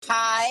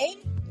Hi,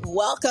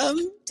 welcome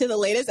to the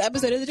latest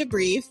episode of The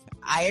Debrief.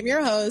 I am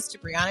your host,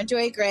 Brianna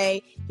Joy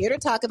Gray, here to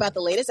talk about the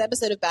latest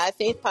episode of Bad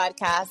Faith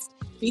Podcast,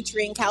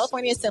 featuring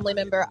California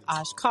Assemblymember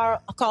Ash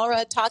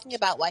Kalra talking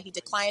about why he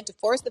declined to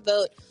force the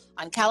vote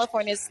on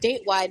California's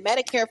statewide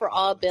Medicare for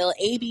All bill,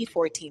 AB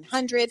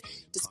 1400,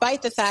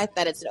 despite the fact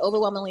that it's an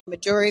overwhelming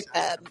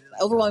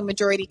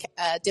majority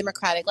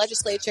Democratic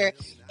legislature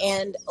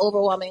and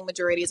overwhelming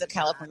majorities of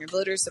California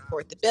voters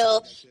support the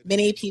bill.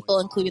 Many people,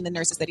 including the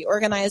nurses that he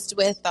organized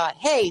with, thought,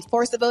 hey,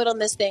 force the vote on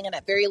this thing, and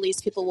at very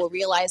least people will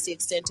realize the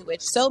extent to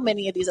which so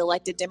many of these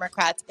elected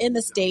Democrats in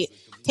the state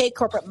take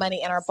corporate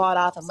money and are bought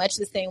off in much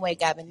the same way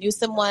Gavin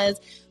Newsom was.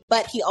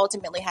 But he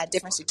ultimately had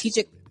different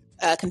strategic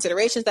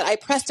considerations that I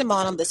pressed him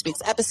on this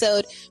week's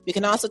episode. We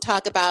can also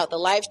talk about the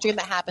live stream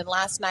that happened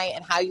last night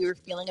and how you were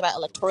feeling about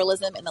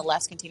electoralism and the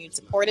left's continued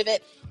support of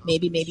it.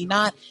 Maybe, maybe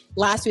not.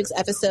 Last week's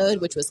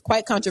episode, which was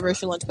quite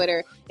controversial on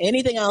Twitter, and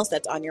anything else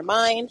that's on your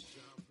mind.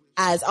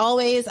 As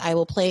always, I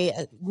will play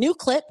a new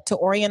clip to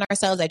orient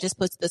ourselves. I just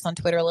posted this on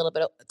Twitter a little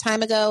bit of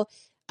time ago,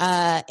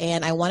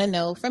 and I want to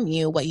know from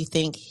you what you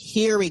think.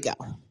 Here we go.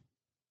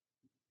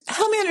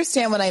 Help me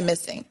understand what I'm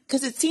missing,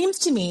 because it seems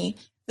to me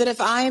that if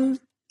I'm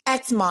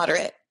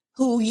ex-moderate,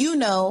 who you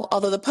know,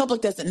 although the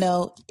public doesn't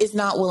know, is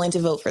not willing to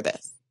vote for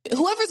this,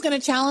 whoever's going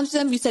to challenge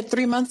them, you said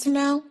 3 months from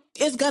now,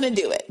 is going to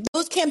do it.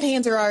 Those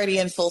campaigns are already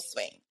in full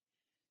swing.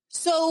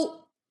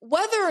 So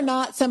whether or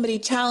not somebody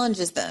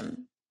challenges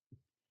them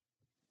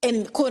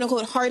and quote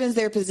unquote hardens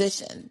their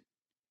position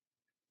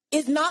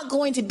is not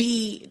going to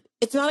be,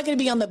 it's not going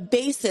to be on the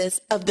basis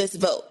of this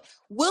vote.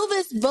 Will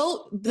this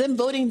vote, them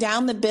voting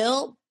down the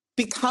bill,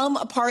 become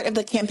a part of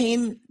the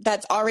campaign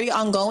that's already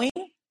ongoing?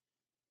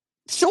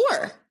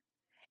 Sure.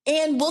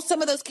 And will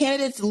some of those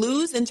candidates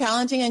lose in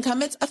challenging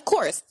incumbents? Of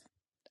course.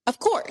 Of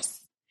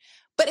course.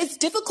 But it's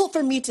difficult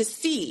for me to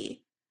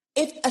see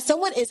if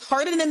someone is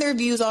hardened in their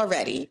views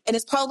already and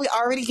is probably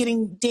already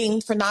getting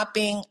dinged for not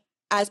being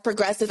as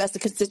progressive as the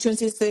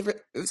constituency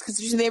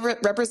they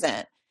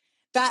represent,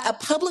 that a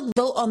public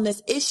vote on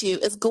this issue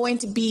is going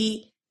to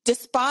be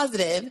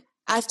dispositive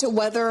as to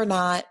whether or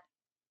not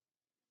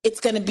it's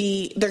going to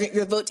be,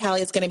 your vote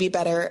tally is going to be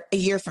better a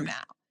year from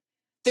now.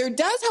 There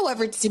does,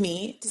 however, to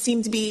me,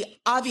 seem to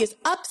be obvious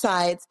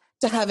upsides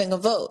to having a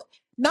vote,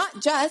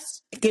 not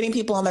just getting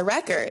people on the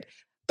record,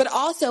 but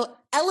also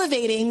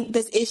elevating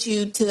this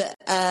issue to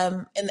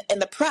in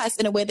the press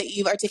in a way that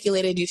you've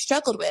articulated you've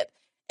struggled with.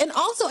 And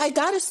also, I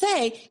got to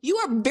say, you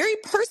are very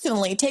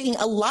personally taking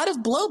a lot of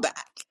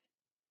blowback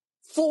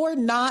for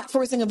not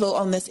forcing a vote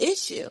on this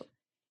issue.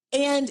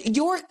 And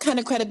your kind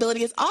of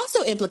credibility is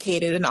also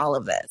implicated in all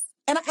of this.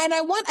 And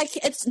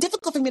it's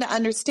difficult for me to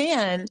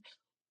understand,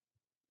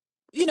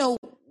 you know,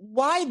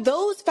 why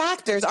those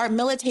factors are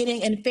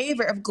militating in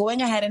favor of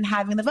going ahead and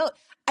having the vote.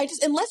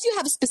 Unless you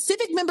have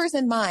specific members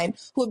in mind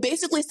who have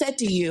basically said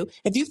to you,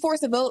 if you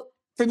force a vote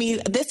for me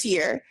this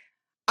year,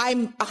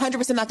 I'm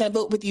 100% not going to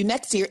vote with you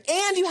next year.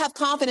 And you have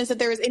confidence that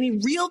there is any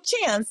real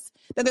chance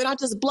that they're not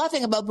just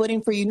bluffing about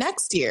voting for you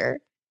next year.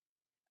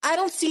 I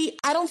don't see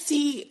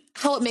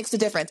how it makes a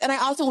difference. And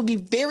I also will be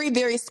very,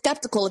 very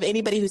skeptical of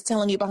anybody who's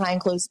telling you behind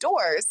closed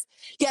doors,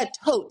 yeah,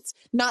 totes,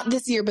 not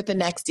this year, but the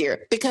next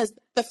year, because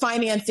the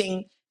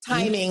financing,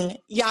 timing,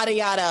 yada,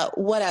 yada,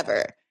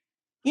 whatever,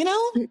 you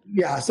know?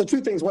 Yeah. So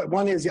two things.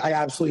 One is I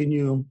absolutely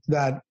knew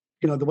that,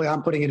 you know, the way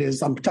I'm putting it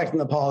is I'm protecting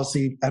the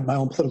policy at my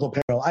own political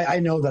peril. I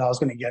know that I was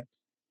going to get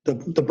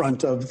the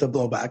brunt of the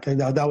blowback. And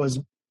that was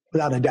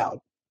without a doubt.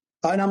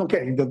 And I'm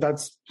okay.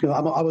 That's, you know,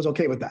 I was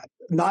okay with that.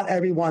 Not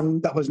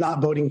everyone that was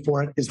not voting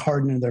for it is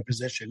hardened in their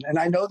position. And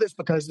I know this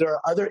because there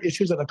are other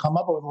issues that have come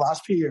up over the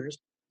last few years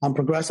on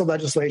progressive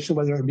legislation,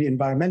 whether it be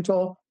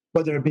environmental,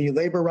 whether it be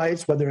labor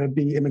rights, whether it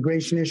be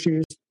immigration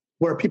issues,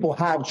 where people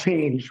have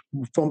changed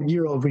from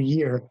year over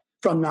year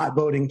from not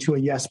voting to a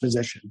yes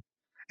position.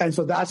 And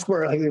so that's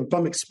where,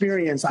 from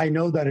experience, I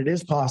know that it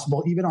is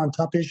possible, even on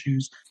tough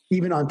issues,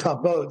 even on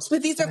tough votes.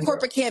 But these are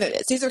corporate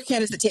candidates. These are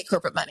candidates that take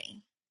corporate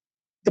money.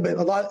 But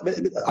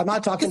I'm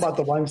not talking about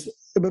the ones.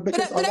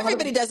 But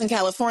everybody does in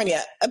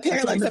California,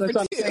 apparently.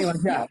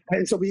 Yeah.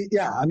 And so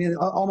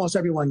almost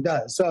everyone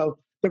does. So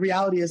the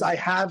reality is I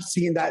have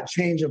seen that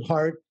change of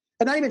heart,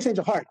 and not even change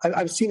of heart.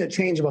 I've seen a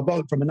change of a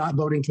vote from a not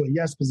voting to a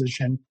yes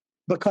position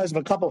because of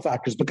a couple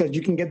factors, because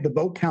you can get the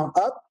vote count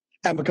up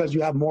and because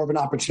you have more of an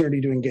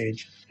opportunity to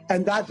engage.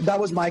 And that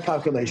was my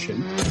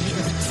calculation.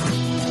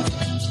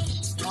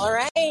 All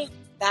right.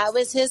 That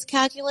was his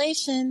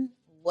calculation.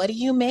 What do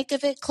you make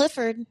of it,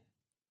 Clifford?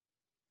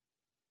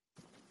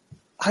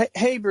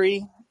 Hey,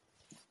 Bree.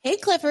 Hey,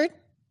 Clifford.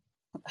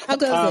 How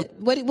goes it?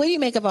 What do you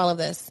make of all of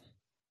this?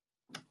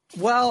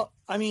 Well,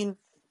 I mean,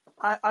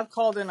 I've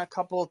called in a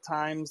couple of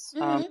times,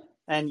 and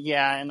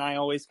I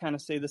always kind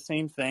of say the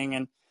same thing.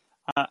 And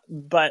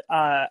but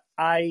I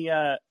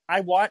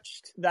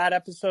watched that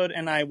episode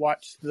and I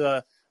watched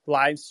the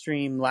live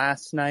stream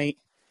last night.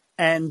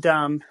 And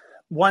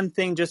one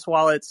thing, just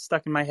while it's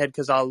stuck in my head,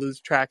 because I'll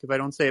lose track if I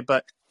don't say it,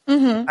 but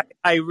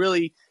I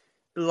really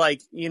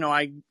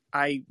I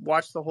I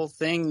watched the whole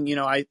thing. You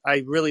know, I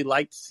really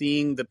liked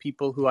seeing the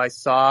people who I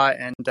saw,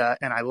 and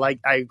I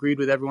agreed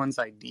with everyone's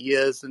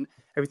ideas and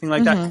everything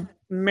like that.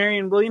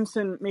 Marianne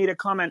Williamson made a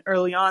comment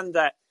early on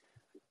that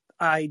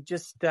I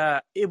just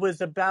it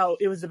was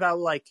about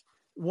like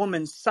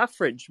women's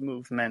suffrage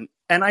movement,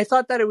 and I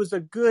thought that it was a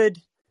good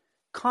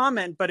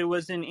comment, but it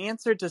was in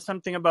answer to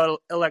something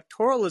about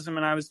electoralism,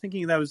 and I was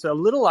thinking that was a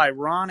little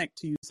ironic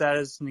to use that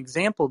as an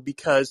example,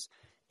 because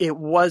it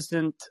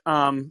wasn't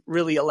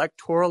really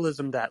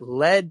electoralism that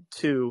led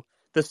to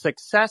the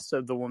success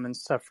of the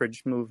women's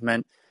suffrage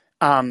movement,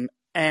 and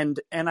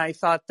I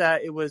thought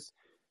that it was,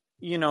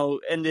 you know,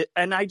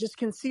 and I just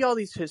can see all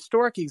these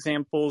historic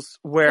examples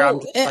where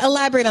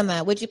elaborate on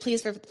that, would you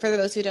please, for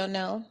those who don't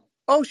know?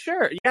 Oh,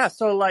 sure, yeah.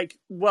 So, like,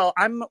 well,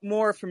 I'm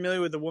more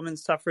familiar with the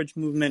women's suffrage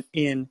movement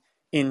in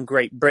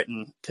Great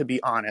Britain, to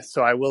be honest.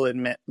 So I will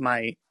admit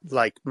my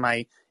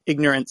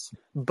ignorance,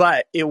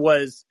 but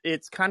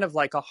it's kind of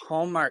like a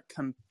hallmark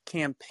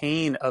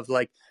campaign of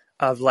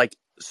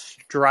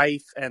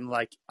strife and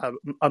like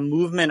a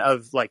movement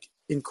of like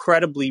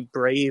incredibly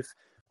brave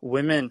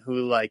women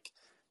who like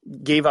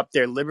gave up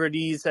their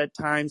liberties at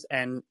times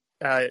and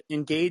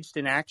engaged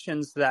in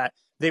actions that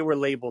they were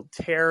labeled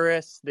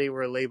terrorists. They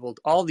were labeled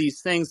all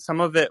these things.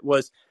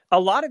 A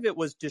lot of it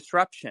was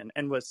disruption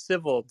and was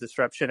civil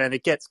disruption, and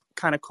it gets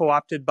kind of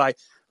co-opted by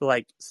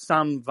like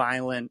some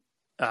violent,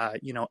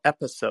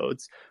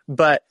 episodes.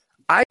 But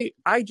I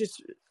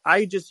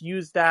just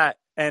use that,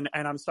 and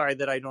I'm sorry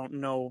that I don't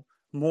know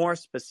more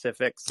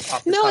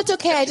specifics. No, it's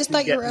okay. I just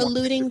thought you were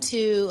alluding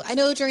to. I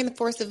know during the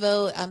Force the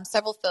Vote,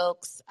 several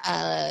folks.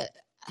 I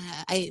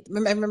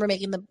remember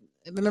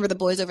the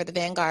boys over at the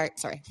Vanguard.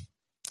 Sorry,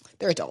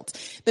 they're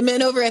adults. The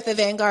men over at the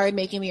Vanguard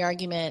making the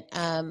argument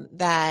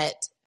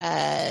that.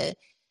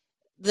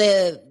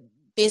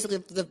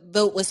 The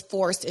vote was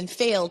forced and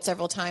failed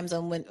several times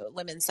on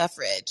women's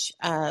suffrage.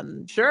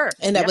 Sure.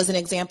 And that was an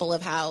example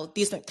of how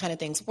these kind of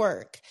things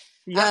work.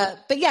 Yeah.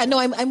 But yeah, no,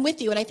 I'm with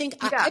you. And I think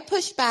I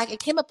pushed back. It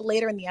came up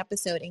later in the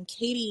episode, and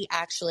Katie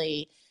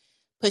actually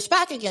pushed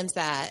back against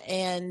that.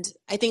 And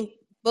I think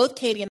both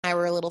Katie and I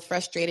were a little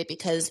frustrated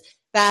because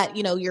that,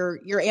 you know,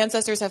 your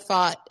ancestors have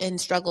fought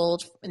and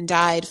struggled and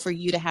died for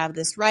you to have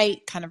this right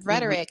kind of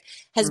rhetoric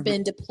has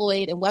been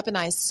deployed and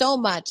weaponized so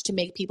much to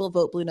make people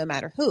vote blue no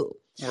matter who.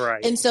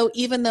 Right. And so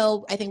even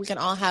though I think we can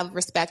all have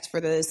respect for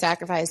the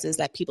sacrifices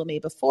that people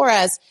made before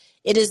us,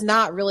 it is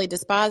not really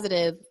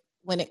dispositive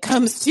when it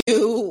comes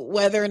to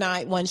whether or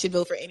not one should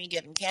vote for any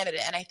given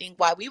candidate. And I think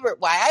why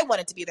I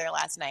wanted to be there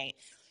last night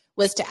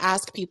was to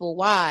ask people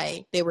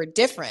why they were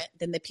different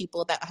than the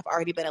people that have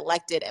already been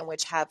elected and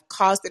which have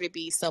caused there to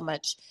be so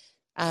many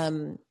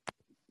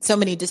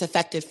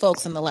disaffected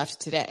folks on the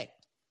left today.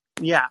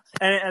 Yeah.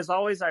 And as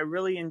always, I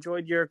really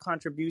enjoyed your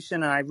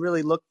contribution, and I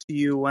really look to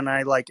you when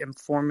I am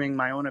forming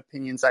my own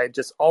opinions. I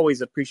just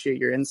always appreciate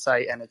your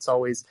insight, and it's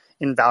always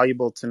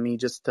invaluable to me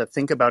just to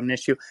think about an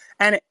issue.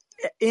 And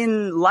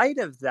in light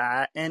of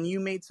that, and you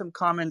made some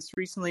comments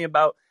recently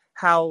about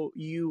how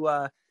you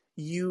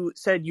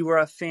said you were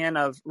a fan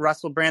of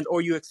Russell Brand,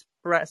 or you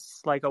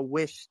expressed a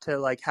wish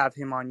to have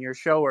him on your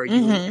show, or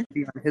you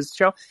be on his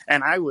show.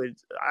 And I would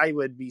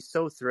be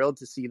so thrilled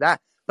to see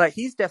that. But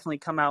he's definitely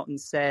come out and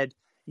said,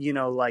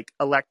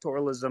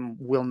 electoralism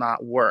will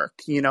not work,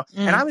 and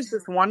I was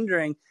just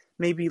wondering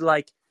maybe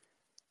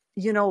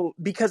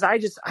because I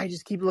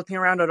just keep looking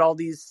around at all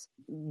these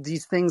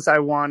things I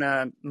want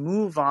to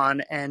move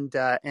on, and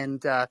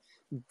I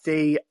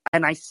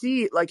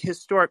see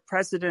historic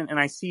precedent, and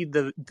I see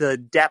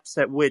the depths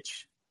at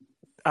which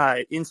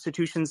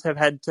institutions have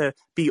had to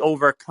be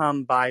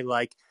overcome by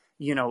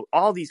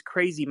all these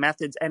crazy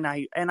methods. And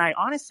I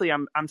honestly,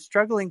 I'm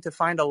struggling to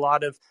find a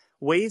lot of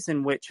ways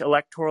in which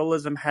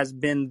electoralism has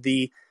been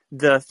the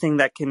thing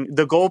that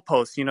the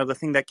goalpost, the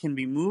thing that can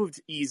be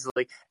moved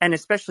easily. And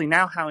especially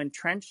now how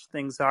entrenched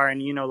things are.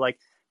 And,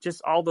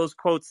 just all those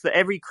quotes,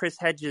 every Chris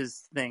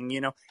Hedges thing,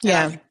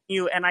 Yeah.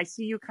 And I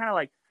see you kind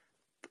of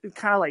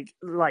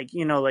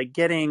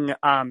getting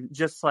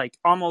just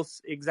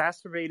almost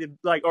exacerbated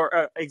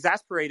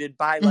exasperated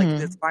by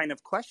this line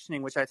of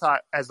questioning, which I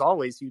thought, as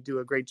always, you do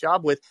a great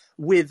job with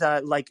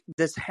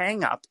this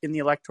hang up in the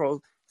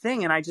electoral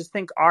thing. And I just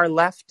think our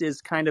left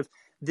is kind of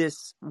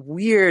this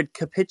weird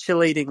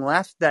capitulating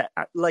left that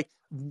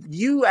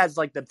you as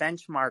the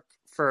benchmark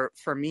for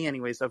me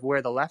anyways of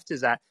where the left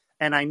is at.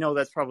 And I know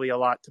that's probably a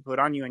lot to put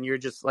on you, and you're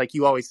just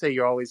you always say,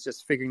 you're always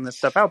just figuring this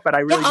stuff out. But I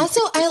really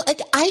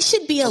I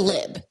should be a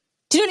lib.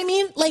 Do you know what I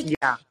mean?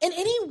 Yeah. In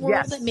any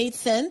world that made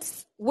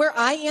sense, where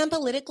I am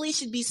politically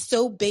should be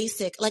so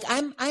basic.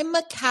 I'm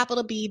a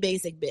capital B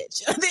basic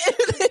bitch at the end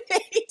of the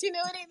day. Do you know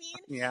what I mean?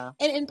 Yeah.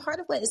 And part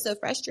of what is so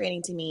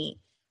frustrating to me,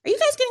 are you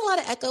guys getting a lot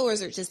of echo, or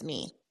is it just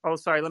me? Oh,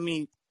 sorry.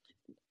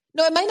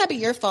 No, it might not be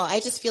your fault.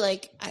 I just feel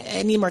like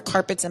I need more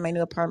carpets in my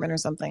new apartment or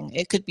something.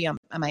 It could be on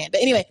my end.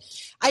 But anyway,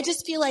 I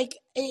just feel like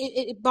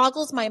it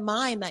boggles my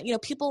mind that,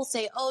 people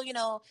say, oh,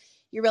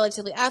 you're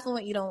relatively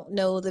affluent. You don't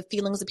know the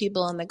feelings of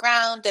people on the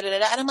ground. Da, da, da,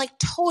 da. And I'm like,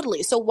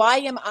 totally. So why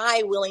am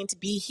I willing to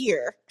be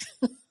here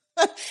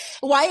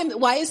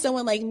Why is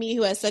someone like me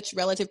who has such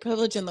relative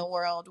privilege in the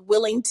world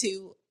willing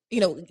to,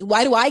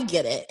 why do I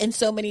get it and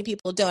so many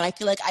people don't? I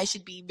feel like I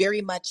should be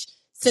very much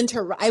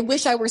center. I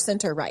wish I were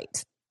center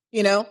right.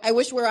 I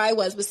wish where I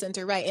was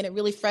center right. And it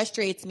really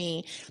frustrates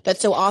me that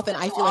so often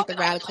I feel like the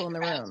radical in the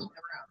room.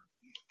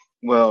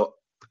 Well,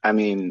 I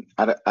mean,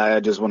 I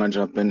just want to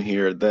jump in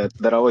here.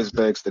 That always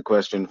begs the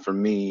question for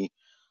me,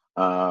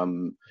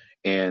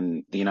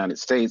 in the United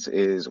States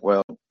is,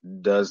 well,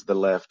 does the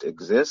left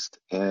exist?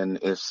 And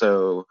if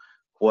so,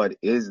 what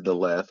is the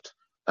left?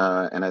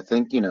 And I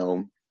think,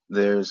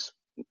 there's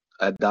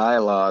a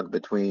dialogue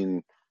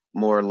between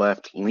more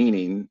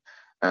left-leaning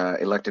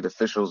elected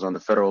officials on the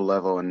federal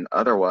level and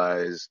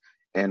otherwise,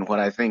 and what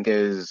I think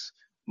is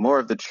more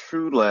of the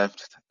true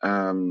left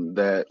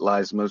that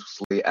lies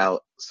mostly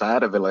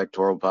outside of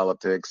electoral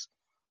politics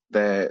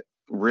that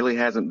really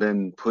hasn't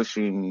been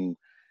pushing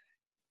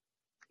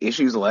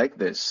issues like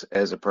this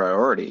as a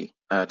priority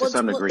to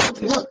some degree,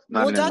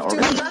 not in an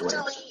organized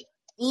way.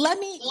 Let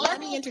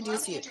me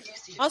introduce you.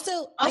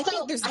 Also, I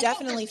think there's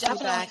definitely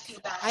feedback.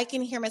 I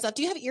can hear myself.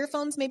 Do you have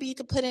earphones? Maybe you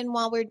could put in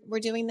while we're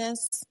doing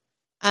this.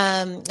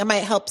 That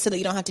might help so that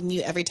you don't have to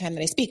mute every time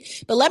that I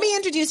speak. But let me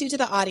introduce you to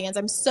the audience.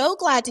 I'm so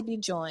glad to be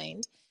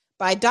joined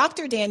by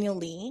Dr. Daniel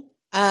Lee,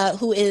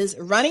 who is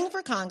running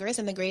for Congress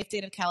in the great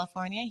state of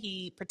California.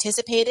 He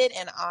participated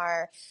in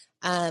our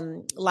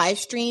live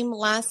stream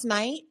last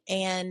night,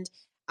 and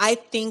I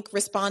think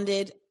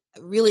responded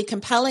really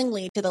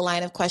compellingly to the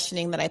line of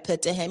questioning that I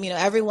put to him.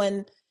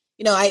 Everyone,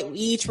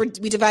 we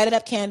divided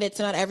up candidates,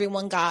 so not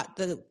everyone got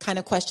the kind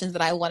of questions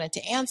that I wanted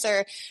to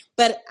answer,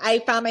 but I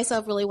found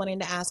myself really wanting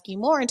to ask you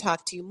more and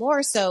talk to you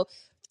more. So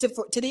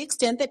to the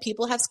extent that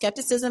people have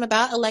skepticism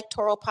about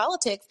electoral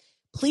politics,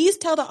 please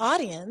tell the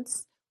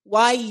audience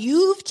why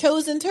you've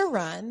chosen to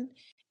run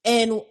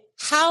and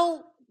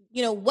how,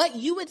 what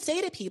you would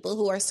say to people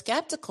who are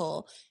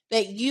skeptical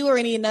that you or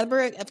any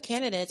number of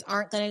candidates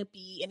aren't going to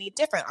be any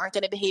different, aren't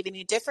going to behave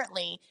any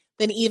differently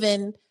than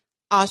even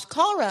Ash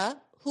Kalra,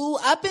 who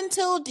up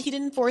until he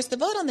didn't force the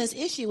vote on this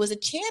issue was a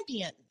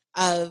champion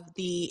of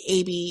the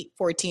AB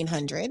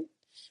 1400.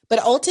 But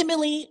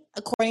ultimately,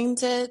 according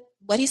to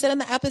what he said in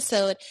the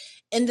episode,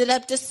 ended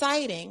up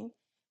deciding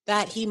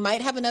that he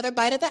might have another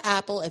bite of the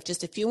apple if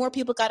just a few more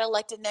people got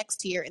elected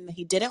next year, and that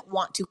he didn't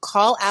want to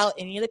call out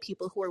any of the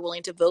people who are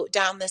willing to vote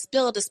down this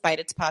bill despite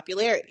its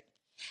popularity.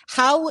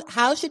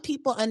 How should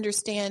people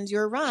understand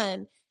your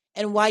run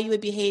and why you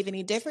would behave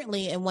any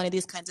differently in one of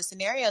these kinds of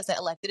scenarios that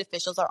elected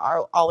officials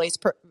are always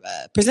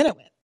presented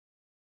with?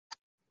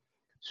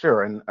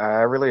 Sure, and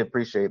I really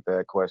appreciate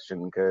that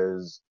question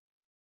because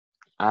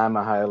I'm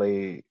a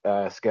highly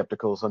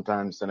skeptical,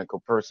 sometimes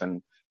cynical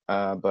person.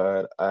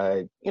 But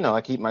I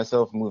keep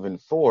myself moving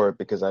forward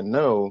because I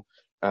know,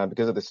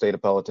 because of the state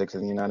of politics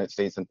in the United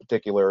States in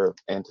particular,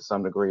 and to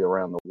some degree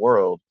around the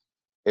world,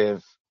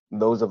 if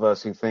those of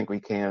us who think we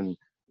can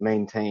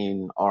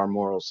maintain our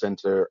moral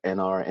center and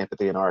our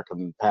empathy and our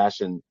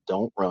compassion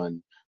don't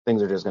run,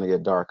 things are just going to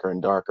get darker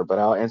and darker. But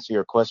I'll answer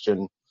your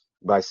question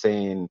by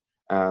saying,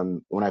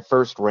 when I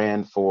first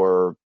ran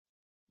for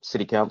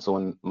city council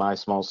in my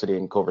small city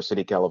in Culver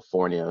City,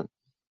 California,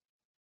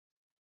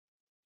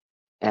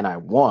 and I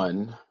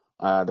won.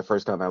 The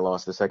first time I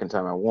lost, the second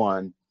time I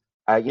won.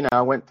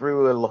 I went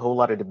through a whole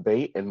lot of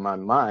debate in my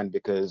mind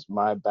because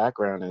my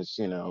background is,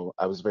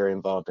 I was very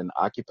involved in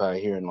Occupy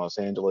here in Los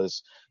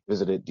Angeles,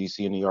 visited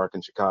DC, New York,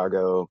 and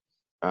Chicago.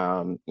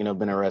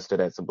 Been arrested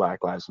at some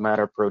Black Lives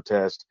Matter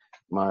protest.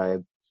 My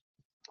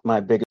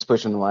biggest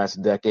push in the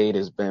last decade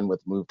has been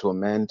with Move to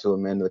amend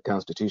the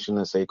Constitution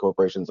and say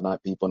corporations are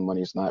not people and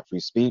money is not free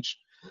speech.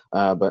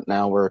 But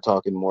now we're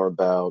talking more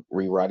about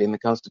rewriting the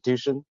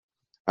Constitution.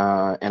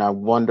 And I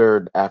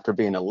wondered, after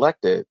being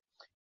elected,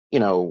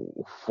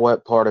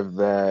 what part of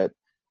that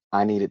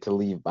I needed to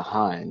leave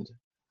behind.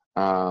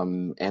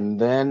 And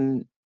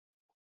then,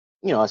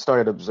 I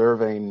started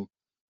observing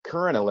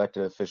current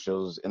elected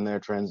officials in their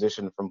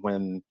transition from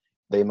when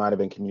they might have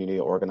been community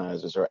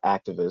organizers or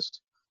activists,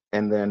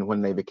 and then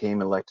when they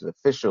became elected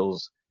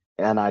officials,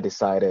 and I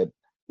decided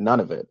none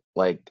of it.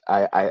 Like,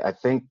 I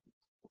think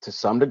to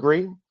some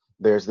degree,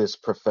 there's this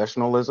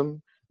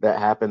professionalism that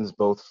happens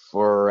both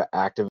for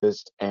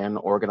activists and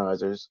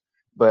organizers,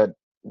 but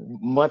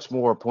much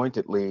more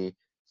pointedly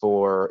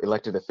for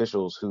elected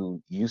officials who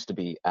used to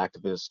be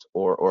activists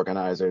or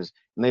organizers,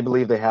 and they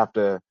believe they have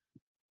to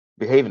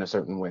behave in a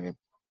certain way.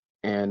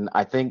 And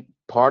I think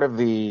part of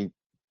the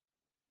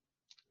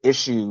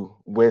issue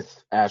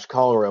with Ash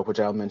Kalra, which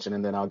I'll mention,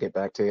 and then I'll get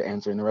back to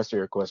answering the rest of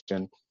your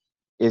question,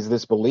 is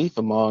this belief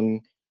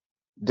among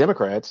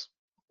Democrats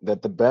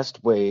that the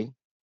best way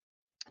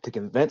to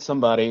convince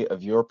somebody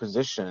of your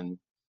position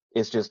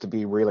is just to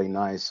be really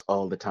nice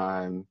all the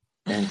time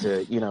and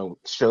to,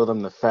 show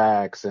them the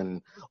facts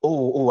and,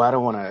 I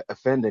don't want to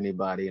offend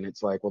anybody. And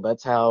it's like, well,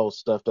 that's how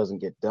stuff doesn't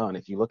get done.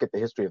 If you look at the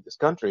history of this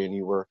country, and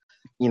you were,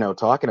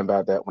 talking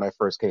about that when I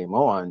first came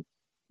on,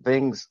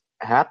 things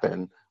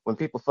happen when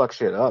people fuck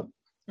shit up.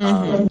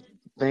 Mm-hmm.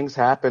 Things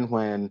happen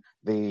when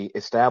the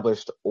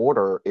established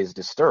order is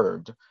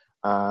disturbed.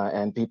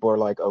 And people are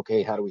like,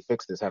 okay, how do we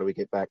fix this? How do we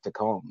get back to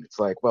calm? It's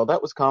like, well,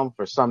 that was calm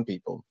for some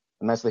people.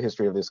 And that's the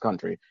history of this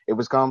country. It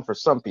was calm for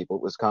some people.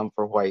 It was calm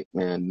for white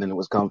men, then it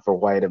was calm for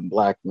white and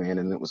black men,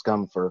 and it was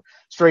calm for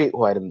straight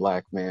white and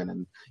black men,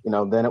 and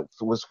then it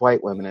was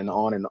white women, and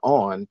on and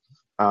on.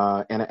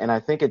 And I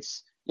think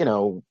it's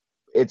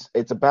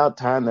it's about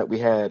time that we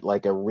had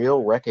like a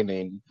real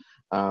reckoning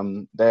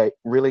that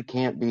really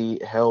can't be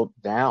held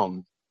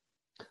down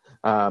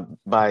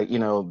by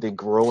the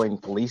growing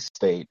police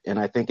state, and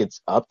I think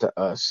it's up to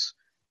us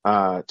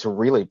to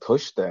really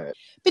push that.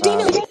 But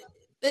Daniel,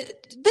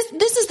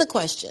 this is the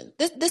question.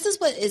 This is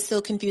what is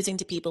so confusing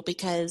to people,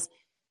 because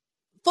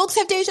folks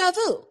have deja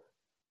vu.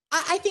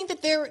 I think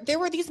that there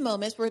were these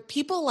moments where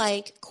people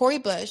like Cori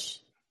Bush,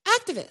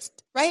 activist,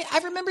 right? I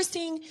remember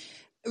seeing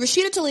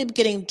Rashida Tlaib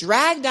getting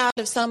dragged out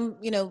of some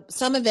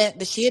event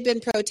that she had been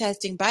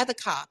protesting by the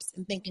cops,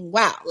 and thinking,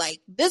 wow, like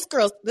this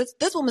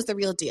woman's the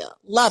real deal.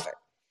 Love her.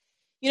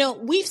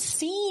 We've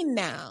seen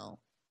now,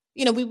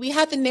 we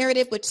had the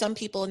narrative, which some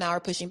people now are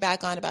pushing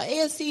back on, about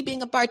AOC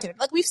being a bartender.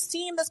 Like, we've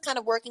seen this kind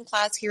of working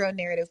class hero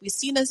narrative. We've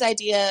seen this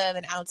idea of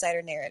an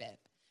outsider narrative.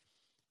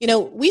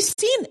 We've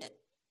seen it.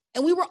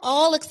 And we were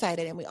all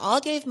excited, and we all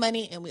gave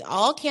money, and we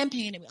all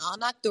campaigned, and we all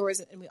knocked doors,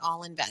 and we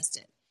all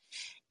invested.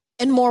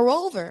 And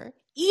moreover,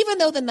 even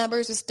though the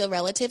numbers are still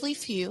relatively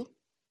few,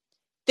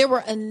 there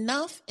were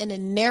enough in a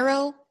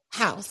narrowly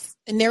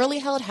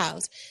held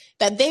house,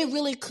 that they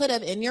really could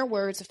have, in your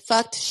words,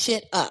 fucked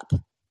shit up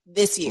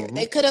this year. Mm-hmm.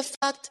 They could have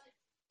fucked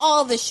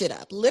all the shit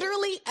up.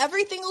 Literally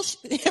every single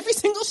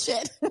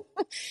shit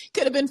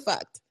could have been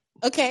fucked.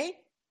 Okay?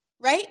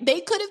 Right?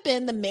 They could have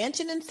been the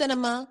mansion and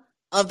cinema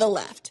of the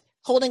left,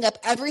 holding up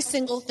every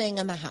single thing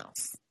in the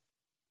house.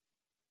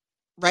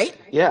 Right?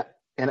 Yeah.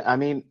 And I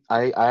mean,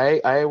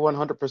 I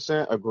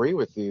 100% agree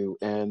with you.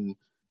 And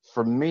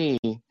for me,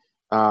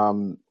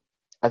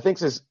 I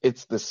think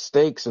it's the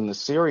stakes and the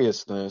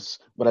seriousness,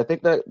 but I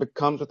think that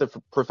comes with the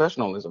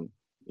professionalism.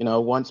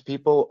 Once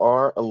people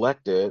are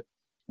elected,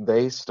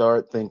 they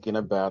start thinking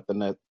about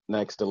the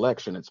next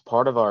election. It's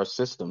part of our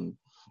system.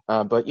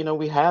 But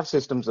we have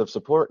systems of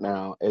support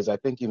now, as I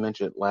think you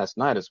mentioned last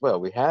night as well.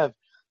 We have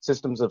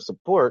systems of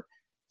support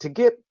to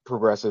get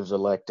progressives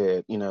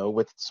elected,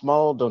 with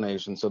small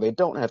donations, so they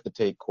don't have to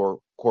take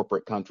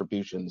corporate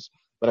contributions.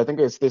 But I think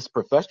it's this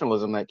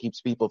professionalism that keeps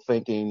people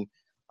thinking,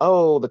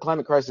 oh, the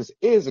climate crisis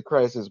is a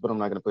crisis, but I'm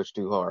not going to push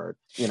too hard.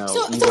 So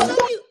how do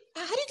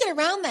you get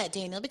around that,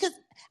 Daniel? Because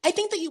I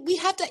think that we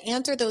have to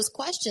answer those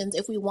questions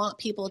if we want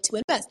people to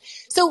invest.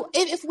 So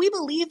if we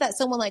believe that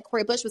someone like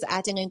Cori Bush was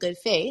acting in good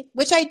faith,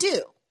 which I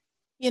do,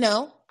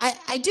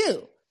 I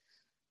do,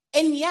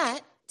 and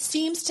yet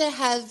seems to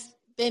have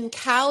been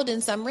cowed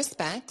in some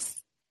respects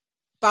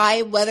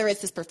by whether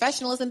it's this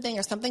professionalism thing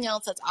or something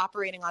else that's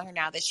operating on her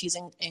now that she's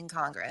in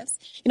Congress.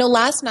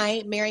 Last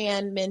night,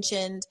 Marianne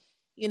mentioned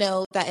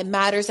that it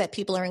matters that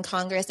people are in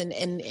Congress,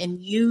 and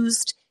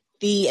used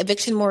the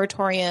eviction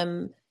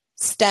moratorium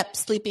step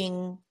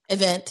sleeping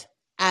event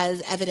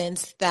as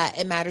evidence that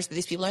it matters that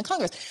these people are in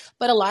Congress.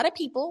 But a lot of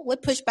people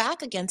would push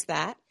back against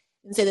that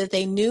and say that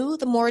they knew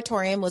the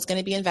moratorium was going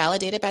to be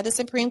invalidated by the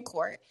Supreme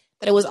Court,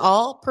 that it was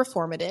all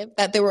performative,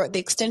 that the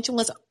extension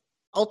was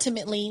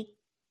ultimately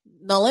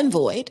null and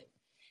void,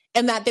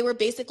 and that they were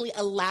basically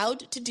allowed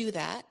to do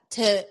that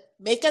to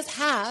make us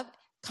have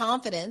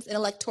confidence in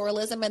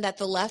electoralism, and that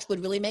the left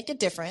would really make a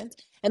difference,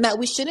 and that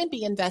we shouldn't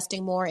be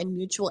investing more in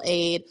mutual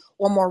aid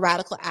or more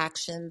radical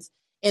actions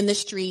in the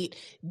street,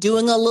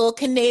 doing a little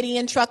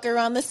Canadian trucker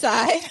on the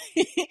side,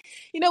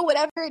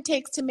 whatever it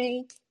takes to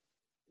make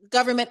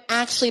government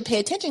actually pay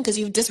attention, because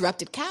you've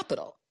disrupted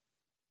capital.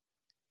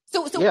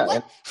 So yeah,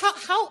 what?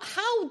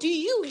 How do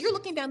you're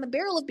looking down the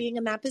barrel of being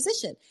in that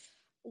position?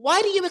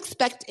 Why do you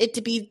expect it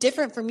to be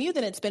different from you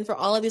than it's been for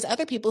all of these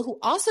other people who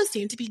also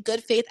seem to be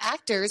good faith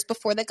actors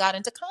before they got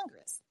into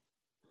Congress?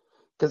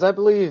 Because I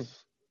believe,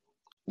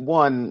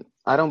 one,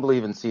 I don't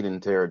believe in ceding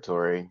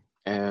territory.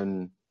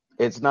 And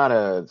it's not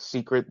a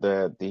secret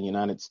that the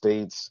United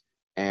States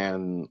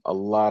and a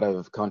lot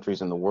of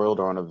countries in the world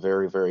are on a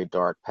very, very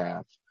dark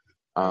path.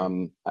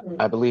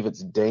 I believe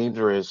it's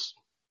dangerous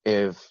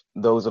if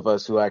those of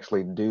us who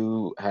actually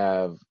do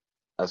have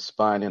a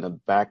spine and a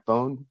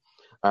backbone,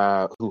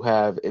 who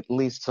have at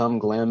least some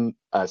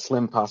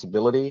slim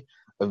possibility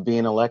of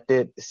being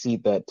elected,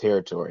 cede that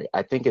territory.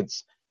 I think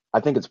it's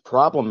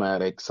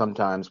problematic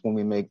sometimes when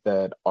we make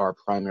that our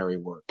primary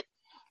work.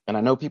 And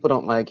I know people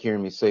don't like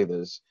hearing me say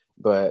this,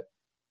 but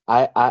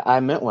I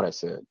meant what I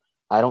said.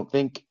 I don't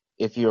think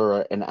if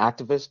you're an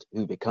activist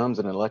who becomes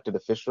an elected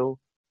official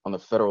on the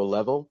federal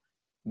level,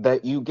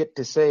 that you get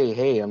to say,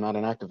 hey, I'm not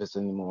an activist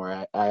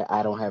anymore.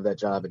 I don't have that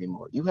job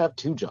anymore. You have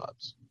two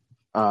jobs.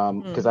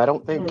 Because I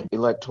don't think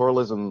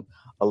electoralism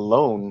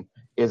alone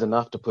is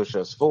enough to push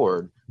us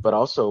forward. But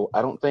also,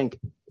 I don't think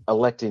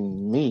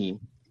electing me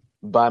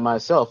by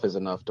myself is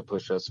enough to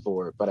push us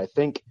forward. But I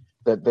think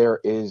that there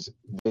is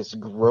this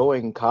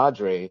growing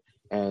cadre,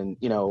 and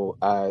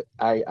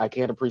I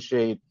can't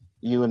appreciate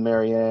you and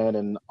Marianne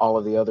and all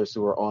of the others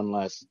who were on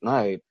last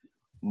night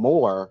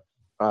more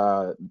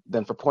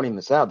than for pointing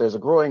this out. There's a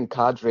growing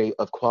cadre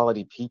of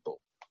quality people.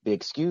 The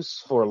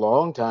excuse for a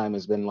long time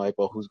has been like,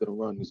 well, who's going to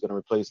run? Who's going to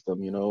replace them?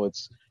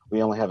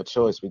 We only have a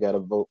choice. We got to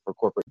vote for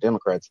corporate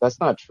Democrats. That's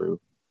not true.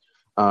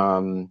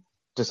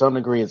 To some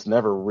degree, it's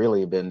never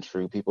really been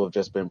true. People have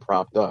just been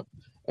propped up.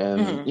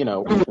 And,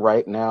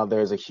 right now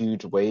there's a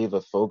huge wave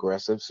of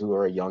progressives who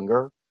are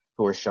younger,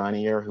 who are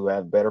shinier, who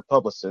have better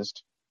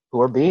publicists,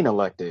 who are being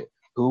elected,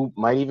 who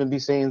might even be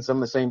saying some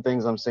of the same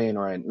things I'm saying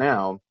right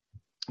now.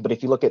 But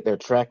if you look at their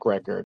track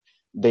record,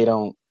 they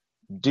don't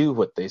do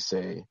what they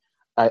say.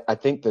 I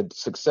think the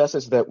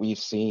successes that we've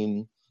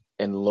seen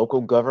in local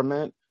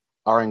government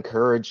are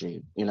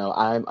encouraging.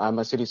 I'm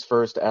a city's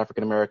first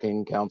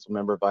African-American council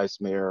member, vice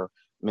mayor,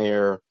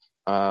 mayor.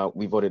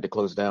 We voted to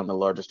close down the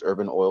largest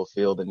urban oil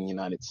field in the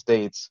United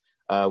States.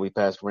 We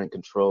passed rent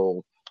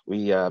control.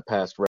 We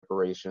passed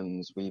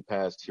reparations. We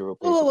passed hero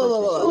pay for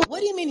grocery stores.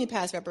 What do you mean you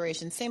passed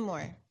reparations? Say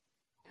more.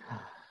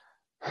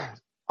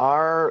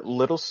 Our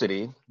little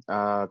city,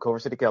 Culver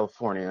City,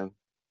 California,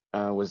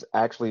 was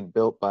actually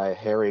built by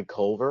Harry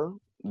Culver,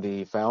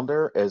 the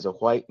founder, as a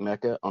white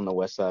mecca on the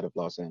west side of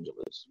Los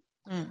Angeles.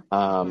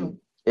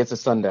 It's a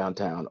sundown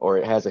town, or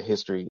it has a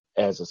history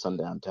as a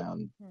sundown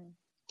town.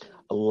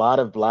 A lot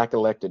of Black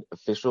elected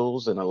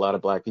officials and a lot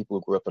of Black people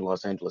who grew up in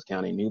Los Angeles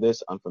County knew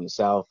this. I'm from the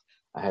South.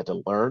 I had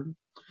to learn.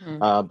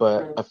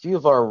 But a few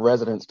of our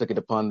residents took it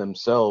upon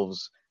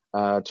themselves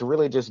to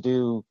really just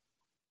do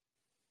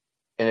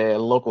a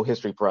local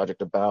history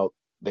project about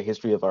the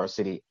history of our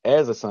city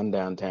as a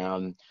sundown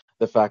town,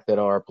 the fact that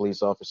our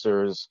police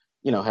officers,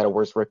 had a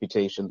worse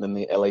reputation than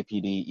the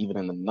LAPD even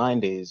in the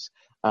 90s.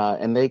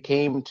 And they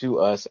came to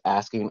us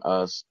asking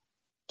us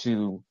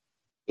to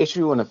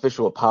issue an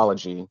official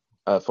apology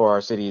for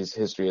our city's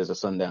history as a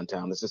sundown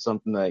town. This is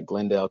something that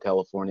Glendale,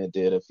 California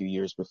did a few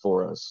years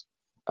before us.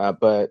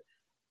 But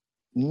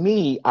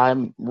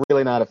I'm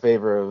really not a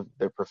favor of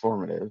the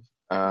performative.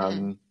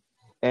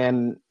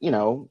 And,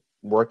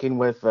 working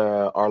with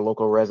our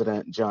local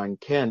resident, John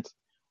Kent,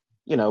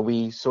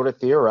 we sort of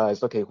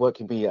theorized, okay, what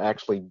can we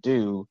actually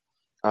do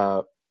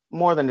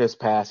more than just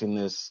passing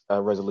this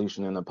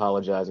resolution and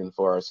apologizing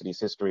for our city's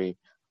history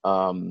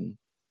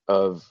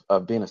of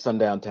being a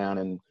sundown town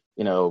and,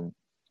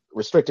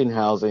 restricting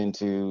housing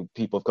to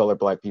people of color,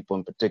 Black people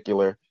in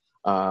particular,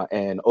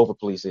 and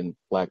over-policing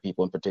Black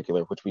people in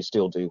particular, which we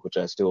still do, which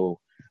I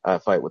still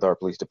fight with our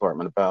police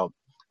department about.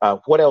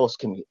 What else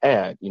can we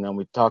add?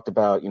 We talked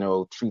about,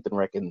 Truth and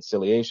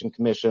Reconciliation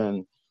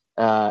Commission,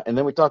 and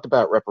then we talked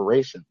about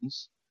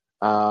reparations.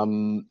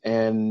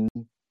 And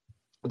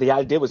the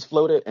idea was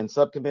floated in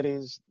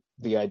subcommittees.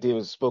 The idea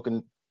was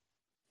spoken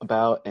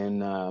about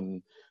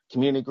in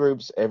community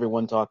groups.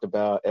 Everyone talked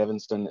about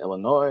Evanston,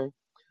 Illinois.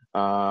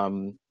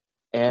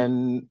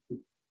 And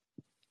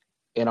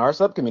in our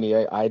subcommittee,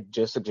 I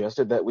just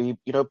suggested that we,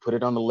 put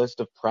it on the list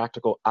of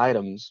practical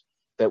items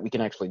that we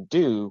can actually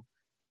do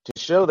to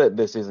show that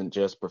this isn't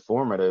just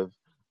performative,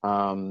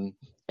 and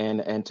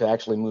to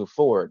actually move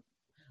forward.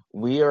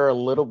 We are a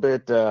little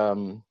bit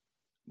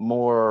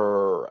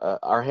more,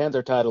 our hands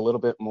are tied a little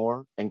bit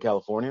more in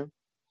California.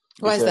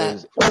 Why is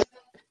that?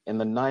 In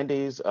the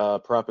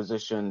 90s,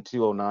 Proposition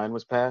 209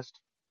 was passed,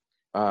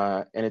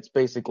 and it's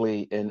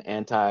basically an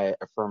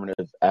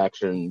anti-affirmative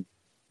action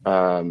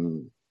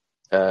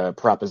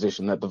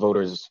proposition that the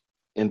voters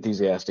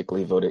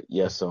enthusiastically voted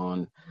yes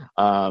on.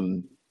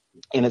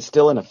 And it's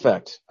still in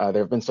effect.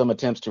 There have been some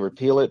attempts to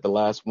repeal it. The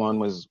last one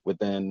was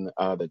within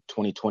the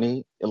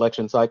 2020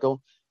 election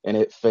cycle, and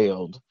it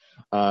failed.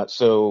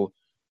 So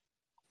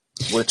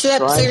you're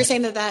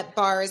saying that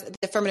bars, the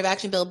affirmative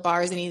action bill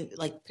bars any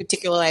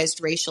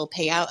particularized racial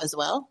payout as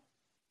well?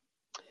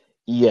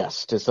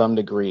 Yes, to some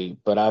degree.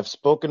 But I've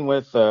spoken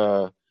with,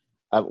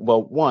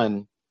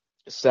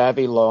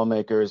 savvy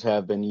lawmakers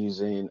have been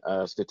using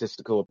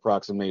statistical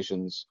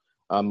approximations,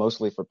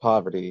 mostly for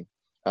poverty,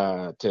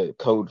 to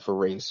code for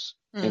race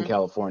in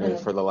California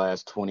for the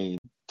last 20,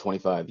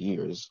 25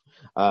 years.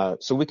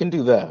 So we can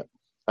do that.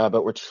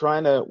 But we're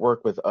trying to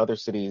work with other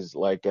cities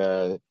like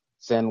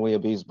San Luis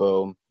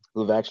Obispo,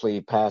 who've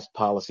actually passed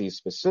policies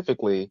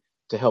specifically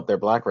to help their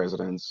Black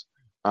residents,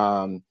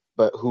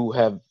 but who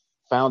have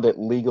found it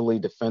legally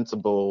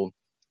defensible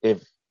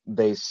if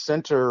they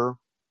center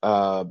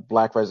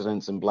Black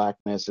residents and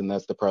Blackness, and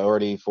that's the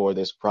priority for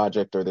this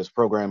project or this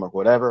program or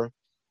whatever.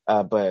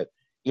 But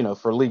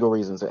for legal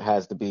reasons, it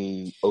has to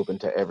be open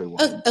to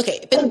everyone.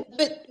 Okay, but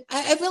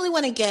I really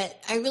want to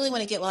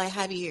get while I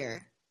have you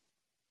here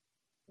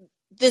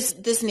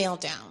this nailed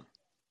down,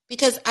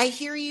 because I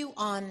hear you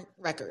on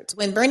records.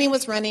 When Bernie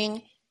was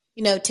running,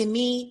 to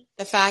me,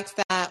 the fact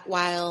that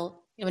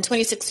while in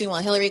 2016,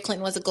 while Hillary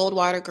Clinton was a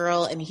Goldwater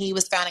girl and he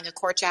was founding a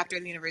core chapter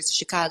in the University of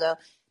Chicago,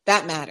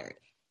 that mattered.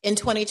 In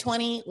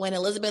 2020, when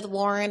Elizabeth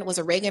Warren was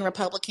a Reagan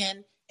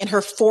Republican in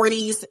her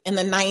 40s in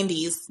the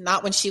 90s,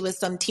 not when she was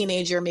some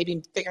teenager,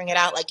 maybe figuring it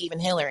out like even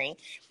Hillary,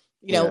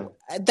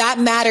 that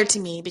mattered to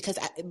me because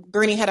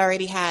Bernie had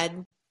already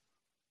had,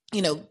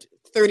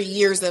 30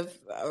 years of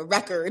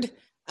record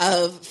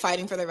of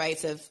fighting for the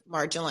rights of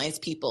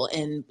marginalized people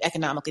and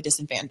economically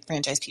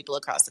disenfranchised people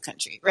across the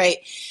country, right?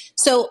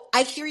 So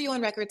I hear you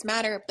on Records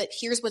Matter, but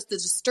here's what's the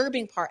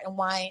disturbing part and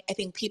why I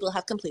think people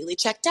have completely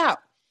checked out.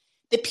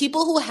 The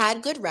people who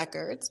had good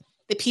records,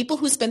 the people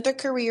who spent their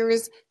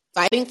careers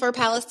fighting for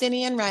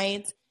Palestinian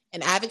rights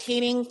and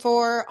advocating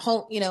for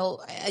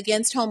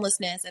against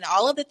homelessness and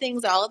all of the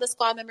things that all of the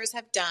squad members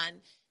have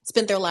done,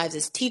 spent their lives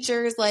as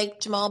teachers like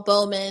Jamal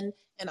Bowman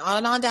and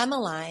on down the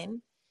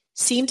line,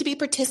 seem to be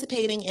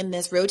participating in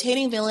this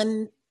rotating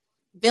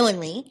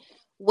villainry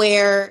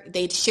where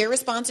they share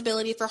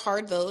responsibility for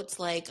hard votes.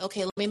 Like,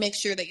 okay, let me make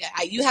sure that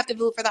you have to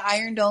vote for the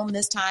Iron Dome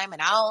this time,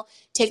 and I'll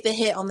take the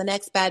hit on the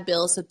next bad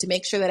bill. So to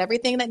make sure that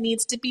everything that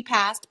needs to be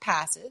passed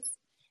passes,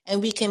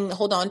 and we can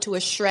hold on to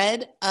a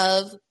shred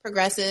of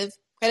progressive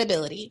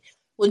credibility.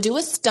 We'll do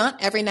a stunt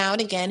every now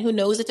and again. Who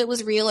knows if it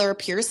was real or a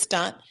pure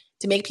stunt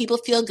to make people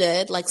feel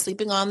good, like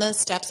sleeping on the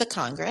steps of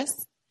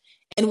Congress.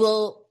 And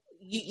we'll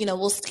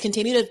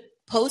continue to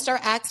post our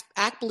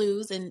act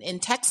blues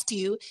and text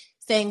you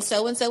saying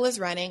so-and-so is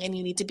running and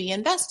you need to be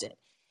invested.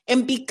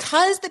 And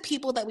because the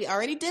people that we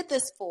already did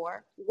this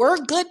for were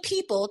good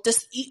people,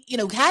 just,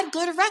 had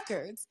good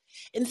records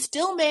and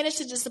still managed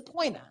to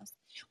disappoint us,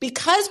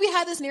 because we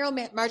had this narrow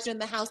margin in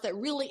the House that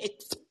really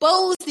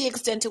exposed the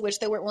extent to which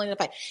they weren't willing to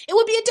fight. It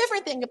would be a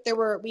different thing if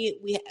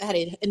we had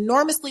an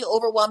enormously,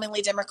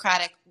 overwhelmingly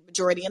Democratic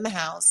majority in the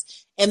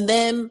House, and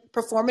them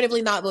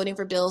performatively not voting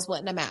for bills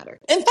wouldn't have mattered.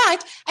 In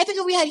fact, I think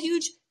if we had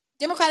huge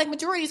Democratic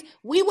majorities,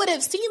 we would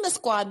have seen the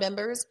squad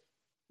members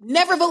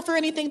never vote for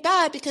anything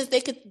bad because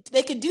they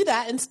could do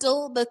that and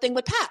still the thing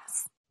would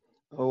pass.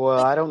 Well,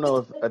 I don't know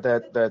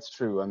if that's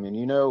true. I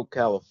mean,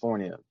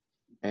 California,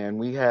 and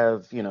we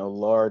have,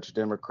 large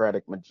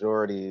Democratic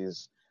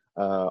majorities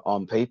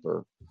on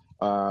paper,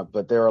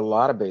 but there are a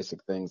lot of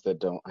basic things that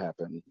don't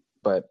happen.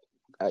 But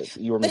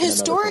you were making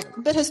another point.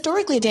 But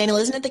historically, Daniel,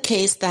 isn't it the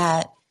case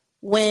that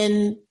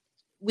when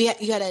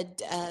you had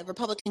a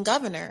Republican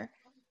governor,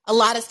 a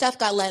lot of stuff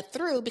got let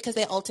through because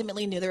they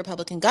ultimately knew the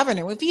Republican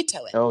governor would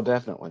veto it? Oh,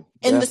 definitely.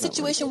 And the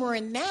situation we're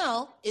in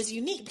now is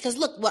unique because,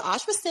 look, what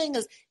Ash was saying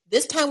is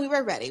this time we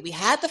were ready. We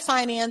had the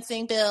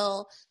financing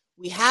bill.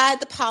 We had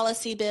the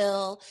policy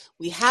bill.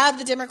 We have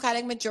the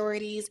Democratic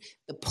majorities.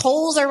 The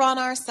polls are on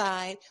our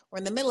side. We're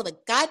in the middle of a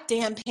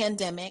goddamn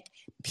pandemic.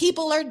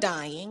 People are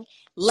dying.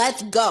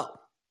 Let's go.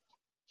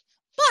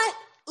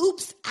 But,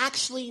 oops,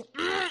 actually,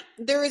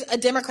 there is a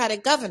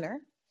Democratic governor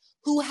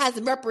who has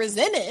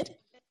represented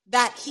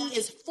that he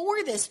is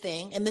for this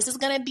thing, and this is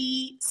going to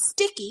be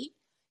sticky,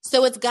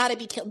 so it's got to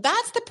be killed.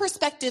 That's the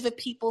perspective of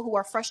people who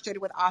are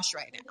frustrated with Osh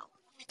right now.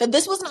 That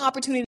this was an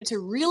opportunity to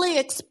really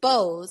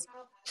expose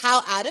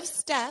how out of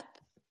step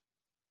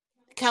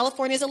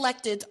California's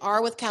electeds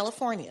are with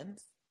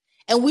Californians.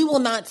 And we will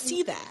not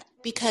see that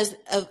because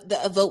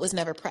a vote was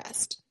never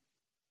pressed.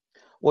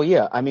 Well,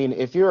 yeah. I mean,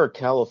 if you're a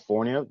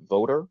California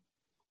voter,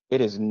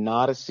 it is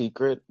not a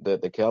secret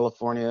that the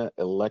California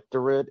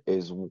electorate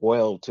is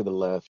well to the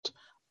left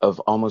of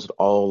almost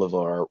all of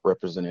our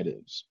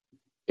representatives.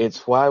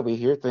 It's why we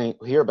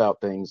hear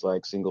about things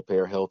like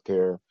single-payer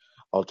healthcare,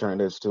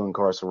 alternatives to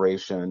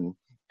incarceration,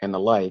 and the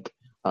like,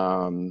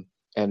 and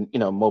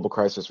mobile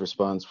crisis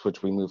response,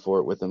 which we move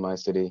forward with in my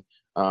city,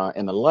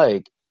 and the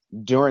like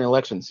during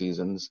election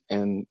seasons.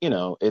 And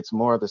it's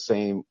more of the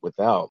same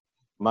without.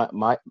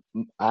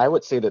 I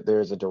would say that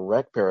there's a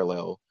direct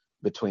parallel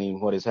between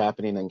what is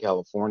happening in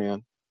California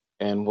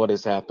and what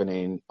is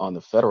happening on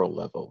the federal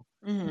level.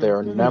 Mm-hmm. There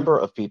are a number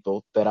of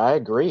people that I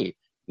agree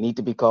need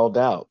to be called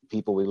out.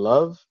 People we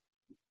love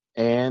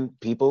and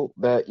people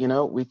that,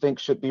 we think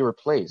should be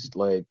replaced.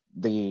 Like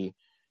the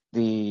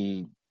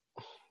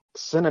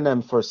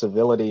synonym for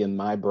civility in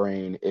my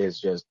brain is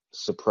just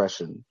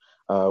suppression.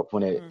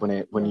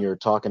 When you're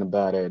talking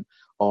about it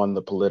on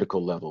the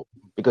political level,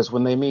 because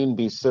when they mean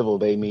be civil,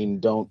 they mean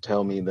don't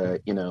tell me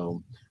that,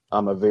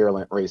 I'm a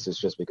virulent racist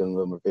just because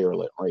I'm a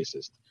virulent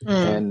racist.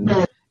 And,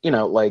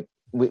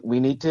 we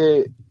need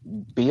to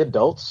be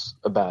adults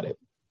about it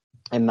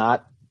and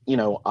not,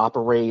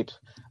 operate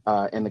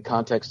in the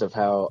context of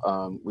how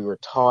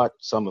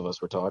some of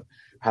us were taught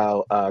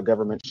how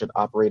government should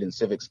operate in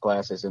civics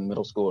classes in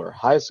middle school or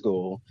high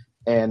school,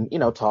 and,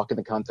 talk in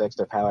the context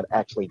of how it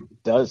actually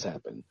does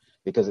happen,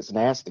 because it's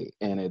nasty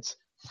and it's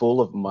full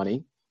of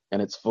money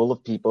and it's full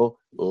of people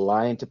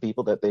lying to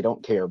people that they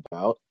don't care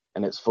about.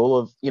 And it's full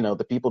of,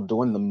 the people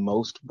doing the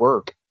most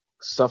work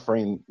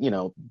suffering,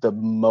 the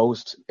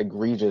most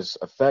egregious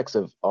effects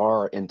of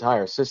our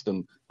entire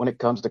system when it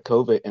comes to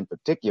COVID in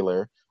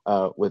particular,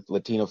 with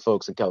Latino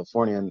folks in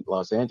California and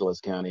Los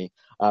Angeles County,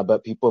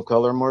 but people of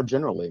color more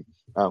generally,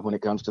 when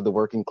it comes to the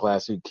working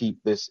class who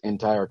keep this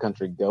entire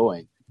country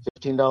going.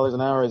 $15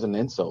 an hour is an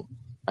insult.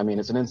 I mean,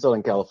 it's an insult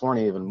in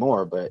California even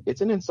more, but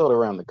it's an insult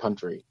around the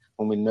country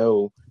when we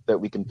know that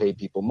we can pay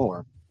people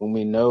more, when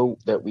we know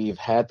that we've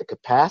had the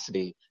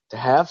capacity to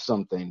have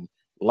something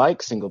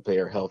like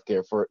single-payer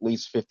healthcare for at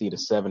least 50 to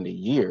 70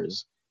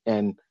 years.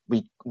 And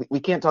we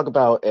can't talk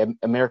about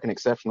American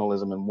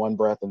exceptionalism in one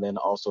breath and then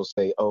also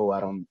say,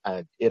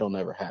 it'll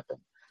never happen.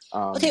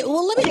 Okay,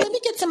 well, let me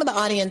get some of the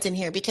audience in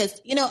here because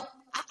I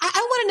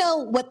want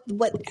to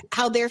know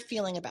how they're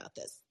feeling about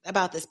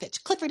this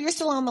pitch. Clifford, you're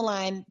still on the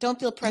line. Don't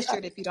feel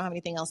pressured if you don't have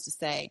anything else to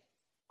say.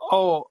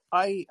 Oh,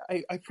 I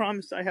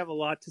promise I have a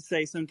lot to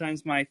say.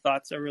 Sometimes my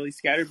thoughts are really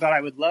scattered, but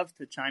I would love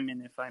to chime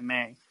in if I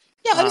may.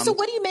 Yeah, I mean, so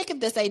what do you make of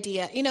this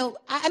idea?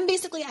 I'm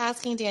basically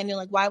asking Daniel,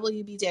 like, why will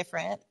you be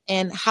different,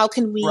 and how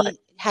can we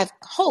have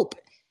hope?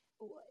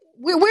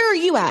 Where are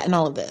you at in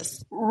all of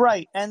this?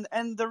 Right, and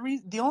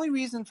the only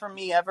reason for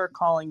me ever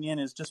calling in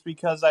is just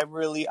because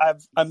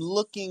I'm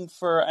looking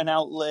for an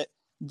outlet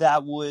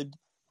that would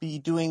be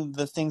doing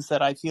the things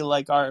that I feel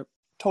like are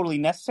totally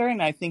necessary,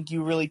 and I think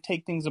you really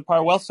take things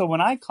apart well. So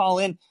when I call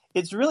in,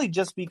 it's really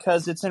just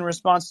because it's in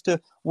response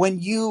to when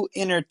you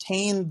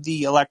entertain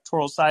the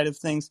electoral side of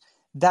things.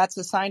 That's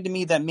a sign to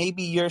me that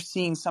maybe you're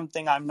seeing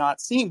something I'm not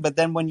seeing. But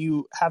then when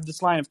you have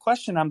this line of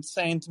question, I'm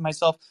saying to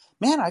myself,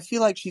 man, I feel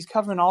like she's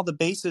covering all the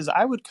bases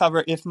I would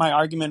cover if my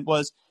argument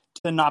was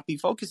to not be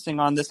focusing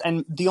on this.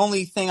 And the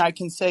only thing I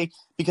can say,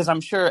 because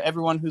I'm sure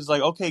everyone who's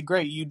like, okay,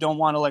 great, you don't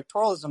want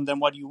electoralism, then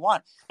what do you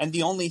want? And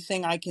the only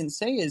thing I can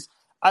say is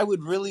I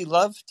would really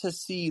love to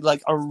see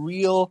like a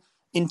real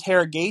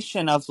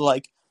interrogation of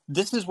like,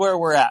 this is where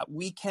we're at.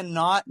 We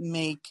cannot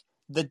make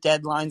the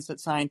deadlines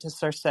that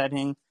scientists are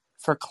setting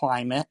for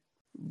climate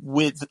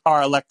with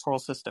our electoral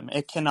system.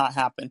 It cannot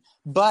happen.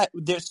 But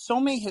there's so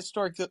many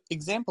historic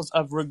examples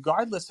of,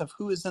 regardless of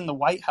who is in the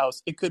White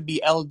House, it could be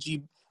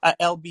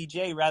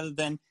LBJ rather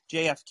than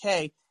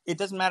JFK. It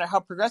doesn't matter how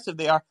progressive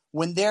they are.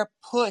 When they're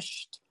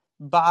pushed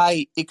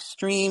by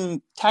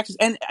extreme taxes,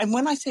 and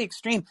when I say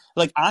extreme,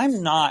 like,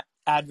 I'm not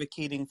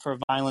advocating for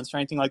violence or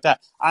anything like that.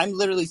 I'm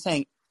literally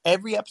saying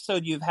every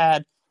episode you've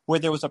had where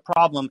there was a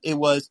problem, it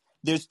was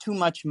there's too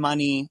much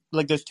money,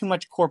 like there's too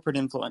much corporate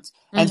influence.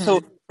 And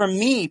so for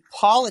me,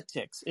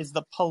 politics is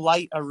the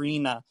polite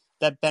arena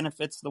that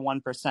benefits the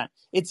 1%.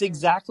 It's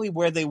exactly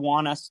where they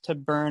want us to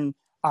burn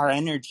our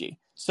energy.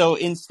 So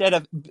instead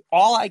of,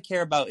 all I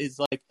care about is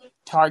like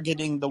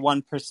targeting the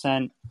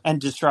 1% and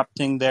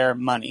disrupting their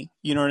money.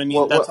 You know what I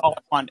mean? That's all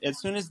I want. As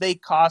soon as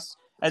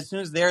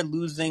they're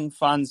losing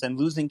funds and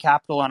losing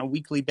capital on a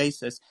weekly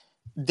basis,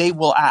 they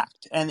will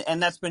act.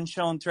 And that's been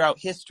shown throughout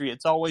history.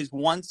 It's always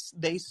once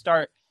they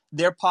start,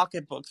 their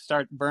pocketbooks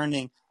start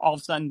burning, all of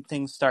a sudden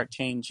things start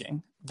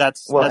changing.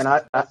 And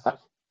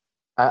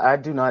I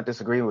do not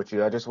disagree with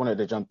you. I just wanted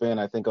to jump in.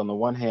 I think on the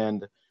one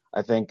hand,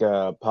 I think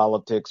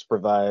politics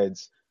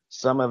provides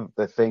some of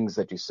the things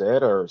that you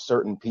said, or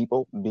certain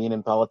people being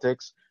in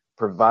politics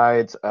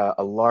provides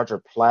a larger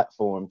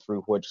platform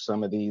through which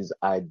some of these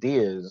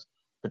ideas,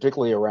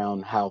 particularly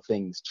around how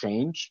things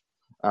change,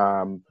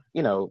 can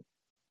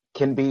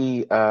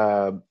be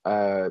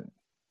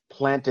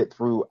planted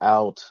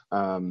throughout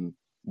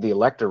the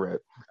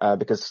electorate,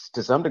 because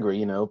to some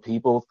degree,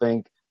 people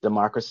think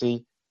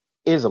democracy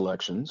is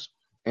elections.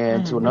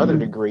 And to another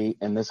degree,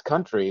 in this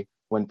country,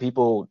 when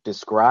people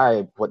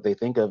describe what they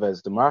think of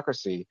as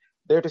democracy,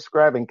 they're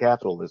describing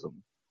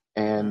capitalism.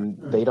 And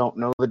they don't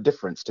know the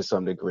difference to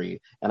some degree.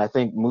 And I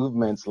think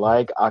movements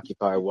like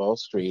Occupy Wall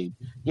Street,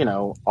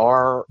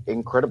 are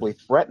incredibly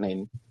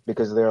threatening,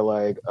 because they're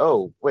like,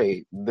 oh,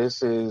 wait,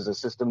 this is a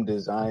system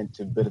designed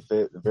to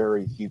benefit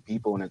very few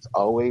people, and it's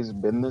always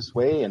been this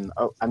way. And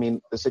the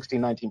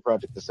 1619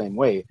 Project the same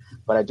way.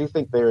 But I do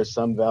think there is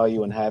some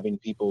value in having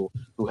people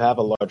who have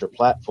a larger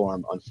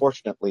platform.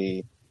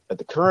 Unfortunately, at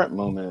the current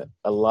moment,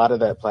 a lot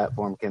of that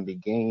platform can be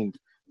gained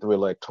through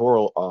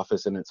electoral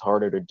office, and it's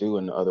harder to do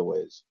in other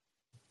ways.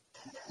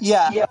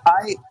 Yeah,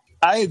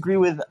 I agree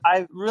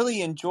I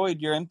really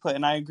enjoyed your input,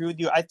 and I agree with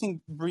you. I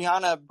think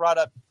Brianna brought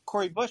up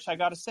Cori Bush. I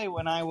got to say,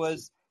 when I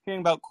was hearing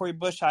about Cori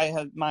Bush,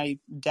 my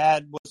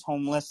dad was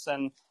homeless,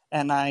 and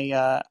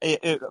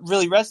it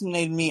really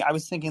resonated with me. I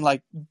was thinking,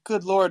 like,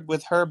 good Lord,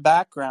 with her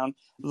background,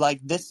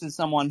 like, this is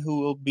someone who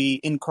will be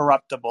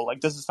incorruptible.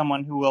 Like, this is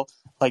someone who will,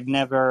 like,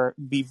 never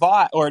be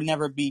bought or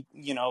never be,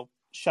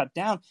 shut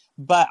down.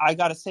 But I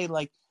got to say,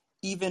 like,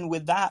 even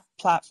with that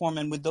platform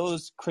and with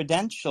those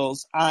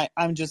credentials,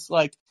 I'm just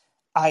like,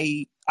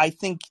 I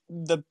think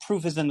the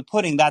proof is in the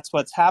pudding. That's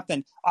what's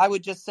happened. I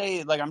would just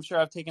say, like, I'm sure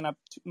I've taken up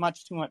too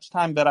much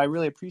time, but I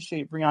really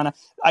appreciate Brianna.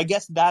 I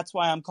guess that's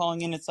why I'm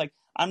calling in. It's like,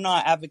 I'm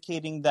not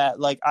advocating that,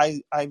 like,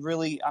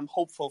 I'm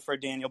hopeful for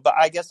Daniel, but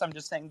I guess I'm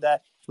just saying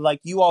that, like,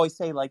 you always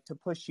say, like, to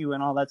push you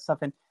and all that stuff.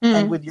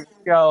 And with your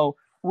show,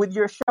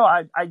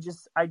 I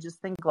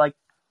just think, like,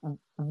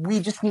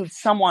 we just need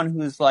someone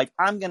who's like,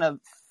 I'm going to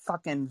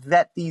fucking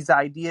vet these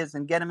ideas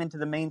and get them into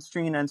the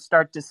mainstream and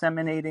start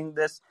disseminating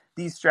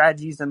these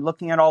strategies and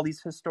looking at all these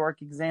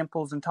historic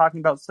examples and talking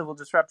about civil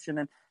disruption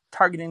and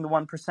targeting the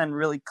 1%,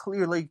 really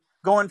clearly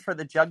going for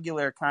the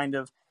jugular kind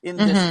of in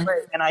this way.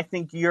 And I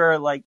think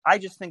I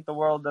just think the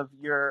world of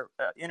your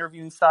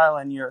interviewing style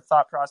and your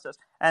thought process.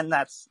 And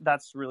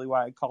that's really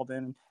why I called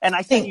in. And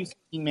I sent you some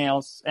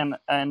emails, and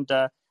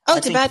Oh,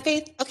 it's a bad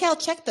faith? Okay, I'll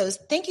check those.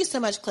 Thank you so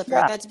much, Clifford.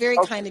 Yeah. That's very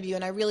kind of you,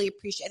 and I really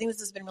appreciate it. I think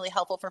this has been really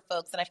helpful for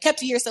folks, and I've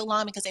kept you here so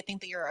long because I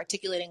think that you're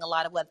articulating a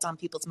lot of what's on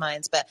people's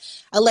minds, but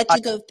I'll let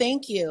you go.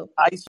 Thank you.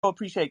 I so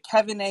appreciate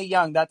Kevin A.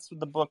 Young. That's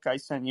the book I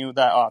sent you,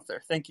 that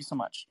author. Thank you so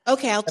much.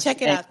 Okay, I'll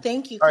check it out.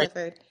 Thank you,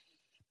 Clifford.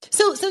 Right.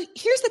 So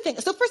here's the thing.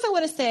 So first I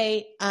want to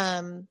say,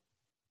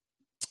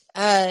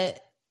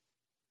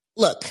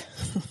 look,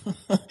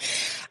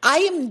 I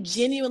am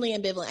genuinely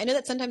ambivalent. I know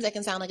that sometimes I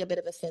can sound like a bit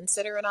of a fence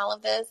sitter in all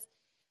of this,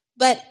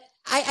 but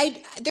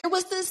there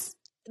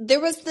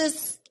was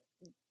this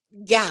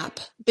gap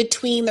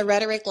between the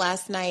rhetoric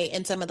last night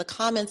and some of the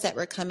comments that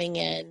were coming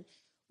in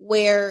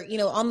where,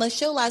 on the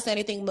show last night,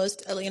 I think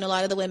a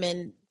lot of the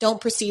women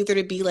don't perceive there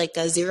to be like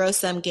a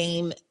zero-sum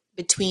game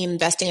between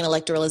investing in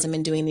electoralism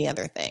and doing the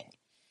other thing,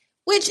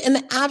 which in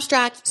the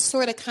abstract,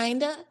 sort of,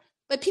 kind of,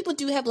 but people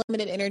do have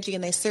limited energy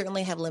and they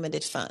certainly have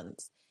limited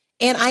funds.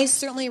 And I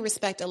certainly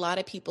respect a lot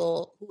of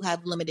people who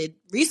have limited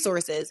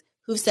resources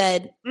who've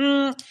said,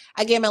 I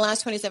gave my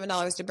last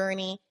 $27 to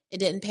Bernie. It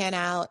didn't pan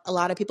out. A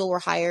lot of people were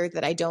hired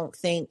that I don't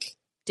think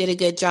did a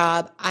good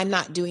job. I'm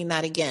not doing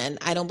that again.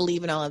 I don't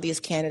believe in all of these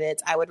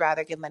candidates. I would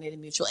rather give money to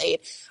mutual aid.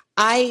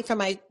 From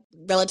my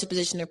relative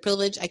position of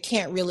privilege, I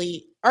can't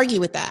really argue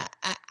with that.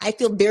 I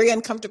feel very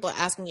uncomfortable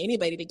asking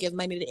anybody to give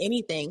money to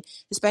anything,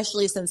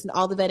 especially since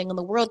all the vetting in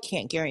the world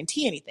can't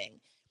guarantee anything.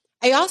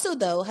 I also,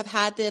 though, have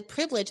had the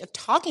privilege of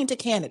talking to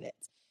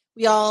candidates.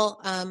 We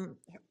all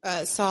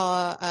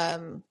saw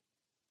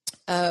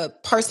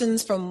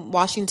Parsons from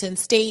Washington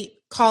State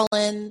call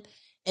in,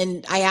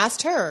 and I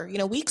asked her,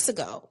 weeks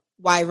ago,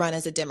 why run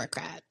as a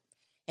Democrat?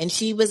 And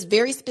she was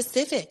very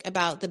specific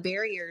about the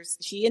barriers.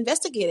 She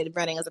investigated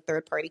running as a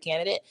third-party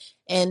candidate,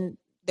 and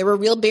there were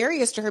real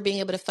barriers to her being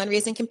able to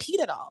fundraise and compete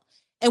at all.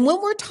 And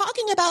when we're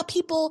talking about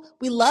people,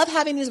 we love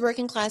having these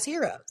working-class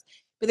heroes.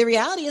 But the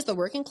reality is the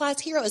working-class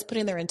hero is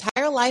putting their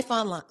entire life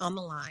on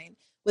the line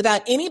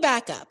without any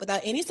backup,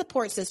 without any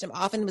support system,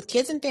 often with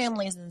kids and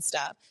families and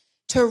stuff,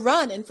 to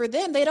run. And for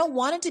them, they don't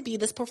want it to be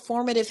this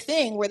performative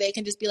thing where they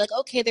can just be like,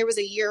 okay, there was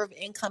a year of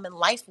income and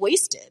life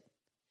wasted.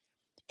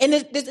 And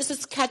this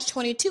is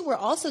catch-22, where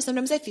also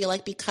sometimes I feel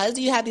like because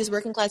you have these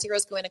working class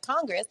heroes going to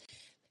Congress,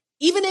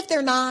 even if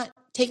they're not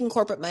taking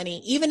corporate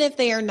money, even if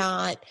they are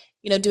not,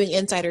 doing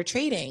insider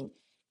trading,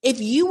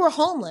 if you were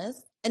homeless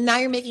and now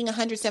you're making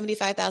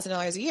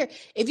 $175,000 a year,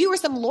 if you were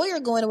some lawyer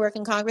going to work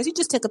in Congress, you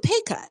just took a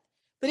pay cut.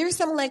 But if you're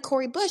someone like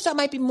Cori Bush, that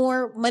might be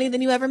more money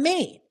than you ever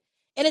made.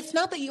 And it's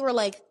not that you were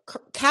like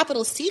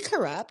capital C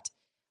corrupt,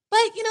 but,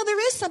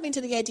 there is something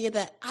to the idea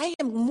that I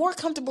am more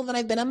comfortable than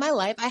I've been in my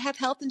life. I have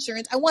health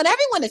insurance. I want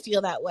everyone to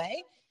feel that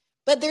way.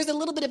 But there's a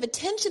little bit of a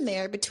tension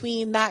there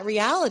between that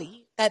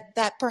reality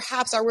that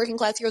perhaps our working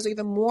class heroes are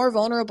even more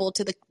vulnerable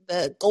to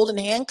the golden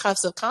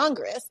handcuffs of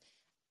Congress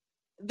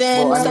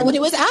than someone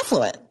who is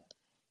affluent.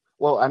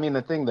 Well,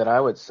 the thing that I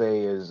would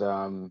say is,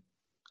 I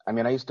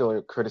used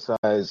to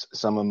criticize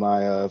some of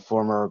my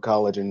former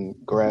college and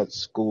grad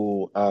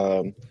school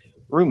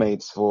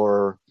roommates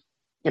for,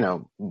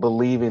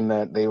 believing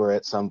that they were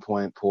at some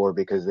point poor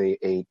because they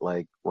ate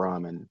like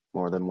ramen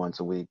more than once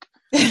a week.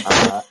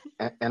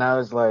 And I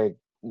was like,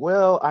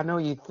 well, I know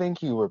you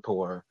think you were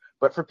poor,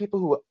 but for people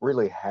who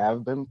really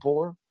have been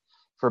poor,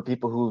 for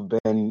people who've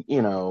been,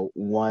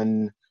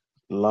 one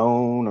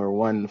loan or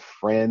one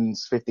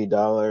friend's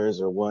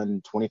 $50 or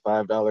one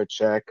 $25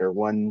 check or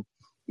one,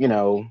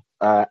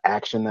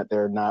 action that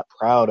they're not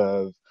proud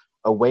of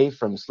away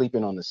from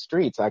sleeping on the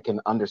streets, I can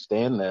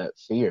understand that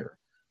fear.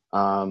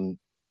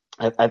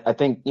 I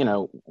think,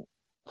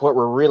 what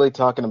we're really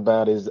talking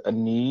about is a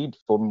need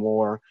for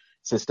more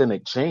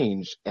systemic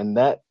change, and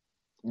that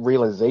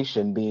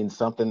realization being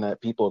something that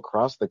people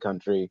across the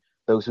country,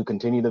 those who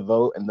continue to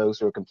vote and those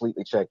who are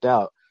completely checked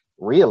out,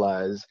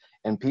 realize,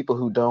 and people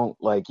who don't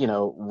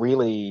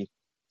really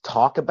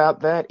talk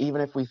about that, even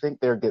if we think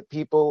they're good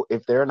people,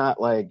 if they're not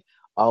like,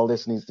 all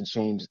this needs to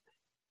change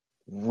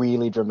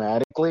really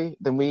dramatically,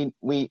 then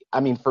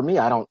for me,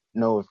 I don't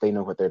know if they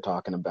know what they're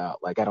talking about.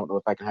 Like, I don't know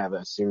if I can have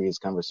a serious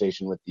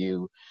conversation with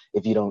you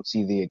if you don't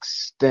see the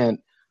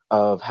extent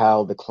of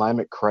how the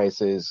climate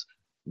crisis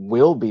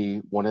will be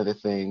one of the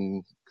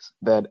things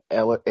that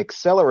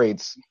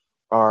accelerates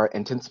our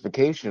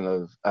intensification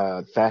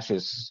of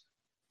fascist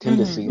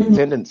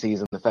tendencies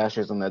and the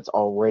fascism that's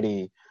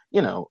already,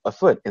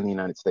 afoot in the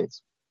United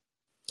States.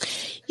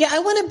 Yeah, I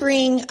want to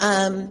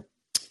bring,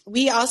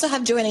 we also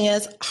have joining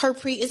us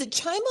Harpreet. Is it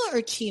Chima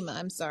or Chima?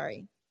 I'm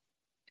sorry.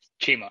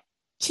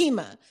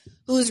 Chima,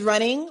 who's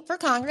running for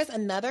Congress,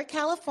 another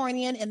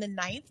Californian in the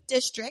 9th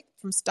District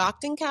from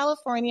Stockton,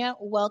 California.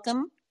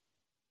 Welcome.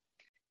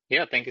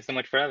 Yeah, thank you so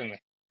much for having me.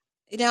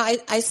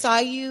 I saw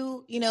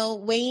you,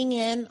 weighing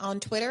in on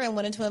Twitter and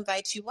wanted to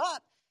invite you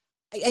up.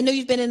 I know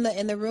you've been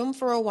in the room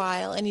for a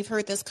while and you've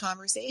heard this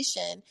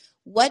conversation.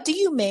 What do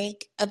you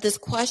make of this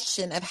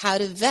question of how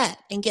to vet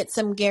and get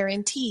some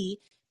guarantee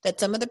that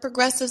some of the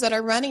progressives that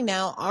are running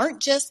now aren't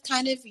just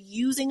kind of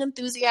using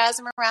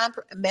enthusiasm around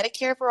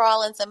Medicare for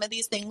all and some of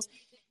these things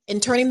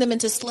and turning them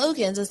into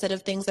slogans instead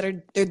of things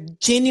that they're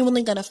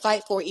genuinely going to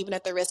fight for, even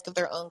at the risk of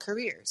their own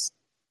careers.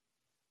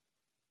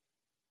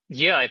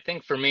 Yeah, I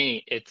think for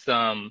me, it's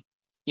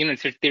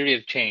it's your theory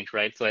of change,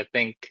 right? So I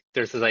think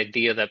there's this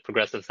idea that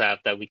progressives have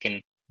that we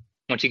can,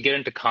 once you get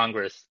into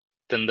Congress,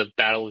 then the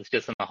battle is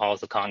just in the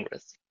halls of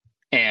Congress,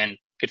 and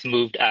it's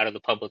moved out of the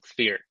public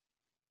sphere.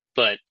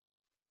 But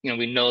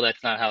we know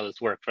that's not how this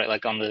works, right?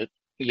 Like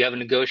you have a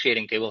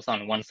negotiating table. So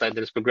on one side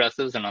there's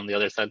progressives, and on the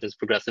other side there's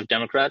progressive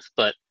Democrats,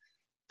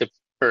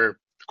 or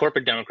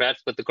corporate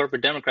Democrats. But the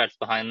corporate Democrats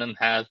behind them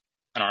have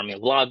an army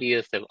of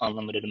lobbyists. They have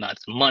unlimited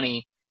amounts of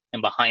money,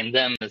 and behind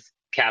them is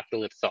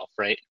capital itself,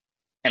 right?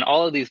 And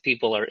all of these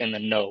people are in the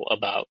know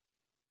about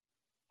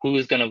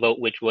who's going to vote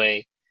which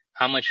way,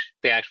 how much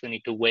they actually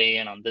need to weigh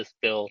in on this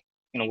bill.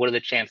 What are the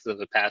chances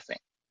of it passing?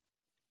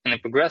 And the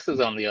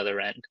progressives on the other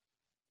end,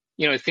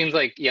 it seems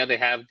like, yeah, they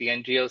have the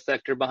NGO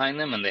sector behind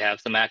them and they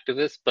have some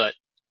activists, but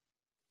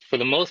for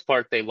the most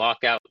part, they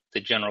lock out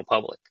the general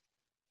public.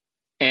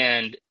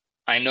 And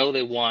I know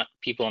they want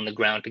people on the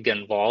ground to get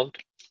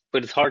involved,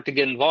 but it's hard to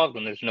get involved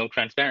when there's no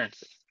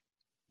transparency.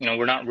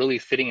 We're not really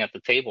sitting at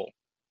the table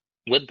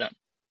with them.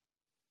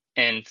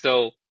 And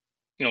so,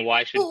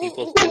 why should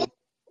people still...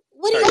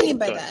 What do you mean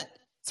by that?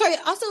 Sorry,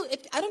 also,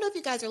 I don't know if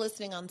you guys are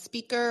listening on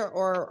speaker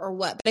or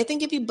what, but I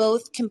think if you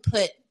both can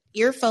put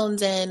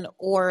earphones in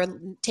or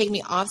take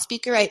me off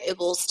speaker, it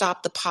will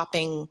stop the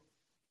popping,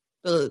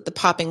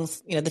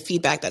 the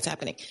feedback that's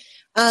happening.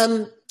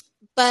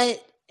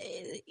 But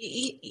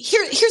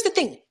here's the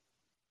thing.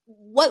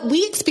 What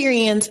we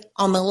experience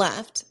on the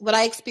left, what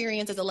I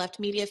experience as a left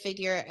media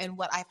figure, and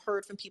what I've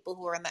heard from people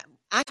who are in that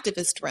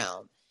activist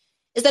realm,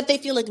 is that they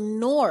feel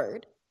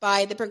ignored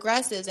by the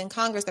progressives in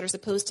Congress that are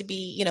supposed to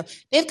be,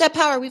 they've got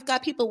power, we've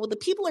got people. Well, the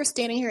people are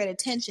standing here at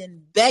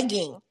attention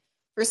begging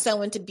for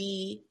someone to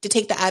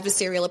take the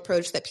adversarial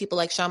approach that people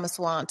like Shama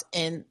Swant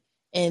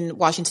in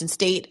Washington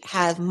State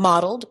have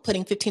modeled,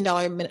 putting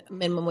 $15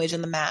 minimum wage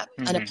on the map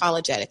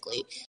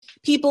unapologetically.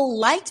 People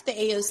liked the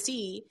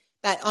AOC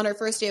that on her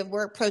first day of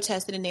work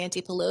protested in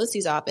Nancy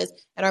Pelosi's office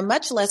and are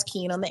much less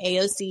keen on the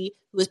AOC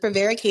who is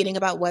prevaricating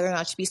about whether or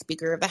not she be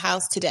Speaker of the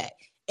House today,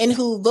 and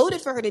who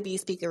voted for her to be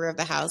Speaker of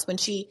the House when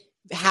she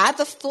had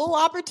the full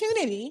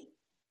opportunity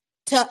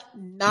to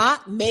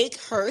not make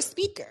her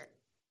Speaker.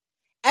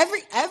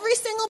 Every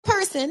single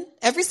person,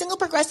 every single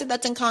progressive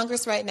that's in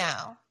Congress right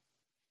now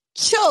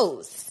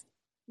chose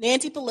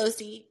Nancy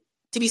Pelosi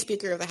to be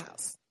Speaker of the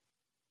House.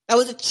 That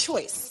was a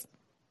choice,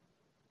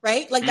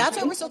 right? Like, that's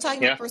why we're still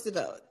talking about first the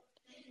vote.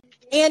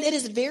 And it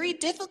is very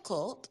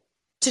difficult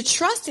to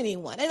trust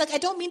anyone. And I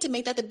don't mean to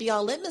make that the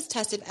be-all litmus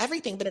test of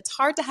everything, but it's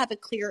hard to have a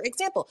clear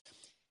example.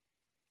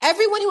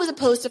 Everyone who was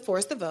opposed to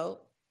force the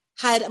vote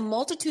had a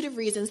multitude of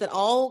reasons that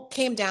all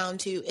came down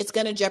to it's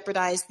going to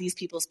jeopardize these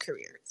people's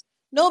careers.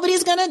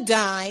 Nobody's going to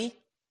die,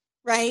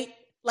 right?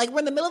 Like, we're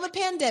in the middle of a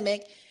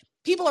pandemic.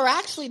 People are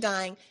actually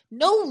dying.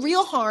 No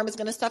real harm is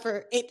going to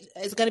suffer. It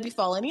is going to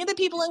befall any of the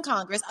people in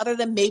Congress other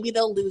than maybe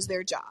they'll lose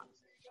their job.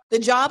 The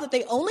job that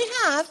they only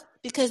have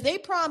because they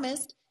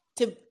promised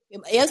to,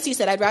 AOC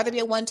said, I'd rather be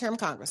a one-term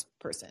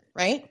congressperson,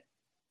 right?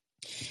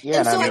 Yeah,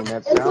 and I mean,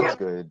 that sounds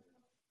good.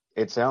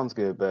 It sounds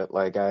good, but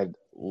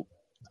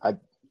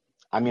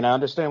I mean, I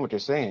understand what you're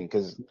saying,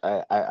 because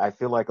I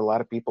feel like a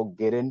lot of people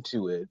get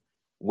into it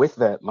with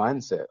that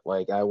mindset.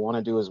 Like, I want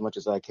to do as much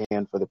as I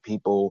can for the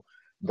people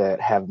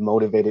that have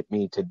motivated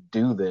me to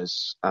do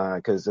this.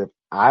 Because if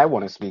I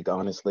want to speak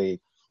honestly,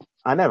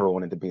 I never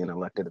wanted to be an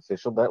elected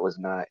official. That was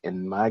not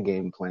in my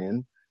game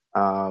plan.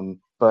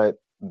 But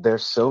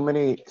there's so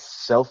many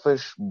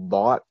selfish,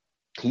 bought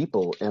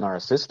people in our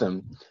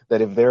system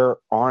that if there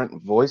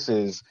aren't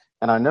voices,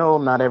 and I know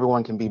not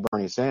everyone can be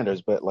Bernie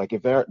Sanders, but like,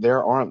 if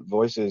there aren't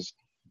voices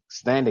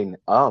standing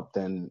up,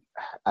 then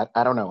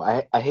I don't know.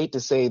 I hate to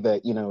say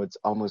that, it's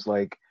almost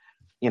like,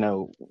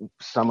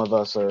 some of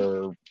us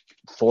are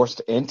forced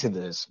into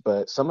this,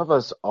 but some of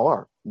us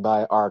are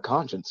by our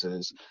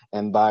consciences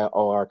and by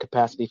our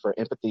capacity for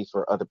empathy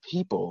for other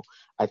people.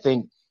 I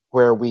think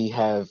where we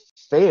have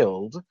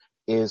failed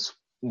is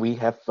we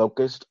have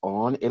focused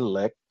on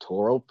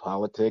electoral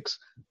politics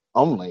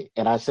only.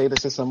 And I say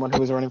this as someone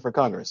who is running for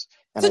Congress.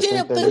 And so, I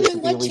think there needs to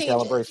be a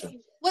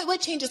recalibration.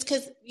 What changes?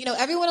 Because,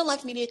 everyone in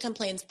left media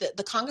complains that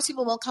the Congress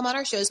people won't come on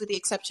our shows with the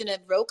exception of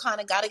Ro Khan,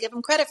 and got to give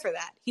him credit for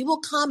that. He will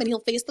come and he'll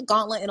face the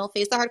gauntlet and he'll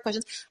face the hard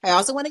questions. I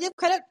also want to give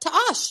credit to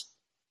Ash.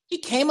 He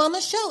came on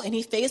the show and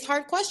he faced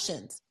hard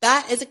questions.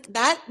 That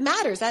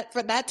matters.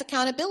 That's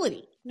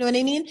accountability. You know what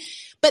I mean?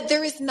 But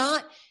there is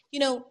not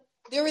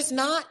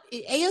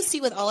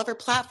AOC with all of her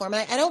platform.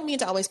 And I don't mean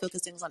to always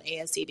focus things on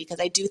AOC, because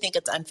I do think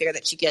it's unfair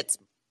that she gets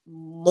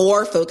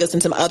more focus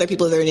than some other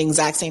people that are doing the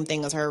exact same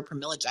thing as her,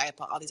 Pramila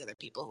Jayapal, all these other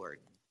people who are,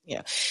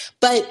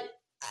 But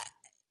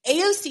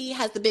AOC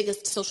has the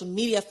biggest social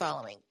media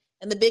following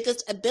and the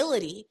biggest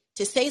ability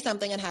to say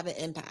something and have an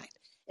impact.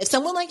 If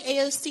someone like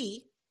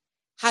AOC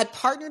had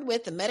partnered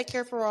with the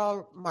Medicare for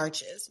All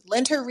marches,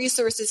 lent her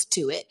resources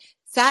to it,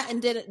 sat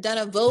and done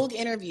a Vogue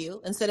interview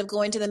instead of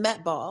going to the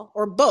Met Ball,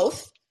 or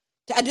both,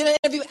 I did an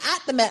interview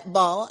at the Met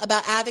Ball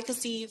about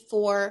advocacy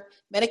for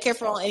Medicare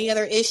for all, any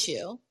other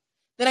issue,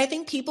 then I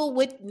think people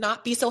would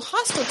not be so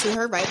hostile to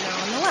her right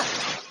now on the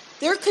left.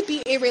 There could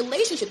be a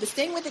relationship. The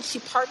same way that she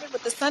partnered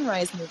with the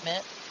Sunrise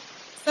Movement.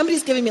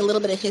 Somebody's giving me a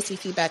little bit of hissy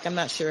feedback. I'm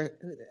not sure.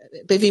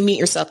 But if you mute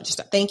yourself, just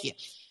thank you.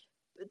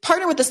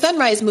 Partner with the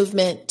Sunrise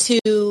Movement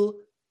to,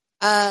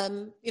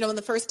 on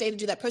the first day to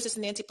do that protest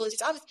in Nancy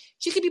Pelosi's office.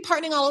 She could be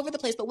partnering all over the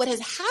place. But what has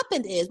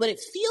happened is, what it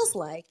feels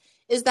like,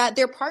 is that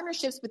their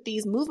partnerships with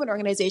these movement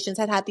organizations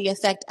have had the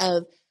effect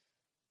of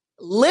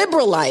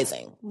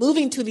liberalizing,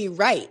 moving to the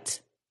right,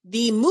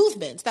 the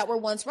movements that were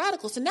once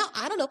radical. So now,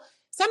 I don't know,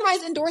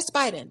 Sunrise endorsed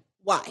Biden.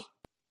 Why?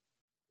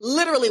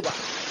 Literally why?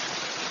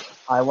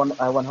 I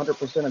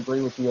 100%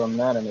 agree with you on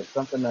that, and it's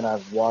something that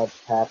I've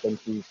watched happen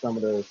to some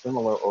of the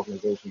similar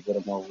organizations that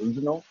are more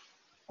regional.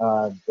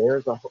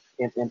 There's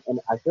and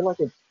I feel like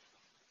it's,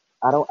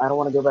 I don't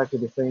want to go back to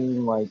the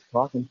same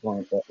talking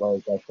point, but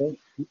I think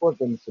people have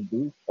been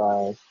seduced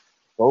by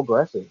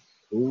progressives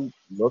who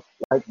look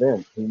like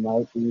them, who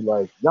might be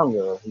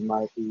younger, who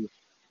might be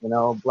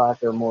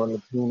blacker, more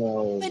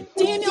Latino. But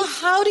Daniel,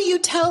 how do you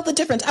tell the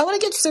difference? I want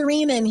to get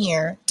Serene in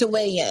here to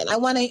weigh in. I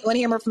want to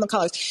hear more from the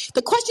callers.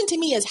 The question to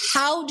me is,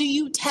 how do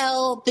you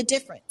tell the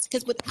difference?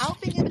 Because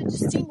without being able to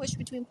distinguish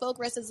between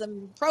progressives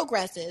and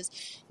progressives,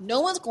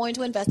 no one's going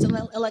to invest in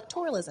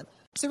electoralism.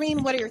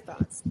 Serene, what are your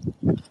thoughts?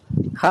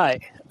 Hi,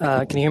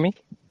 can you hear me?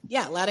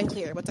 Yeah, loud and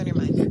clear. What's on your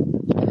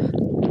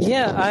mind?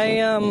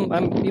 Yeah,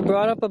 you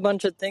brought up a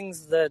bunch of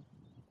things that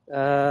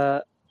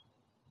I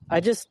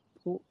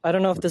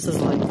don't know if this is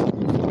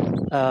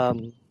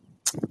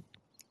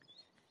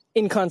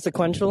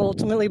inconsequential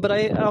ultimately, but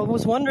I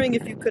was wondering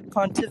if you could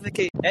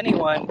pontificate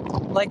anyone.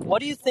 What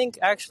do you think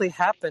actually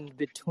happened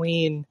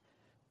between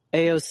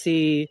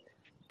AOC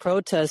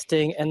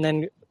protesting and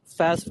then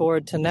fast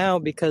forward to now?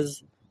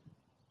 Because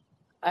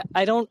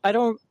I don't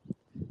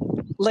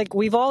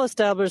we've all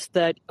established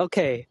that,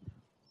 okay,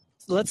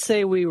 let's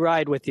say we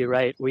ride with you,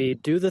 right? We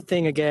do the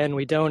thing again,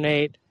 we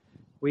donate,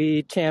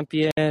 we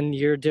champion,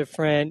 you're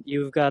different,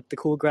 you've got the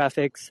cool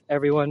graphics,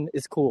 everyone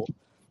is cool.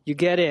 You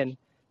get in.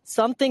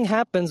 Something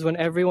happens when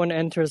everyone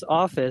enters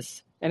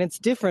office, and it's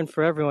different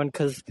for everyone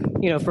because,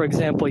 for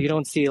example, you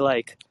don't see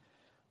Rashida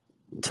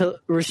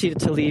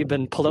Tlaib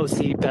and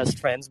Pelosi best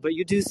friends, but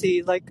you do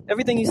see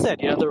everything you said,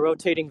 the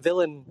rotating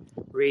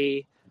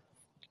villainry.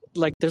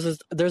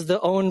 There's the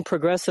own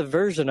progressive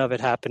version of it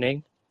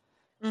happening.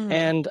 Mm-hmm.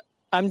 And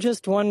I'm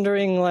just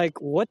wondering,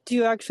 what do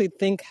you actually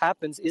think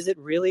happens? Is it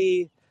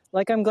really,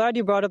 I'm glad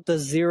you brought up the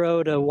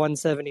 0 to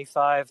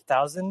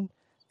 175,000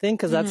 thing,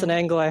 because that's an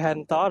angle I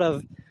hadn't thought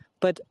of.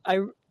 But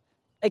I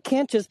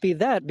can't just be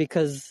that,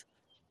 because,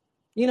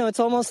 it's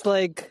almost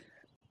I'm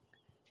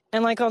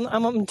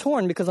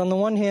torn, because on the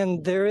one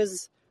hand, there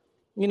is,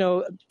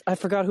 I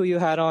forgot who you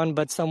had on,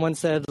 but someone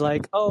said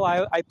I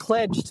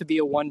pledge to be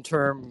a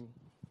one-term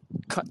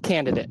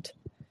candidate.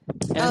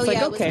 And it was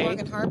okay.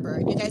 Morgan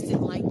Harper. You guys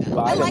didn't like that.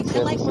 I like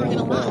Morgan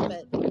a lot,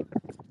 but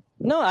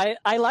no,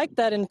 I like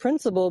that in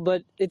principle,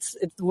 but it's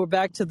we're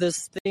back to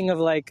this thing of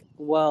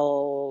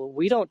well,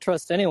 we don't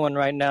trust anyone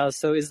right now.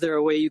 So is there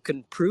a way you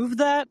can prove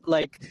that?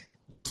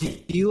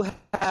 Do you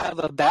have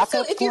a backup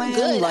also, if plan? You're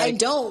good, I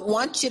don't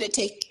want you to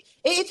take.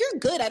 If you're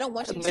good, I don't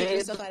want you to take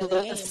yourself out of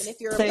the game. And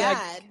if you're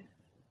bad,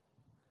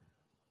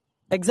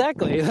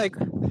 exactly.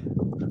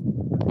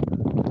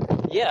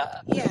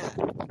 Yeah.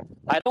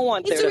 I don't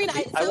want there to be.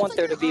 I want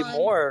there to be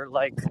more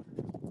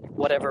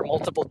whatever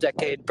multiple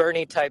decade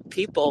Bernie type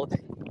people.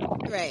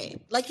 Right.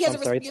 He has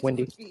sorry, it's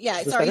windy.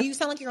 Yeah, sorry. You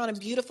sound like you're on a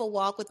beautiful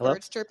walk with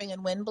birds chirping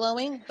and wind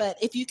blowing. But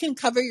if you can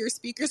cover your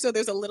speaker so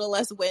there's a little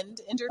less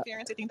wind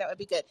interference, I think that would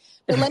be good.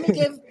 But let me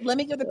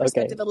give the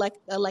perspective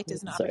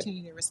electors an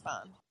opportunity to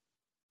respond.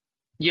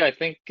 Yeah, I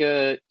think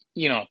I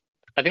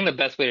think the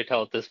best way to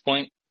tell at this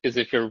point is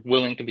if you're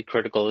willing to be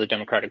critical of the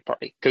Democratic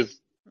Party, because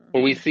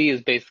what we see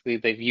is basically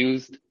they've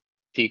used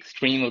the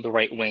extreme of the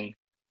right wing,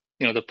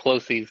 the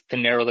Pelosi's, to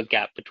narrow the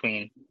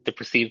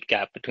perceived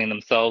gap between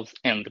themselves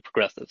and the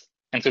progressives.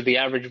 And so the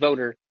average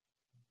voter,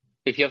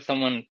 if you have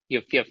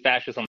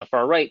fascists on the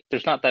far right,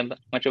 there's not that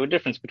much of a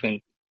difference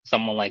between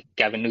someone like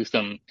Gavin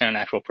Newsom and an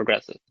actual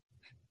progressive.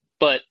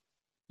 But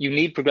you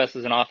need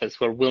progressives in office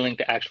who are willing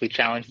to actually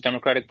challenge the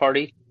Democratic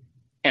Party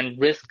and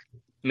risk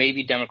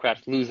maybe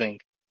Democrats losing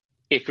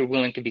if you're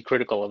willing to be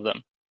critical of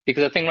them.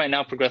 Because I think right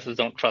now progressives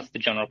don't trust the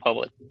general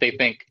public. They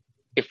think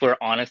if we're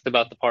honest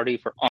about the party,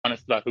 if we're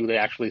honest about who they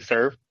actually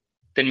serve,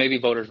 then maybe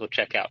voters will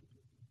check out.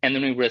 And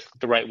then we risk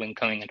the right wing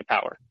coming into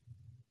power.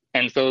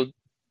 And so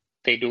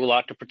they do a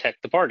lot to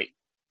protect the party.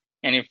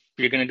 And if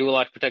you're going to do a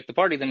lot to protect the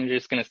party, then you're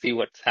just going to see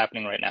what's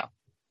happening right now.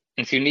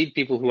 And so you need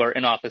people who are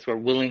in office who are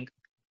willing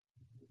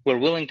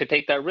to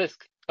take that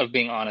risk of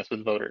being honest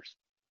with voters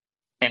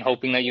and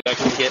hoping that you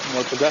actually get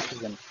more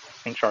progressives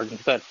in charge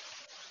instead.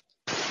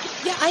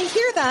 Yeah, I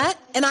hear that,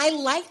 and I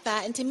like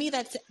that. And to me,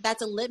 that's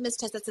a litmus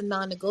test. That's a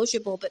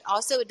non-negotiable. But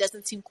also, it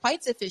doesn't seem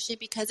quite sufficient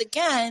because,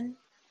 again,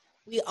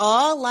 We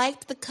all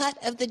liked the cut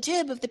of the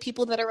jib of the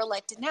people that are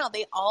elected now.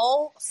 They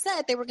all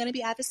said they were going to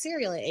be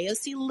adversarial.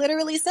 AOC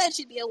literally said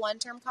she'd be a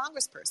one-term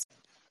congressperson.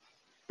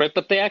 Right,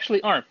 but they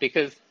actually aren't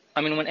because,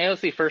 I mean, when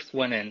AOC first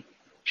went in,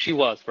 she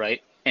was,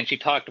 right? And she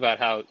talked about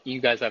how you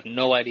guys have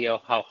no idea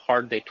how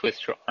hard they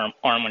twist your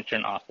arm when you're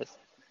in office.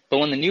 But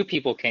when the new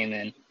people came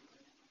in,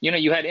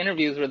 you had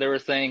interviews where they were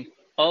saying,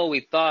 oh,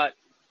 we thought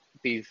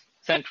these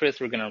centrists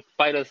were going to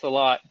fight us a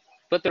lot,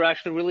 but they're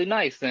actually really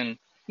nice. And,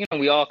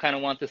 we all kind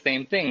of want the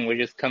same thing. We're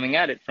just coming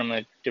at it from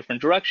a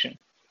different direction.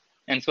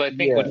 And so I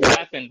think what's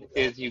happened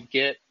is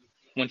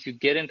once you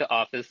get into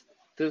office,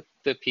 the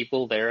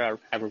people there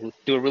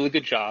do a really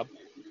good job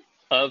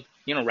of,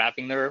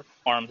 wrapping their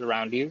arms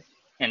around you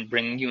and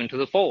bringing you into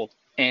the fold.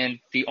 And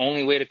the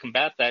only way to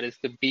combat that is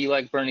to be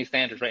like Bernie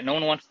Sanders, right? No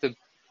one wants to,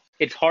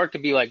 it's hard to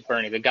be like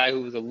Bernie, the guy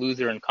who was a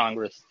loser in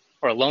Congress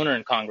or a loner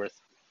in Congress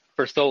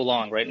for so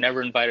long, right?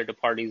 Never invited to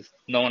parties.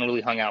 No one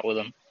really hung out with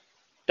him.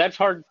 That's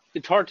hard.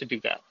 It's hard to do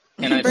that.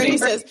 And I Bernie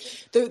think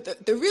says,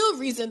 the real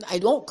reason I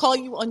don't call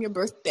you on your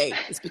birthday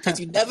is because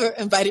you never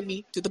invited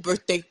me to the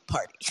birthday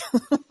party.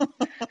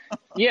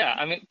 yeah,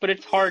 I mean, but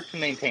it's hard to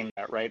maintain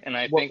that, right? And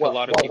I think a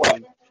lot of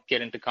people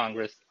get into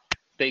Congress,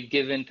 they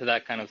give in to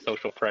that kind of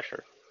social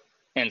pressure.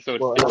 And so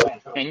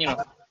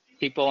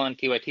people on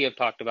TYT have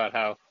talked about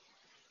how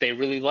they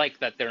really like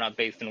that they're not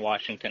based in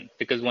Washington,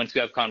 because once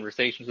you have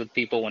conversations with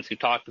people, once you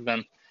talk to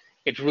them,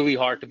 it's really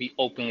hard to be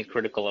openly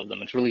critical of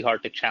them. It's really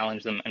hard to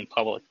challenge them in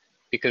public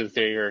because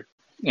they're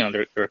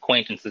your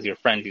acquaintances, your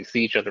friends. You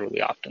see each other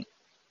really often.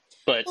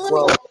 But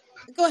go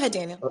ahead,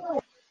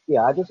 Daniel.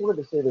 Yeah, I just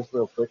wanted to say this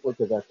real quickly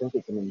because I think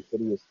it's an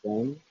insidious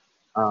thing.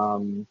 I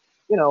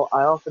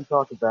often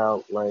talk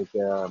about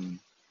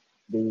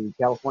the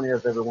California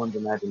of everyone's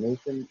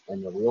imagination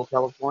and the real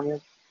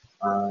California,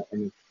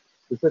 and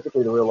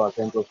specifically the real Los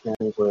Angeles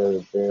County where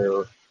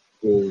there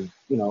is,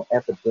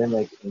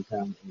 epidemic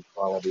income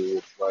inequality.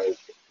 It's like,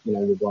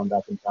 you're going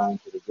back in time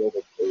to the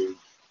Gilded Age.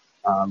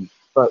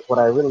 But what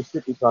I really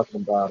should be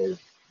talking about is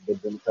the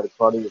Democratic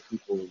Party of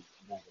people's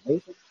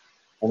imagination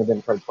and the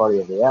Democratic Party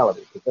of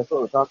reality, because that's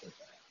what we're talking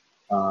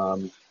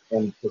about.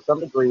 And to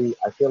some degree,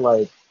 I feel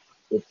like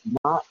it's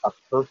not a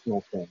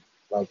personal thing.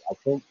 Like, I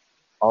think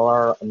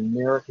our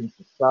American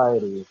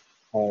society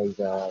has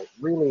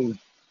really,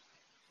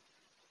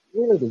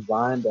 really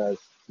designed us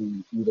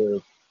to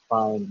either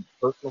find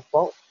personal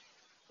fault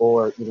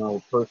or,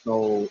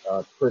 personal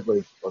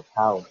privilege or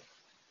power.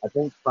 I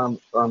think from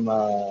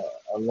a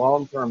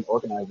long-term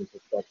organizing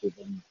perspective,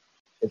 and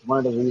it's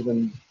one of the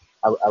reasons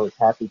I was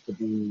happy to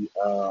be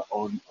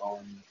on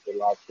the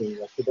live stream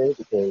yesterday,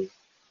 because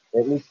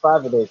at least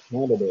 5 of those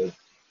candidates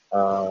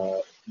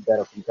that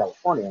are from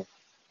California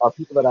are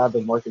people that I've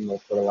been working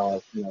with for the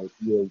last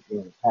year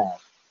and a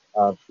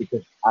half,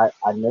 because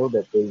I know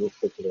that they will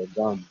stick to their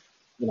guns,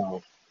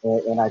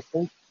 and I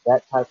think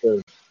that type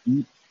of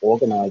deep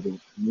organizing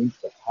needs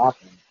to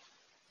happen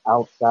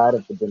outside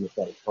of the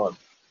Democratic Party.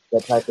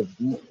 That type of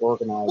deep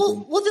organizing.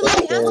 Well, then let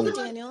me ask you,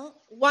 Daniel,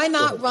 why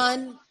not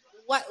run?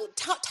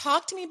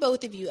 Talk to me,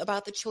 both of you,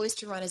 about the choice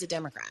to run as a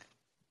Democrat.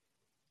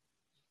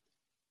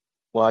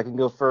 Well, I can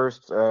go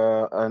first,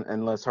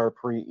 unless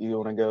Harpreet, you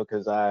want to go,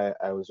 because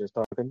I was just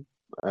talking.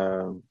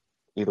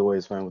 Either way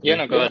is fine with me. Yeah,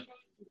 no, go ahead.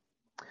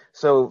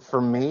 So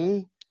for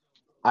me,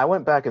 I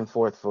went back and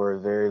forth for a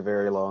very,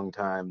 very long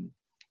time.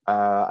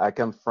 I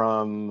come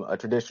from a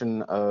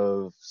tradition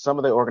of some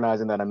of the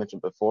organizing that I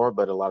mentioned before,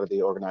 but a lot of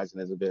the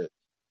organizing is a bit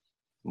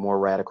more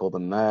radical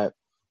than that.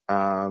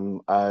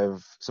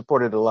 I've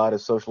supported a lot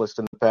of socialists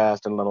in the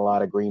past and a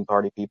lot of Green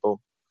Party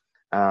people.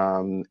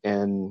 And,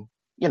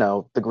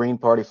 the Green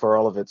Party, for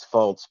all of its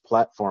faults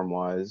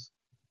platform-wise,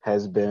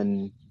 has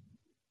been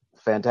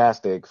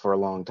fantastic for a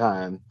long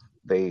time.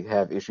 They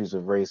have issues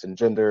of race and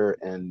gender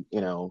and,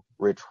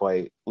 rich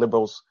white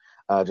liberals,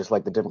 just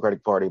like the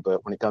Democratic Party.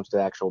 But when it comes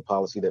to actual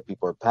policy that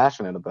people are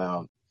passionate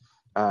about,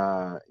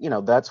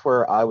 that's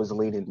where I was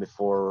leaning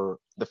before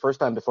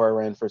I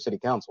ran for city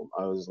council.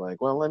 I was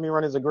like, well, let me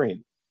run as a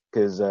Green,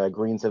 because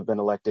Greens have been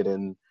elected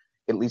in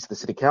at least the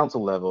city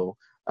council level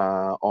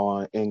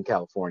in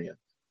California.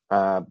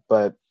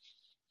 But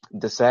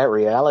the sad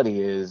reality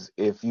is,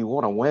 if you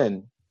want to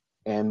win,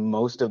 and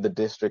most of the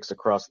districts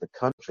across the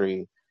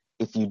country,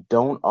 if you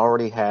don't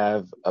already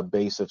have a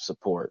base of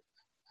support,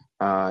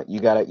 you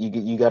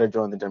gotta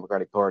join the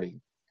Democratic Party.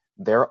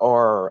 There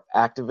are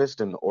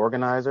activists and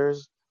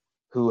organizers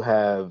who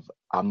have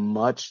a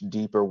much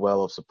deeper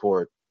well of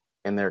support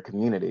in their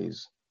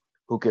communities,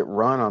 who could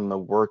run on the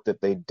work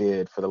that they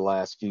did for the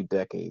last few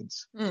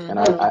decades. Mm-hmm.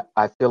 And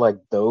I feel like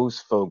those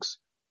folks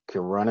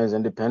can run as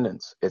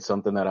independents. It's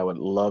something that I would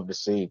love to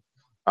see.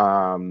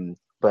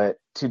 But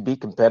to be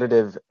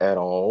competitive at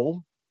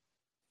all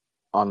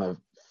on the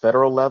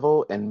federal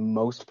level in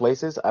most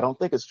places, I don't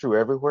think it's true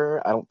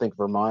everywhere. I don't think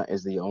Vermont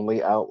is the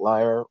only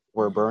outlier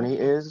where Bernie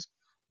is.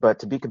 But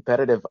to be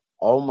competitive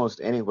almost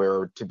anywhere,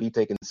 or to be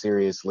taken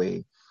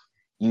seriously,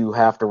 you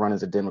have to run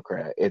as a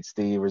Democrat. It's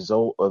the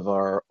result of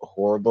our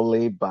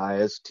horribly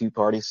biased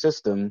two-party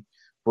system,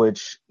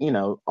 which,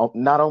 not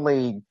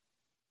only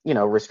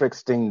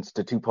restricts things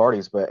to two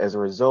parties, but as a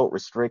result,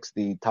 restricts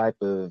the type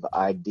of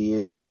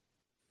idea.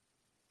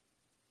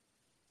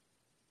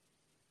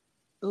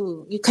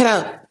 Ooh, you cut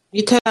out.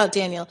 You cut out,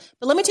 Daniel.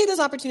 But let me take this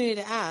opportunity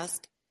to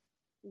ask: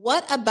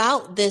 what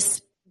about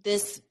this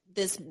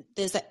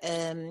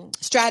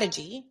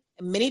strategy?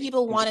 Many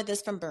people wanted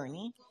this from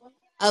Bernie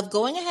of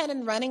going ahead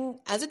and running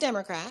as a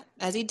Democrat,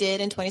 as he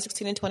did in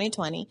 2016 and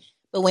 2020.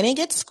 But when he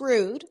gets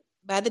screwed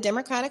by the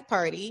Democratic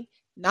Party,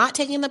 not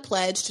taking the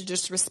pledge to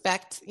just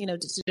respect,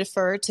 to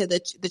defer to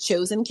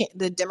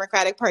the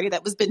Democratic Party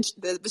that was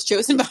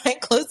chosen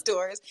behind closed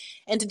doors,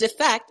 and to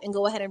defect and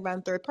go ahead and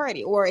run third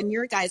party. Or in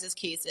your guys'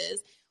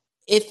 cases,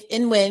 if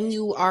and when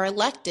you are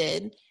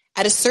elected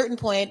at a certain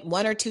point,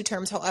 1 or 2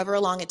 terms, however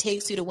long it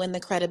takes you to win the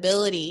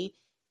credibility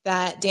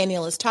that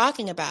Daniel is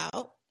talking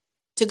about,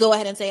 to go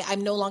ahead and say,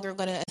 I'm no longer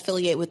going to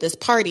affiliate with this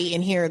party,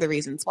 and here are the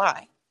reasons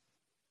why.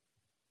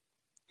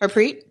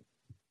 Harpreet?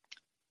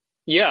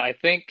 Yeah, I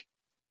think,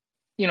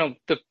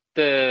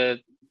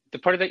 the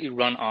party that you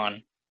run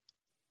on,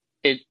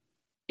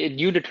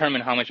 you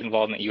determine how much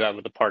involvement you have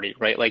with the party,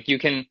 right? Like you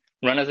can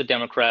run as a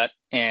Democrat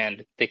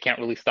and they can't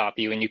really stop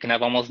you, and you can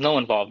have almost no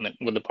involvement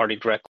with the party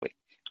directly,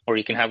 or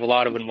you can have a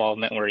lot of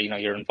involvement where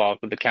you're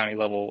involved with the county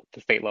level,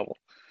 the state level,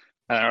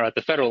 or at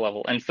the federal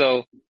level. And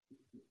so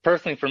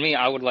personally for me,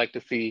 I would like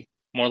to see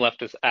more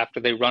leftists, after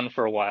they run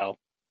for a while,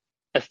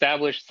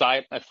 establish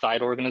a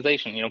side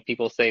organization.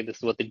 People say this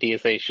is what the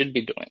DSA should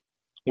be doing,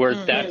 where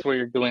that's where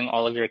you're doing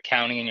all of your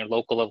county and your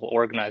local level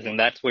organizing.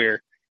 That's where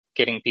you're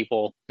getting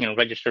people,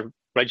 register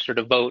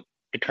to vote,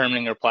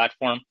 determining your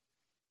platform.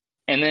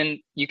 And then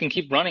you can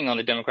keep running on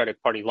the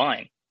Democratic Party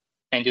line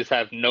and just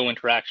have no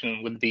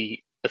interaction with the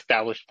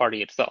established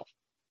party itself.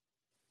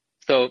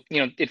 So,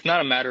 it's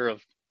not a matter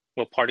of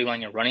what party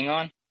line you're running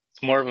on.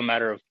 It's more of a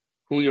matter of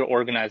who you're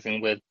organizing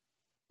with,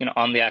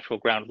 on the actual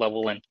ground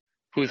level, and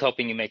who's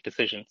helping you make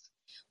decisions.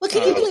 Well,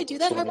 can you really do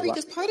that, Harpreet?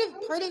 Because part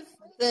of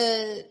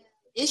the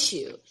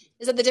issue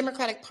is that the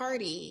Democratic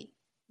Party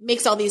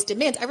makes all these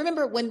demands. I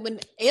remember when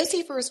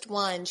AOC first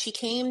won, she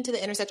came to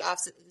the Intercept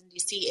office in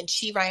D.C.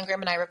 and Ryan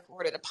Graham and I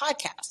recorded a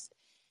podcast,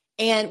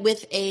 and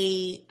with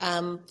a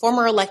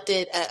former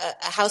elected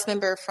a House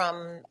member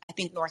from, I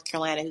think, North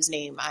Carolina, whose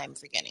name I'm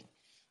forgetting,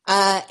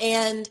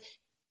 and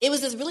it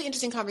was this really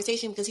interesting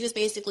conversation because he was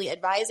basically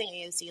advising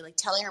AOC, like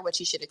telling her what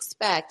she should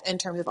expect in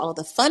terms of all of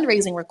the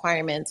fundraising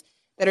requirements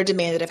that are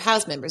demanded of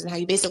House members, and how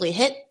you basically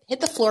hit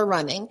the floor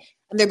running,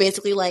 and they're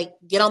basically like,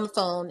 get on the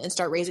phone and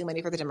start raising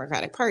money for the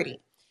Democratic Party.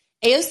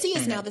 AOC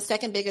is now the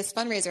second biggest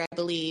fundraiser, I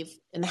believe,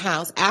 in the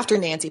House after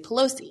Nancy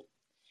Pelosi.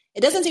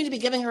 It doesn't seem to be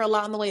giving her a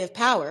lot in the way of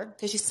power,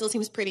 because she still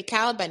seems pretty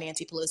cowed by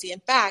Nancy Pelosi. In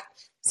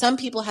fact, some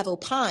people have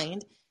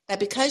opined that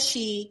because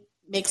she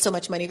makes so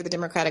much money for the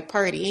Democratic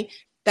Party,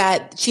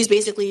 that she's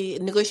basically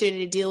negotiated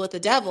a deal with the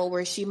devil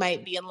where she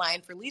might be in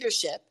line for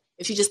leadership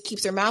if she just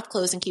keeps her mouth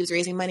closed and keeps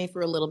raising money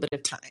for a little bit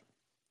of time.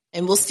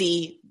 And we'll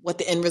see what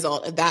the end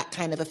result of that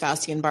kind of a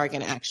Faustian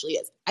bargain actually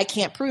is. I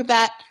can't prove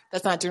that.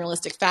 That's not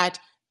journalistic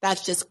fact.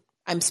 That's just,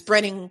 I'm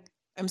spreading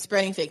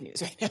fake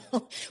news right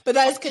now. But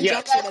that is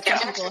conjecture that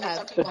some people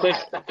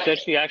have. Does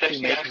she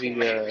actually make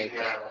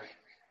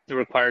the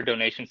required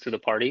donations to the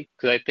party?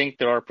 Because I think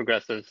there are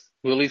progressives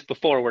who, at least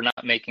before, were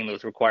not making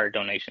those required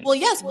donations. Well,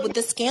 yes, with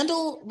the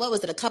scandal, what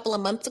was it, a couple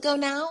of months ago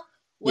now,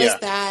 was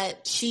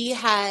that she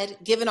had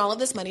given all of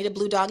this money to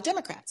Blue Dog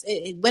Democrats.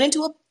 It went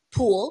into a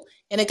pool,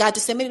 and it got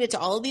disseminated to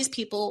all of these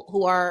people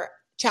who are,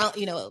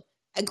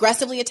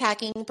 aggressively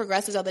attacking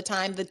progressives all the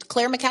time. The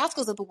Claire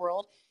McCaskills of the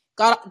world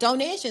got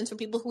donations from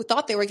people who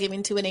thought they were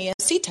giving to an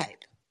AOC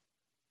type.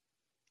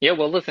 Yeah,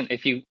 well, listen,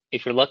 if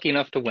you're lucky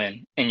enough to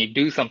win and you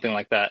do something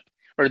like that,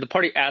 or the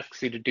party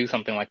asks you to do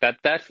something like that,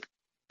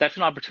 that's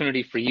an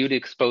opportunity for you to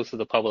expose to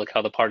the public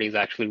how the party is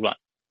actually run.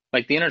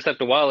 Like the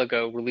Intercept a while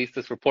ago released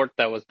this report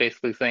that was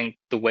basically saying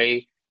the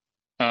way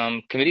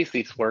committee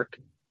seats work,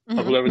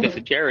 or whoever gets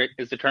to chair it,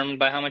 is determined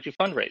by how much you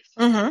fundraise.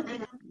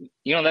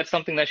 That's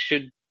something that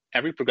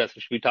every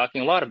progressive should be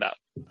talking a lot about.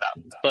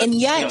 But, and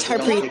yet,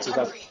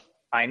 Harpreet,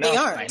 I know.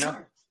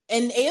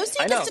 And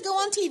AOC gets to go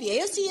on TV.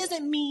 AOC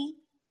isn't me.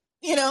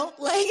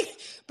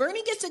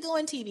 Bernie gets to go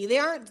on TV. They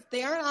aren't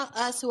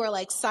us who are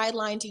like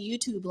sidelined to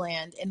YouTube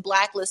land and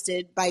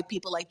blacklisted by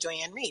people like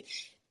Joyanne Reid.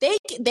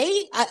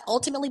 They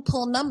ultimately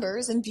pull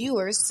numbers and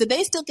viewers, so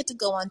they still get to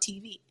go on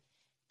TV.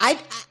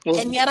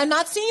 And yet I'm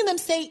not seeing them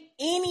say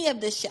any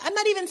of this shit. I'm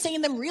not even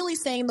seeing them really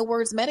saying the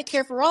words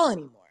Medicare for all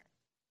anymore.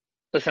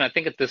 Listen, I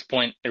think at this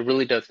point, it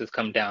really does just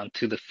come down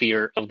to the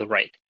fear of the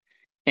right.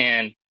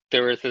 And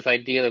there is this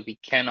idea that we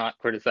cannot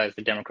criticize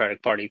the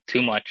Democratic Party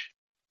too much,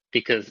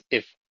 because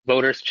if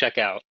voters check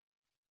out,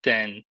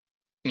 then,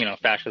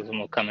 fascism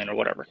will come in or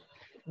whatever.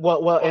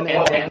 Well,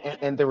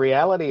 and the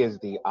reality is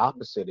the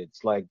opposite.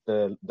 It's like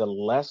the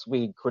less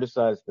we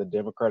criticize the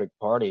Democratic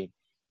Party,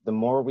 the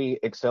more we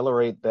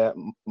accelerate that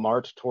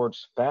march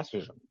towards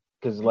fascism.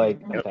 Because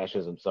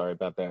fascism, sorry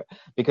about that.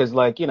 Because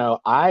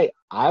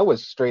I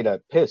was straight up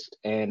pissed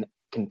and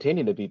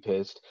continue to be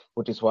pissed,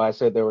 which is why I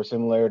said there were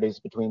similarities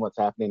between what's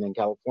happening in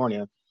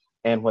California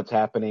and what's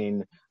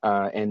happening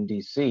in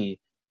DC.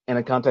 in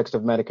a context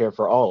of Medicare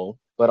for all,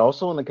 but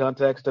also in the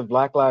context of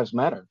Black Lives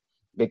Matter,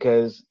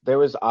 because there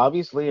was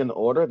obviously an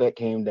order that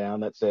came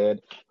down that said,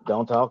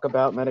 don't talk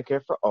about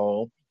Medicare for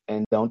all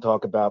and don't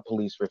talk about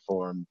police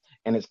reform.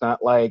 And it's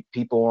not like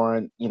people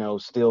aren't,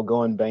 still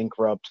going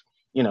bankrupt,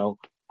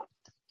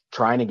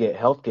 trying to get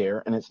health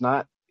care. And it's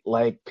not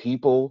like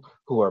people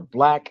who are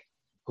Black,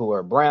 who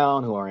are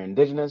brown, who are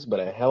indigenous, but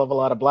a hell of a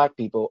lot of Black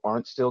people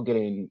aren't still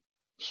getting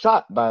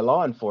shot by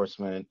law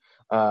enforcement,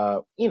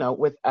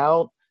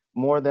 without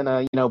more than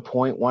a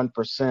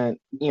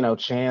 0.1%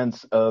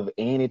 chance of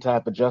any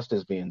type of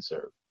justice being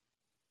served.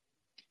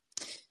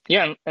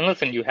 Yeah, and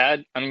listen, you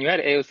had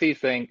AOC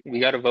saying we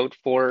got to vote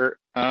for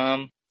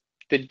the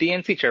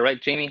DNC chair,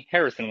 right, Jamie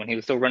Harrison, when he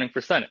was still running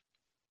for Senate,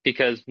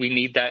 because we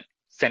need that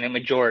Senate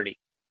majority.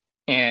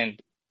 And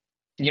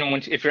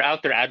if you're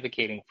out there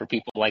advocating for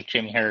people like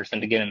Jamie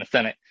Harrison to get in the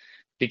Senate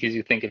because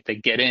you think if they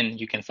get in,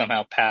 you can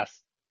somehow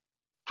pass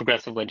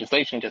progressive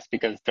legislation just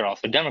because they're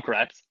also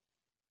Democrats,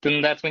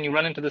 then that's when you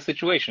run into the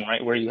situation,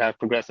 right, where you have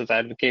progressives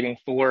advocating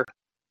for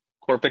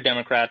corporate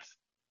Democrats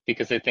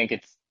because they think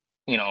it's,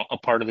 a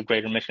part of the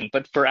greater mission.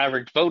 But for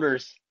average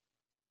voters,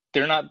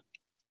 they're not,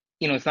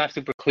 it's not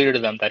super clear to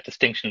them, that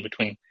distinction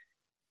between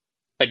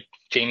a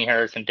Jamie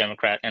Harrison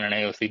Democrat and an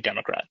AOC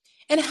Democrat.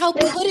 And how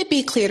could it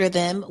be clear to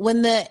them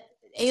when the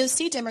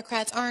AOC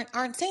Democrats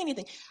aren't saying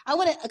anything? I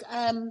want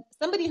to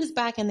somebody who's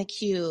back in the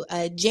queue,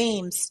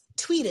 James,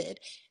 tweeted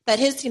that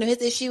his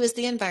issue is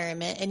the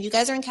environment, and you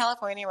guys are in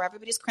California where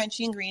everybody's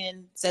crunchy and green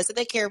and says that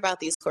they care about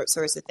these sorts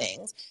of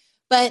things.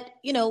 But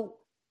he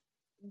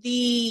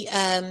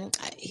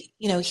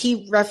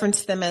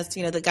referenced them as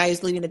the guy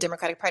who's leading the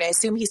Democratic Party. I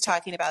assume he's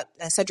talking about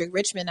Cedric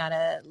Richmond out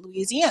of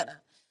Louisiana,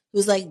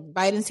 who's like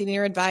Biden's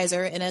senior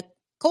advisor in a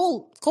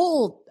coal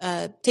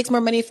takes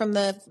more money from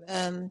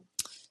the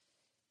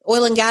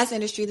oil and gas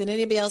industry than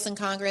anybody else in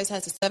Congress,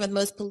 has the 7th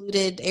most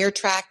polluted air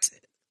tracts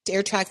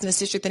in this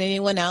district than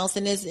anyone else,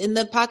 and is in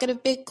the pocket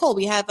of big coal.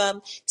 We have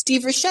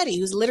Steve Ricchetti,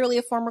 who's literally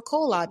a former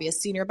coal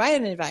lobbyist, senior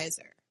Biden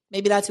advisor.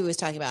 Maybe that's who he was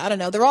talking about. I don't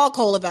know. They're all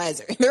coal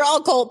advisors. They're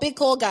all big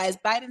coal guys.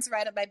 Biden's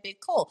surrounded by big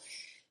coal.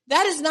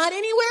 That is not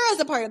anywhere as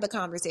a part of the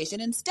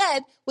conversation.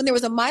 Instead, when there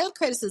was a mild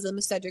criticism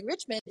of Cedric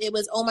Richmond, it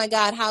was, oh my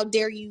God, how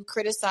dare you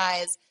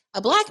criticize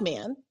a Black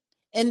man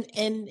in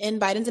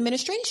Biden's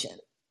administration?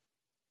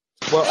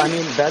 Well, I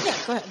mean, go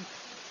ahead.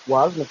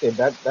 Well, I was going to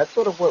say that's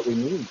sort of what we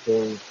need,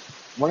 because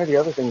one of the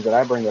other things that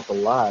I bring up a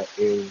lot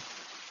is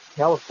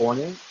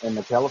California and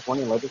the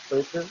California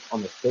legislature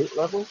on the state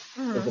level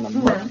is in a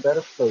much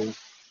better place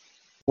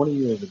 20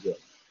 years ago.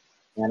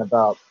 And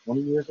about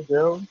 20 years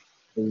ago,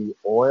 the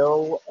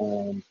oil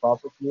and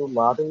fossil fuel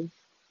lobby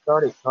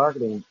started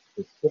targeting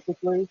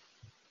specifically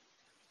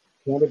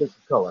candidates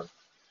of color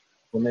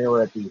when they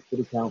were at the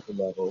city council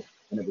level,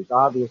 and it was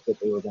obvious that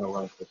they were going to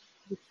run for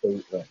the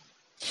state level.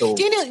 So,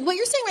 Daniel, what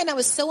you're saying right now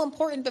is so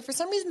important, but for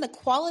some reason the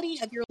quality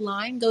of your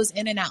line goes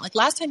in and out. Like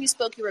last time you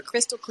spoke, you were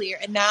crystal clear,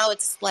 and now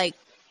it's like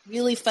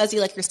really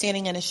fuzzy, like you're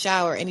standing in a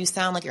shower and you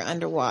sound like you're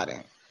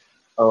underwater.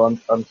 Oh,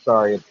 I'm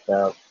sorry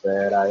about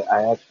that.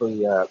 I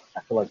actually I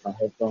feel like my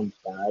headphones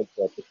died,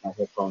 so I took my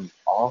headphones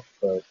off.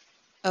 But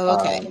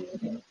okay.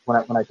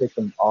 When I take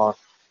them off,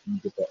 you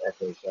get the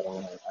echo. So I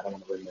don't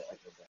want to bring the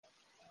echo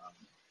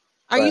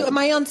back. Am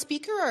I on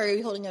speaker, or are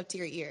you holding up to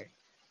your ear?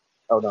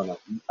 Oh no,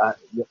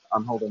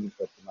 I'm holding this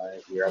up to my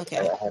ear. Okay.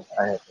 I have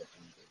headphones.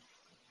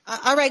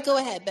 All right, go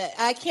ahead. But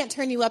I can't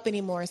turn you up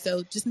anymore,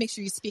 so just make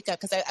sure you speak up,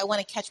 because I want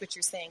to catch what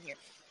you're saying here.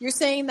 You're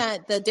saying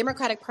that the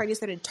Democratic Party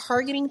started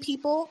targeting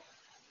people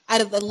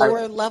out of the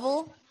lower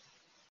level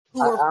who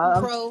were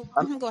pro.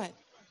 Go ahead.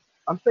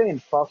 I'm saying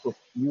fossil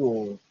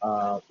fuel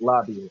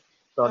lobbyists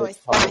started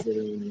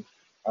targeting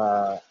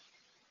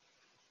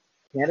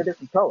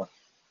candidates of color,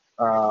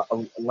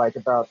 like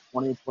about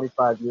 20,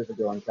 25 years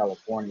ago in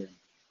California.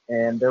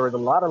 And there was a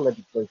lot of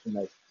legislation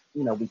that,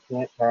 we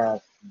can't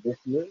pass this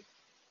year,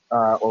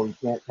 or we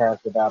can't pass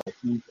without a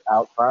huge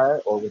outcry,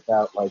 or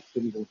without like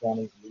cities and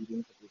counties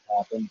meetings, which has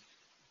happened,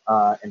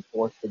 and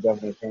forced the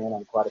governor's hand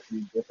on quite a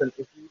few different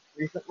issues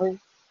recently.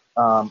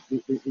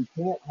 We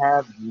can't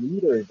have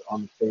leaders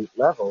on the state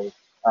level,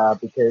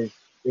 because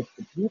it's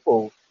the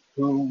people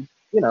who,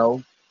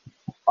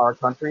 our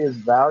country is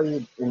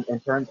valued in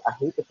terms, I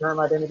hate the term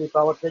identity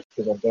politics,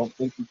 because I don't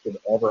think you should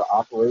ever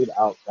operate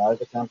outside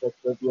the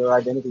context of your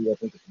identity. I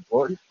think it's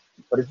important,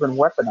 but it's been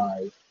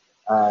weaponized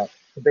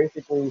to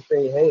basically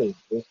say, hey,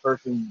 this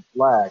person's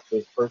Black,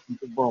 this person's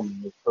a woman,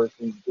 this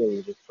person's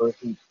gay, this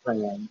person's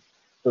trans,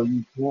 so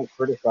you can't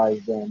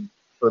criticize them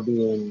for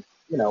being,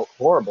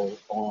 horrible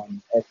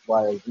on X,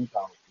 Y, or Z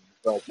policies.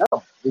 But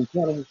no, we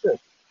can't and we should.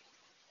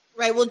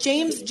 Right. Well,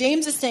 James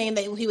is saying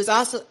that he was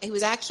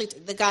actually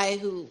the guy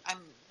who I'm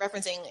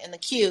referencing in the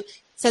queue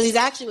says he's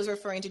actually was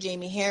referring to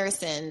Jamie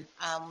Harrison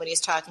when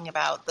he's talking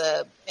about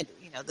the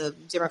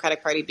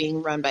Democratic Party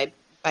being run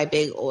by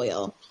big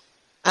oil.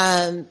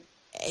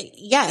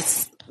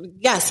 Yes,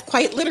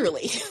 quite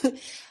literally,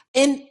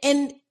 and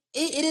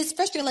it is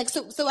frustrating. Like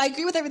so, I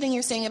agree with everything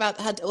you're saying about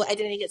how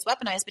identity gets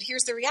weaponized. But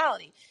here's the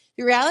reality.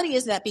 The reality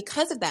is that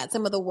because of that,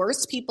 some of the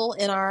worst people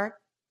in our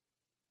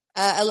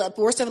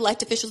worst of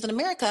elected officials in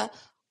America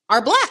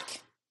are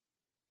Black.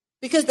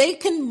 Because they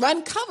can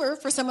run cover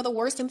for some of the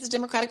worst things the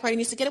Democratic Party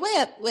needs to get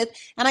away with.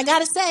 And I got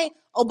to say,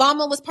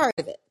 Obama was part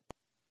of it.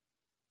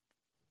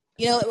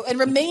 You know, it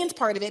remains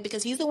part of it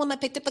because he's the one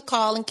that picked up the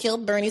call and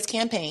killed Bernie's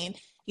campaign.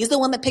 He's the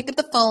one that picked up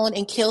the phone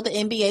and killed the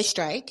NBA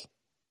strike.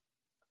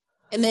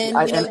 And then,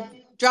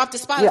 dropped a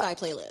Spotify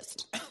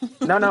playlist.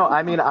 No.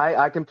 I mean,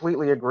 I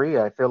completely agree.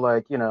 I feel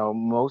like,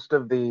 most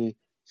of the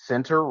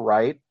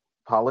center-right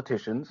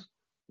politicians,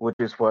 which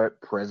is what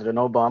President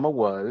Obama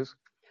was,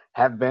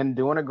 have been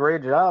doing a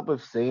great job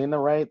of saying the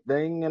right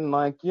thing and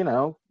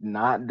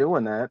not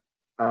doing that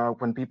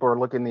when people are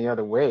looking the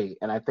other way.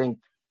 And I think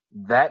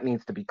that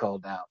needs to be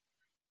called out.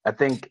 I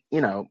think,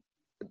 the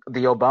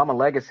Obama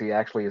legacy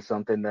actually is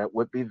something that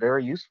would be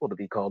very useful to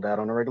be called out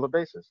on a regular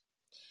basis.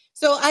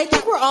 So I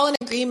think we're all in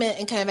agreement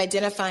in kind of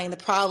identifying the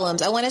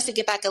problems. I want us to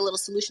get back a little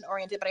solution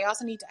oriented, but I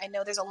also I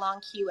know there's a long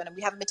queue and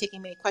we haven't been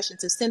taking many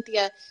questions. So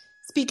Cynthia,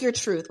 speak your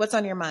truth. What's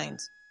on your mind?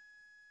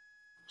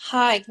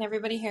 Hi, can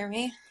everybody hear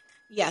me?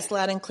 Yes,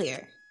 loud and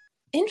clear.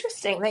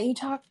 Interesting that you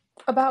talk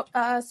about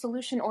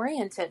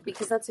solution-oriented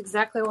because that's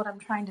exactly what I'm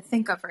trying to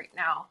think of right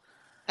now.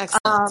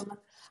 Excellent.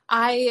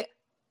 I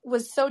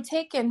was so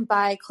taken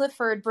by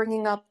Clifford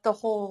bringing up the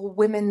whole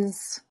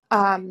women's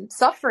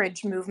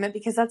suffrage movement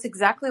because that's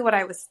exactly what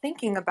I was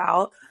thinking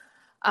about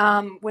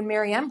when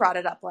Marianne brought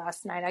it up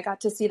last night. I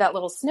got to see that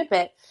little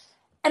snippet,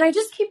 and I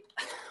just keep...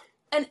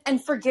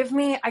 And forgive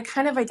me, I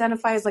kind of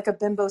identify as like a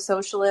bimbo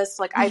socialist.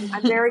 Like I'm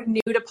very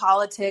new to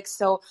politics,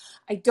 so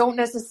I don't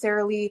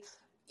necessarily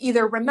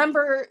either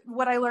remember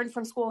what I learned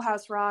from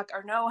Schoolhouse Rock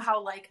or know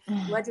how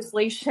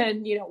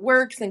legislation,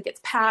 works and gets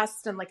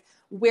passed and like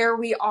where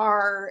we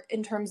are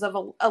in terms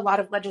of a lot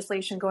of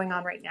legislation going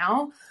on right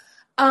now.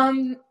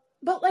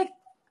 But like,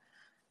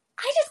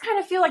 I just kind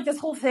of feel like this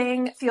whole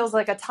thing feels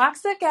like a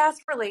toxic ass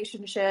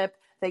relationship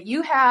that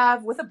you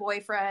have with a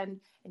boyfriend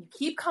and you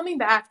keep coming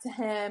back to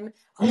him,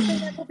 hoping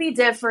that will be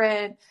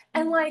different.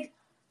 And like,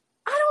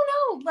 I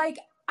don't know, like,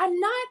 I'm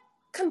not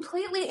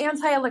completely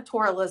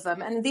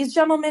anti-electoralism. And these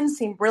gentlemen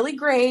seem really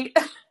great.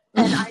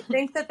 And I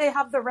think that they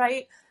have the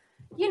right,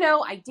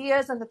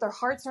 ideas and that their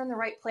hearts are in the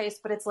right place.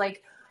 But it's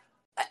like,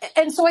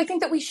 and so I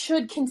think that we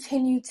should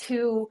continue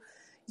to,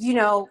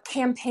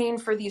 campaign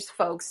for these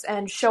folks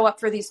and show up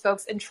for these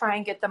folks and try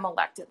and get them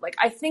elected. Like,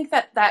 I think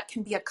that that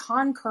can be a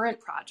concurrent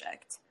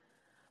project.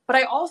 But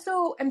I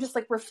also am just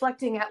like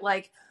reflecting at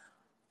like,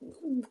 let's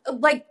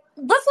look at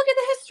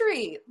the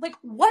history.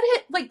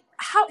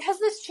 How has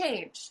this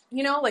changed?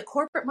 Like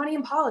corporate money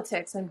in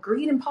politics and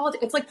greed in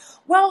politics. It's like,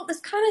 well, this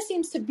kind of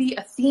seems to be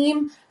a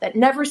theme that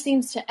never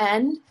seems to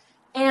end.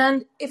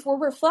 And if we're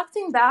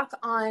reflecting back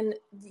on,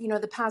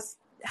 the past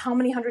how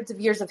many hundreds of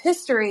years of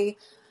history,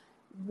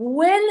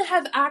 when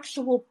has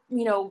actual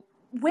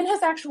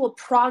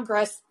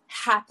progress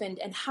happened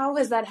and how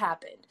has that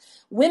happened?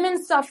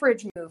 Women's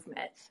suffrage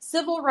movement,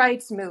 civil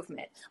rights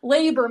movement,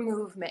 labor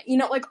movement,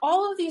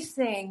 all of these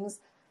things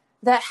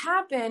that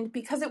happened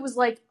because it was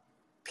like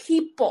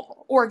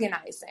people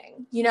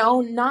organizing,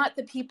 not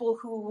the people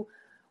who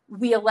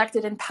we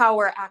elected in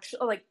power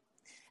actually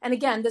and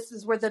again, this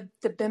is where the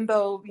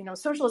bimbo,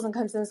 socialism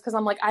comes in, because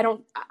I'm like,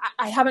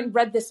 I haven't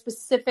read the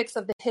specifics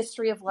of the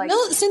history of like.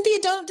 No, Cynthia,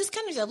 don't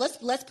discount yourself.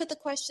 Let's put the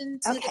question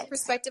to the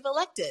prospective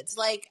electeds.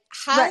 Like,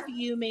 have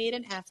you made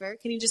an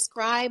effort? Can you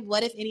describe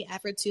what, if any,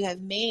 efforts you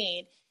have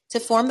made to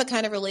form the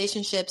kind of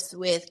relationships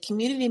with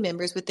community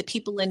members, with the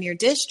people in your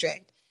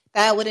district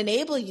that would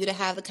enable you to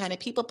have the kind of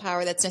people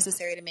power that's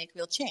necessary to make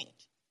real change?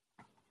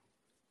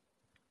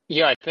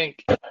 Yeah,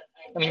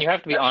 you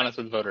have to be honest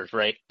with voters,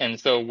 right? And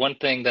so one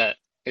thing that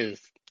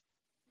is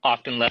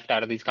often left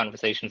out of these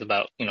conversations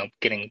about,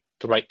 getting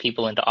the right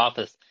people into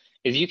office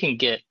is you can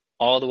get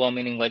all the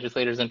well-meaning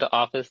legislators into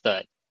office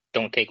that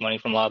don't take money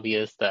from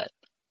lobbyists, that,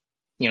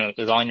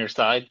 is on your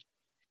side.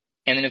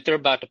 And then if they're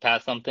about to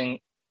pass something,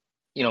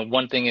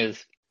 one thing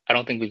is, I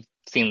don't think we've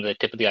seen the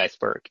tip of the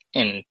iceberg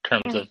in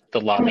terms of the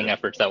lobbying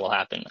efforts that will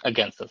happen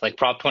against us. Like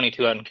Prop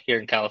 22 here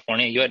in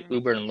California, you had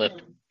Uber and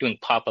Lyft doing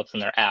pop-ups in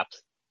their apps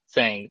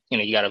saying,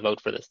 you got to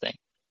vote for this thing.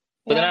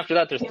 But then after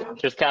that,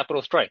 there's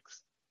capital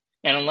strikes.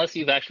 And unless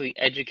you've actually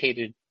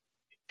educated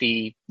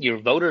your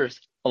voters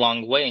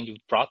along the way and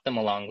you've brought them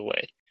along the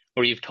way,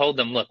 where you've told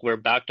them, look, we're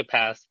about to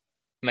pass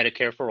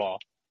Medicare for all,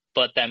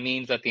 but that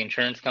means that the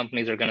insurance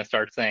companies are going to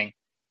start saying,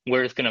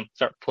 we're just going to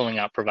start pulling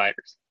out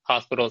providers.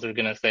 Hospitals are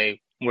going to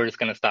say, we're just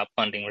going to stop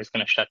funding. We're just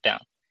going to shut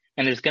down.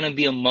 And there's going to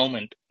be a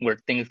moment where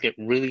things get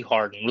really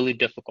hard and really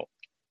difficult.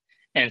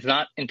 And it's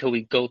not until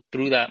we go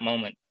through that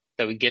moment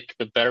that we get to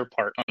the better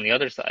part on the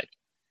other side.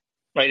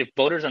 Right? If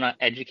voters are not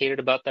educated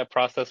about that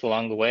process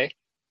along the way,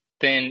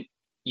 then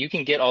you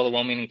can get all the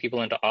well-meaning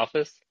people into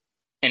office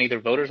and either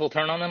voters will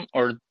turn on them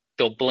or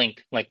they'll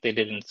blink like they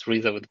did in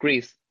Syriza with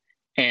Greece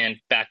and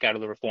back out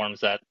of the reforms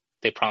that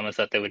they promised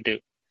that they would do.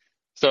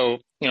 So,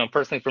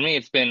 personally for me,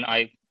 it's been,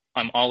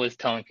 I'm always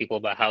telling people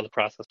about how the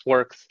process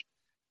works,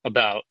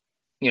 about,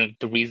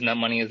 the reason that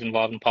money is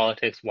involved in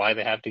politics, why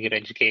they have to get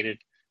educated,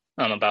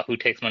 about who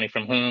takes money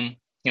from whom,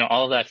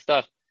 all of that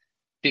stuff.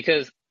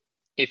 Because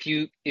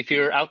if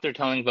you're out there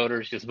telling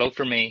voters just vote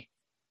for me,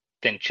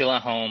 then chill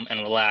at home and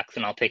relax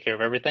and I'll take care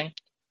of everything,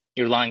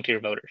 you're lying to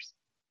your voters.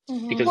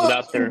 Because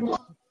without their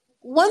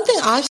one thing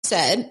Ash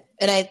said,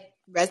 and I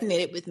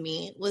resonated with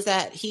me, was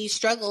that he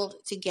struggled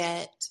to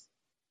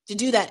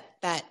do that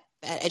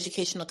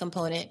educational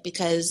component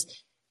because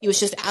he was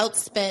just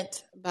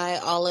outspent by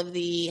all of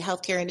the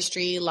healthcare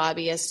industry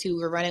lobbyists who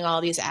were running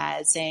all these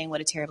ads saying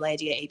what a terrible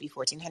idea AB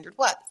 1400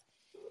 was.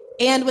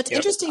 And what's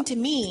interesting to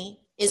me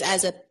is,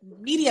 as a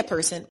media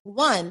person,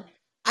 one,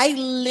 I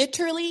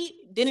literally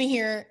didn't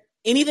hear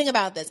anything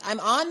about this. I'm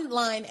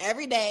online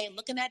every day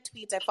looking at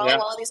tweets. I follow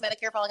all of these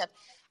Medicare follow-ups.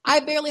 I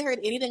barely heard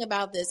anything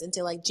about this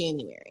until like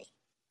January.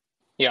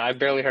 Yeah, I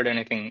barely heard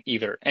anything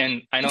either.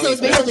 And I know so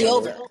it's basically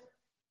over.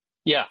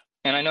 Yeah.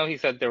 And I know he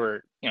said there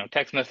were,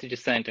 text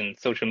messages sent and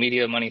social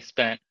media money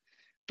spent.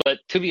 But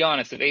to be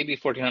honest, if AB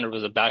 1400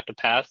 was about to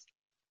pass,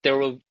 it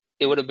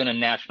would have been a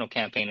national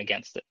campaign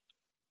against it.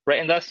 Right.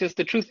 And that's just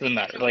the truth of the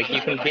matter. Like, you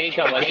can gauge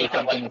how likely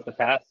something is to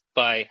pass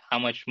by how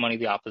much money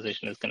the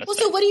opposition is going to spend.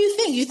 So what do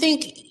you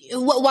think?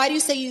 Why do you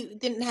say you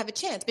didn't have a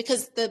chance?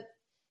 Because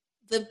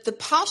the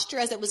posture,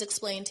 as it was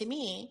explained to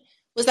me,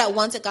 was that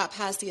once it got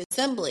past the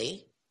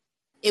assembly,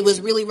 it was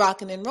really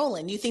rocking and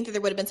rolling. You think that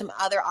there would have been some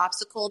other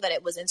obstacle that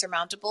it was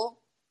insurmountable?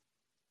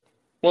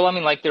 Well, I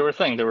mean, like they were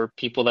saying, there were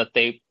people that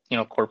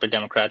corporate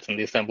Democrats in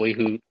the assembly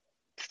who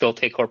still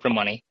take corporate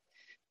money.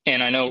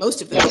 And I know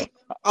most of them,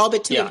 all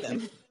but two of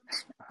them.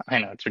 I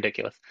know, it's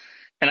ridiculous.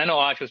 And I know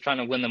Ash was trying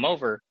to win them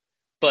over,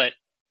 but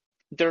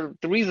the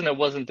reason it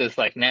wasn't this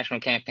like national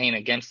campaign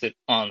against it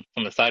from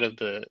the side of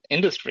the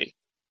industry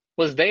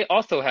was they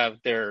also have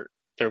their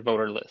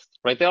voter list,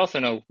 right? They also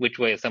know which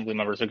way assembly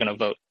members are going to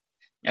vote.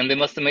 And they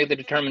must have made the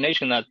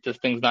determination that this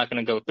thing's not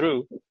going to go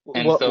through.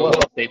 And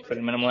they put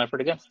in minimal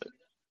effort against it.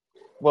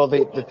 Well,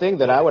 the thing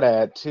that I would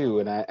add too,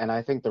 and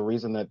I think the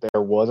reason that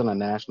there wasn't a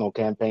national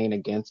campaign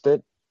against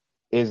it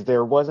is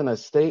there wasn't a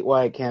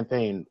statewide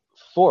campaign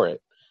for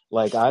it.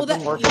 Like I've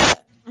been working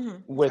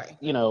with,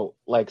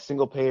 like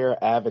single payer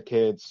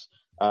advocates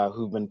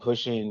who've been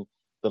pushing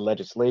the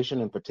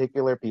legislation, in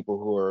particular, people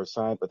who are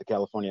aligned with the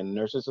California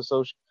Nurses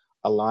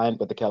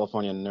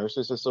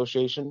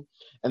Association,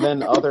 and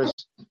then others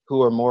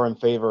who are more in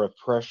favor of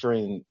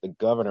pressuring the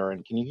governor.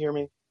 And can you hear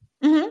me?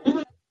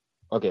 Mm-hmm.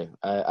 Okay,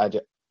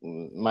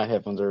 my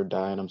headphones are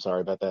dying. I'm sorry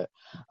about that.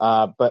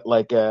 But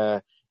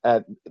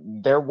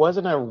there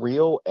wasn't a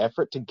real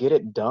effort to get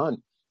it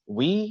done.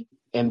 We,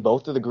 in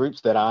both of the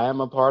groups that I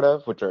am a part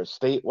of, which are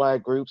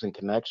statewide groups and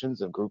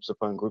connections of groups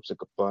upon groups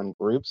upon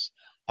groups,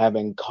 have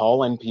been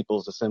calling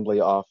people's assembly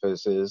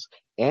offices,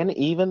 and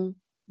even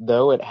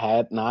though it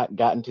had not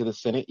gotten to the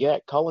Senate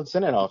yet, calling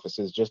Senate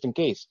offices just in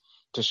case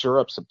to shore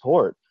up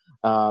support.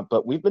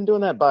 But we've been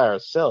doing that by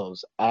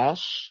ourselves.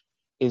 Ash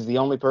is the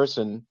only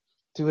person,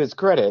 to his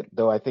credit,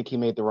 though I think he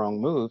made the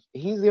wrong move,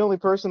 he's the only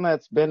person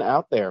that's been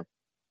out there.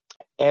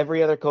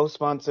 Every other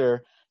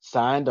co-sponsor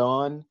signed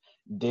on,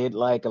 did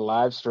like a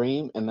live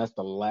stream, and that's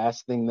the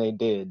last thing they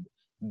did.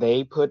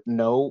 They put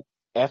no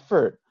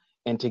effort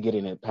into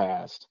getting it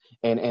passed.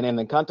 And in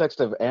the context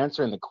of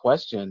answering the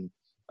question,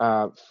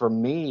 for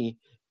me,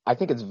 I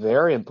think it's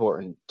very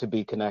important to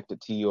be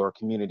connected to your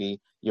community,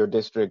 your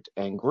district,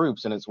 and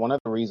groups. And it's one of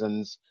the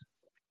reasons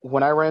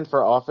when I ran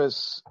for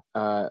office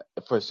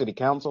for city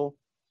council,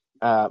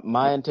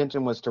 my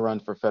intention was to run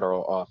for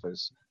federal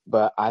office.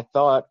 But I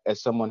thought,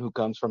 as someone who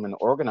comes from an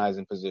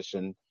organizing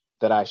position,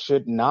 that I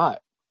should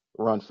not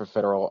run for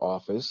federal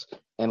office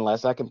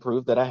unless I can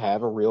prove that I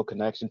have a real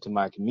connection to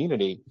my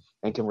community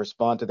and can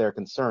respond to their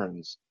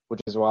concerns,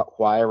 which is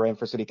why I ran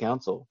for city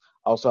council.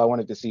 Also, I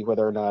wanted to see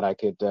whether or not I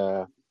could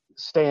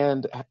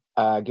stand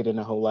getting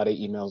a whole lot of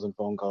emails and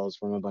phone calls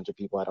from a bunch of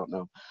people I don't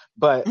know.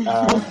 But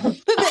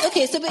but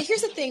here's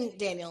the thing,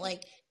 Daniel.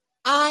 Like,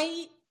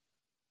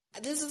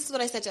 this is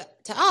what I said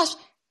to Ash.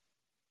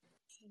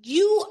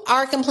 You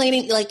are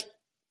complaining, like,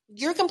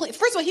 you're complaining.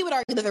 First of all, he would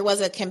argue that there was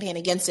a campaign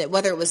against it,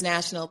 whether it was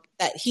national,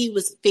 that he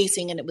was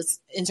facing and it was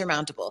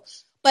insurmountable.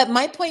 But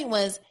my point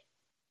was,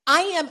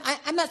 I'm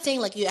not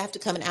saying like you have to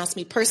come and ask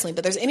me personally,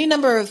 but there's any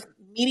number of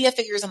media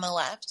figures on the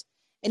left,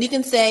 and you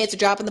can say it's a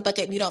drop in the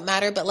bucket and you don't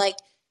matter, but like,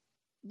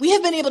 we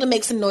have been able to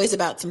make some noise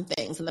about some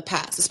things in the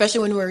past, especially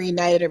when we were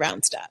united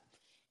around stuff.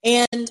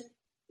 And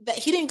that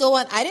he didn't go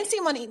on, I didn't see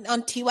him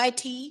on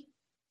TYT.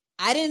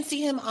 I didn't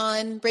see him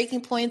on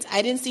Breaking Points.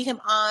 I didn't see him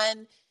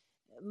on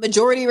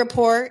Majority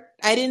Report.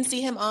 I didn't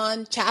see him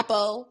on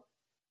Chapo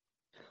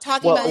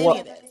talking about any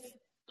of this.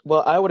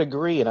 Well, I would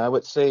agree, and I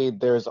would say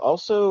there's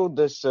also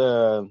this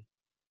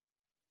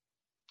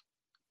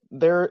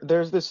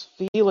there's this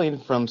feeling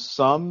from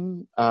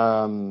some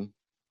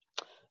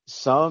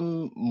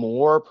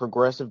more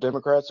progressive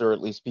Democrats, or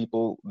at least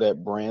people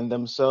that brand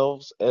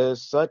themselves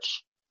as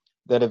such,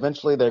 that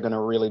eventually they're going to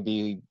really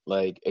be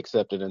like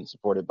accepted and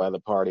supported by the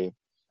party.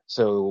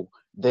 So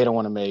they don't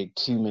want to make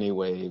too many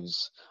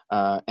waves.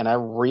 And I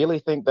really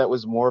think that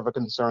was more of a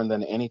concern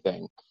than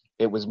anything.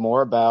 It was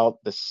more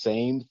about the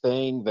same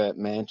thing that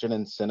Manchin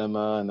and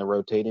Sinema and the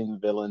rotating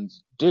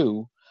villains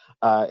do.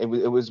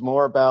 It was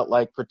more about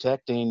like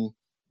protecting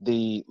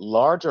the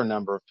larger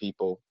number of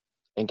people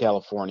in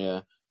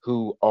California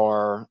who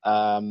are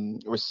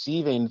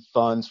receiving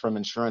funds from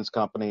insurance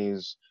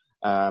companies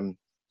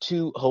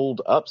to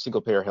hold up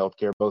single-payer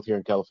healthcare, both here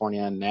in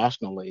California and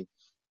nationally,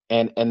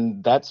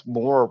 and that's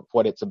more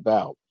what it's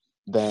about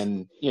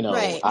than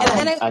Right.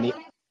 I need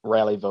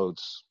rally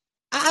votes.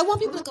 I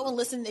want people to go and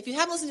listen. If you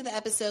haven't listened to the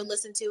episode,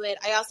 listen to it.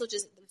 I also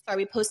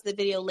we posted the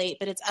video late,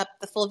 but it's up.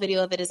 The full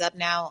video of it is up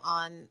now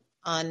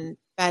on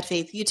Bad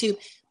Faith YouTube.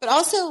 But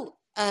also,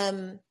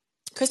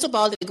 Crystal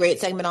Ball did a great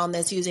segment on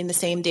this using the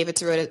same David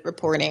Sirota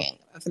reporting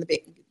from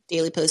the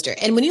Daily Poster.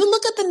 And when you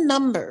look at the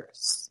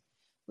numbers,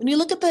 when you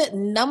look at the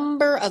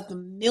number of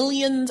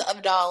millions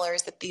of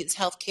dollars that these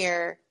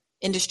healthcare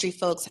industry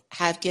folks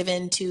have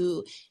given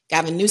to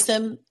Gavin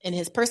Newsom in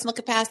his personal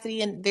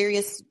capacity and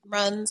various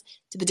runs,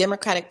 to the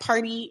Democratic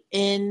Party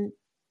in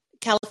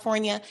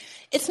California,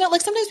 it's not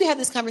like sometimes we have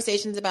these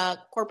conversations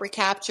about corporate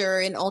capture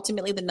and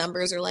ultimately the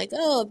numbers are like,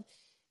 oh,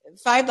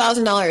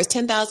 $5,000,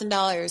 $10,000,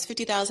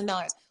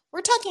 $50,000.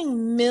 We're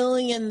talking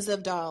millions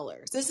of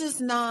dollars. This is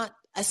not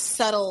a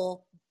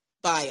subtle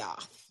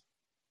buy-off.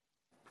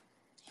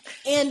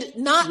 And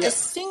not a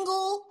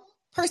single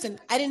person.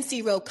 I didn't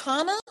see Ro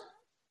Khanna,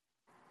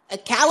 a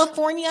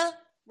California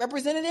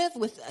representative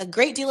with a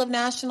great deal of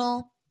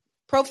national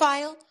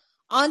profile,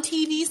 on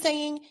TV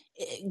saying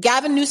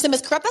Gavin Newsom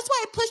is corrupt. That's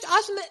why I pushed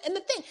Ash in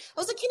the thing. I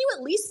was like, can you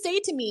at least say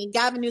to me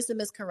Gavin Newsom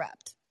is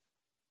corrupt?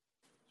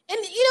 And,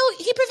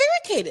 he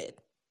prevaricated.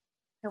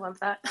 I love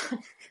that.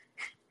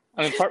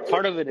 I mean,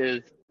 part of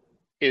it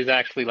is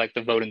actually like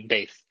the voting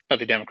base of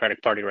the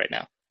Democratic Party right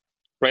now,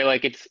 right?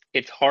 Like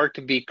it's hard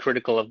to be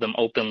critical of them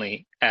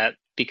openly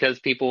because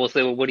people will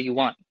say, well, what do you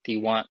want? Do you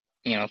want,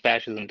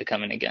 fascism to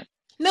come in again?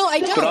 No, I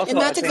don't. Also,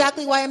 and that's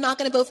exactly why I'm not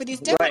going to vote for these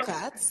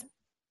Democrats.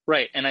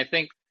 Right. And I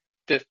think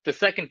the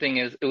second thing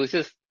is it was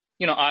just,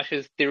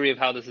 Ash's theory of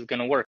how this is going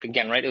to work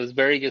again, right? It was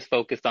very just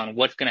focused on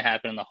what's going to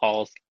happen in the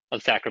halls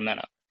of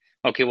Sacramento.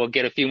 Okay, we'll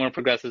get a few more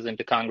progressives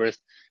into Congress.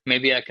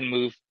 Maybe I can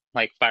move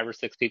like 5 or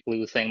 6 people, he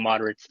was saying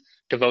moderates,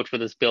 to vote for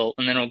this bill,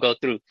 and then it'll go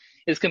through.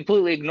 It's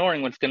completely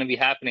ignoring what's going to be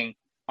happening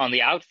on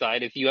the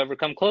outside if you ever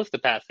come close to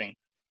passing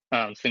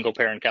single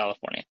payer in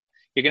California.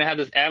 You're going to have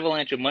this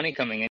avalanche of money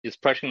coming in,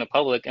 just pressuring the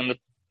public, and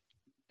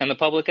the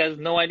public has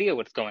no idea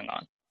what's going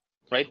on,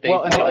 right? They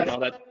know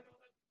that.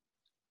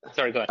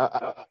 Sorry, go ahead.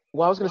 I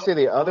was going to say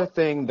the other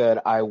thing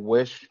that I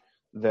wish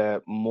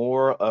that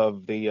more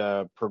of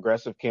the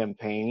progressive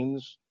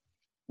campaigns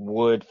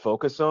would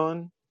focus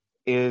on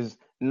is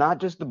not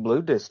just the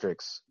blue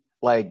districts.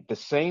 Like the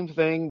same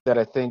thing that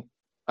I think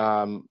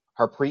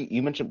Harpreet,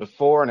 you mentioned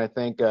before, and I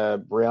think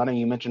Brianna,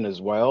 you mentioned as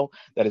well,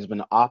 that has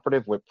been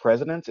operative with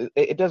presidents.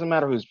 It doesn't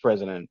matter who's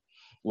president.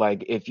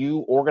 Like if you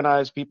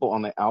organize people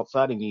on the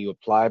outside and you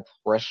apply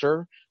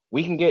pressure,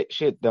 we can get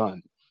shit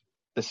done.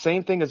 The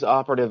same thing is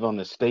operative on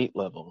the state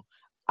level.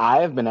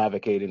 I have been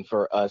advocating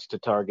for us to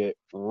target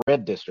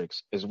red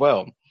districts as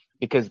well,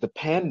 because the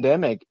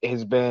pandemic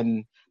has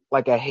been,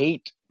 like, I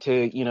hate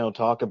to,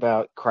 talk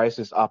about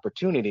crisis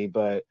opportunity,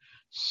 but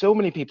so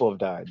many people have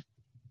died.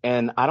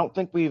 And I don't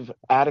think we've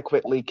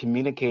adequately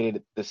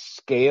communicated the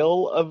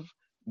scale of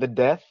the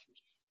death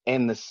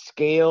and the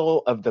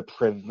scale of the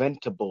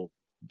preventable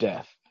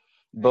death,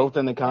 both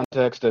in the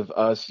context of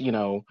us,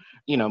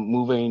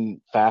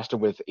 moving faster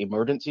with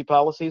emergency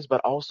policies,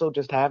 but also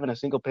just having a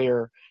single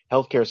payer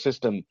healthcare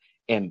system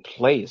in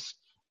place.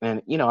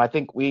 And, I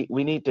think we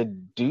need to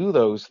do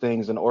those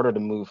things in order to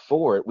move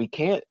forward. We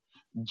can't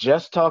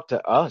just talk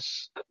to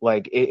us.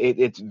 Like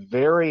it's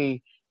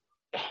very,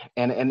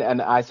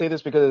 and I say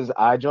this because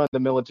I joined the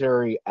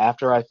military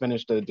after I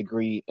finished a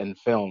degree in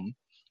film,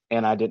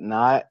 and I did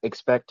not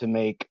expect to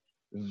make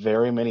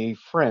very many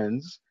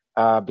friends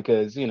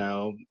because,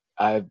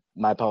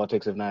 my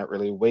politics have not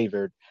really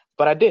wavered,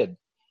 but I did.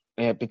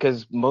 And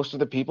because most of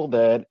the people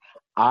that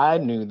I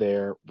knew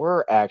there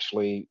were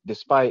actually,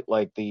 despite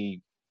like the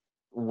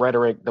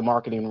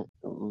marketing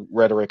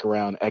rhetoric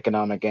around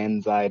economic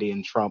anxiety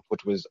and Trump,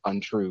 which was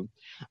untrue,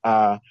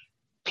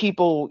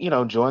 people,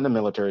 join the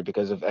military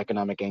because of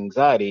economic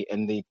anxiety.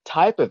 And the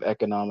type of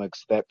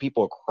economics that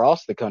people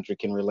across the country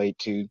can relate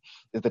to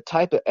is the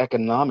type of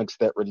economics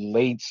that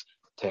relates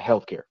to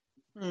healthcare.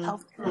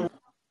 Healthcare.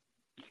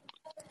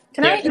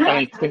 Sorry.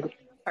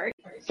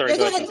 Yeah,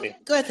 go ahead.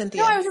 Go ahead,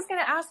 Cynthia. No, I was just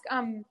going to ask,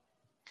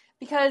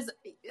 because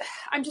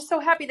I'm just so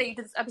happy that you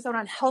did this episode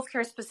on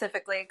healthcare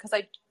specifically, because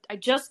I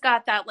just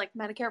got that like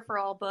Medicare for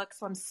All book,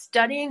 so I'm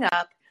studying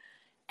up,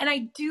 and I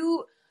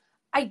do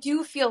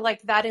feel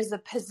like that is a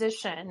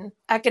position,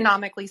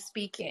 economically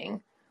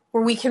speaking,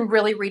 where we can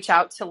really reach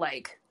out to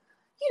like,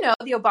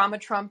 the Obama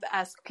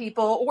Trump-esque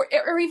people,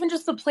 or even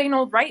just the plain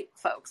old right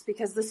folks,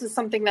 because this is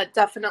something that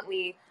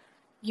definitely,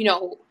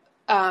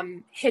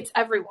 hits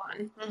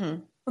everyone.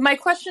 Mm-hmm. But my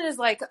question is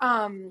like,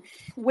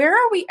 where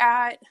are we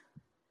at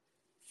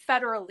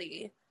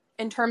federally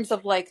in terms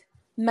of like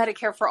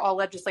Medicare for All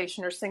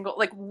legislation or single,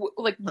 like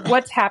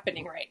what's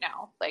happening right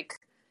now? Like,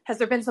 has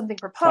there been something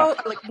proposed?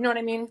 Like, you know what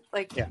I mean?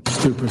 Like, yeah.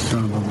 Stupid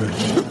son of a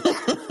bitch.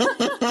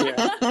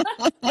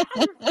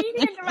 I'm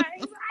feeding into my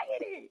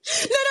anxiety.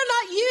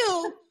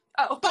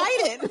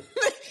 Biden,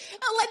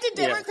 elected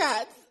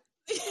Democrats.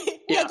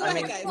 Yeah, Go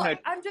ahead, guys. Well,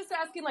 I'm just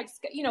asking,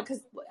 because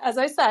as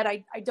I said,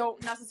 I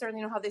don't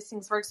necessarily know how these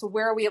things work. So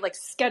where are we,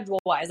 schedule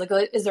wise?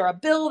 Is there a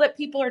bill that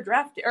people are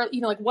drafting, or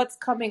what's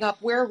coming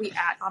up? Where are we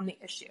at on the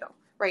issue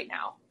right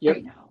now?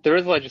 Yep. There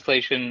is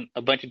legislation.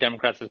 A bunch of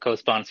Democrats have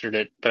co-sponsored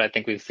it, but I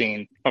think we've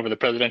seen over the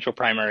presidential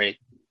primary,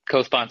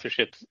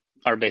 co-sponsorships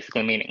are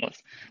basically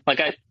meaningless.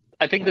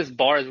 I think this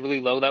bar is really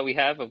low that we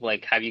have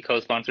have you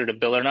co-sponsored a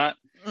bill or not?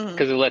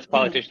 Because it lets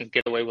politicians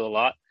get away with a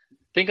lot.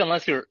 I think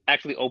unless you're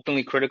actually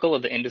openly critical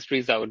of the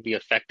industries that would be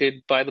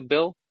affected by the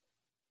bill,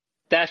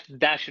 that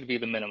should be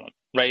the minimum,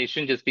 right? It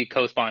shouldn't just be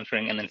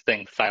co-sponsoring and then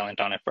staying silent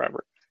on it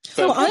forever.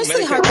 So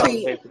honestly,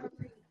 Harpreet,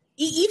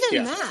 even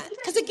Yeah. that,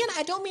 because again,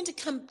 I don't mean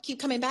to keep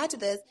coming back to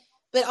this,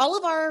 but all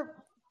of our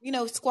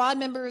squad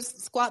members,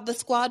 the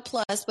squad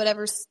plus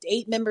whatever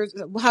 8 members,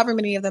 however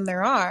many of them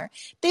there are,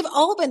 they've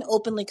all been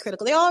openly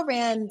critical. They all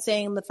ran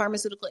saying the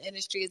pharmaceutical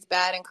industry is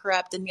bad and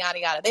corrupt and yada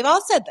yada. They've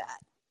all said that.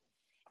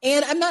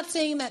 And I'm not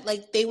saying that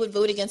they would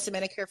vote against the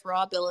Medicare for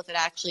All bill if it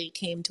actually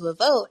came to a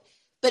vote,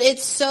 but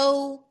it's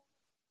so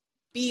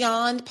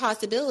beyond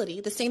possibility.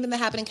 The same thing that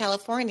happened in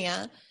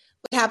California,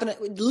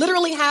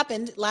 literally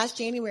happened last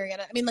January.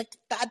 And I mean,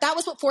 that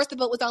was what Force the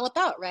Vote was all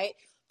about, right?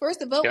 Force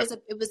the Vote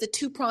was a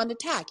 2-pronged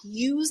attack.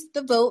 Use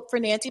the vote for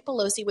Nancy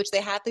Pelosi, which they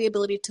had the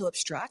ability to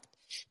obstruct,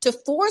 to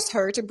force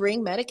her to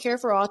bring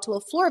Medicare for All to a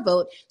floor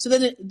vote. So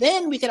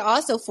then we could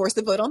also force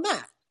the vote on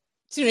that.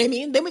 Do you know what I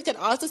mean? Then we could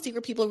also see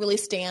where people really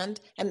stand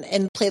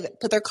and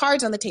put their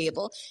cards on the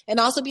table, and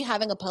also be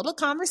having a public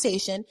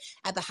conversation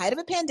at the height of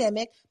a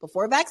pandemic,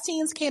 before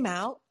vaccines came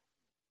out,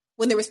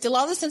 when there was still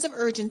all the sense of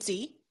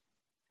urgency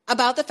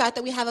about the fact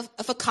that we have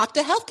a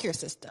fakakta healthcare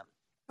system.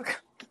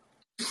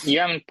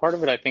 Yeah, I mean, part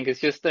of it, I think,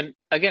 is just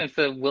it's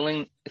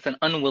an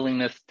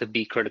unwillingness to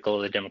be critical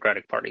of the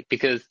Democratic Party.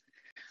 Because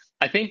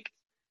I think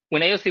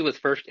when AOC was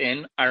first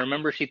in, I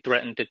remember she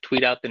threatened to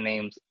tweet out the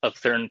names of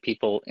certain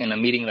people in a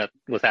meeting that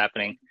was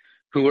happening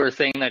who were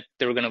saying that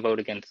they were going to vote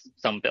against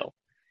some bill.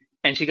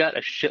 And she got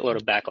a shitload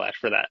of backlash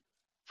for that,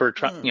 for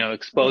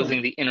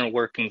exposing the inner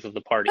workings of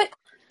the party.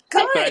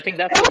 But I think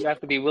that's what you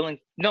have to be willing.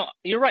 No,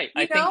 you're right.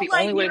 I think the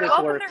only way this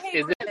works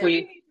is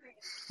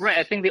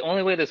I think the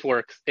only way this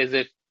works is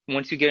if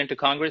once you get into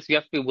Congress, you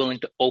have to be willing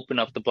to open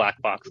up the black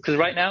box. Because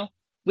right now,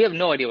 we have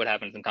no idea what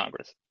happens in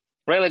Congress.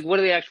 Right? What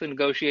are they actually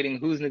negotiating?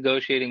 Who's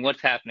negotiating?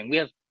 What's happening? We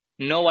have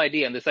no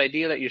idea. And this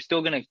idea that you're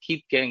still going to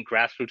keep getting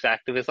grassroots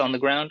activists on the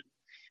ground,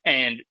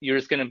 and you're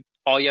just going to,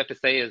 all you have to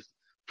say is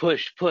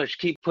push,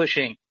 keep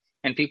pushing.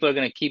 And people are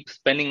going to keep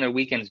spending their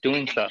weekends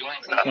doing stuff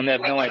when they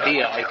have no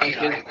idea. I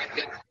think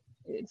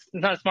it's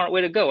not a smart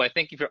way to go. I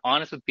think if you're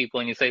honest with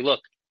people and you say,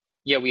 look,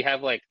 yeah, we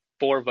have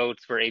 4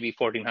 votes for AB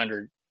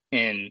 1400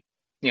 in,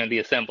 the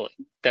assembly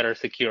that are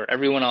secure.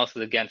 Everyone else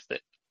is against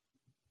it.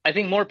 I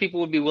think more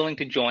people would be willing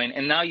to join,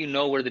 and now you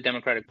know where the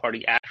Democratic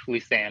Party actually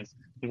stands.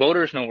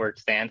 Voters know where it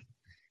stands,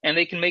 and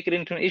they can make it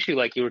into an issue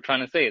like you were trying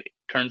to say. It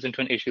turns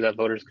into an issue that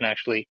voters can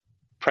actually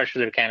pressure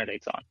their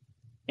candidates on.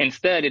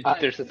 Instead,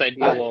 there's this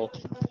idea,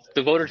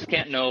 the voters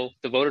can't know,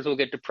 the voters will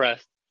get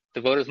depressed,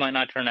 the voters might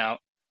not turn out,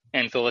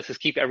 and so let's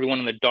just keep everyone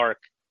in the dark,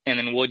 and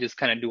then we'll just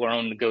kind of do our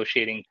own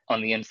negotiating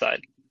on the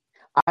inside.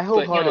 I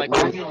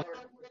wholeheartedly...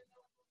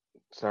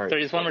 Sorry,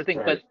 just one more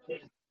thing, but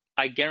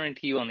I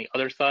guarantee you on the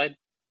other side,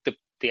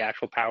 the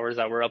actual powers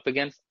that we're up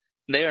against,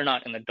 they are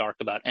not in the dark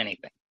about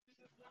anything.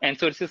 And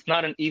so it's just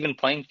not an even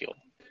playing field.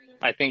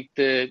 I think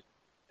the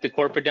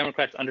corporate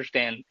Democrats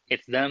understand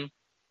it's them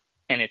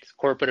and it's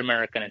corporate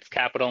America and it's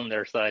capital on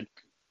their side.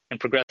 And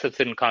progressives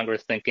sit in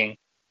Congress thinking,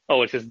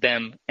 oh, it's just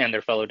them and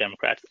their fellow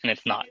Democrats. And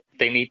it's not.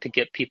 They need to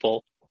get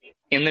people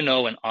in the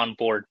know and on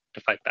board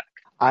to fight back.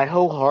 I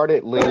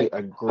wholeheartedly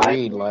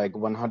agree,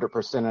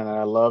 100%. And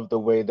I love the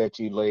way that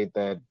you laid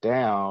that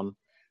down,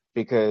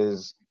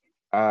 because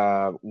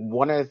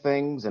one of the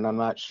things, and I'm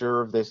not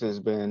sure if this has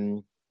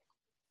been,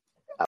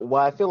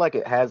 I feel like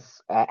it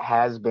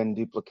has been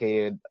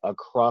duplicated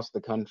across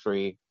the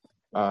country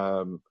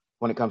when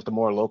it comes to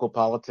more local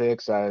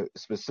politics. I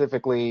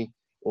specifically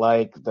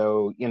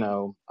though,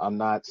 I'm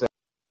not saying.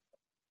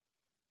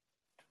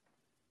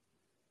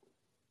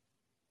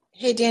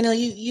 Hey, Daniel,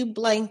 you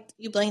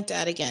blanked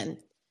out again.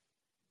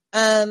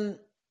 But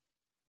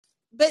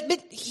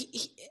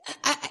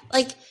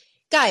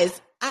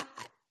guys,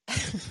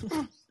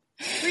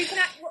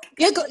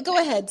 go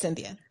ahead,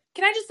 Cynthia.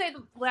 Can I just say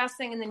the last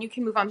thing, and then you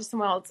can move on to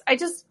someone else? I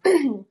just,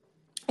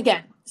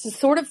 again, this is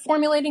sort of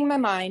formulating my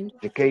mind.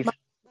 Education.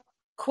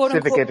 Quote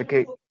Civic unquote.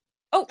 education.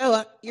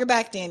 Oh, you're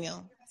back,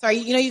 Daniel. Sorry,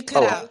 you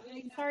cut out.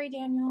 Sorry,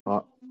 Daniel.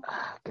 Oh,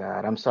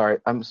 God, I'm sorry.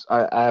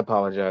 I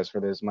apologize for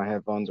this. My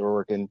headphones were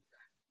working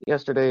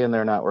yesterday, and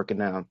they're not working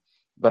now.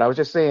 But I was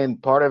just saying,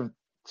 part of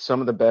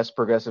some of the best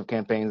progressive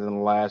campaigns in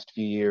the last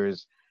few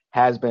years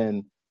has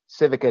been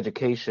civic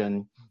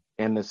education,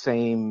 in the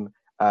same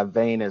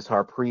vein as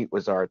Harpreet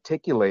was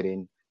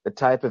articulating, the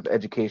type of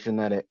education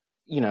that it,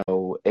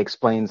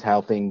 explains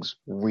how things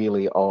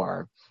really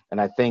are. And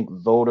I think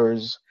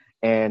voters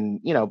and,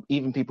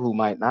 even people who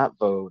might not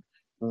vote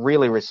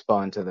really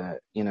respond to that,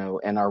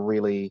 and are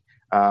really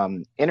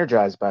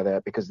energized by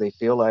that because they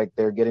feel like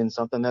they're getting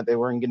something that they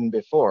weren't getting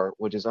before,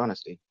 which is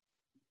honesty.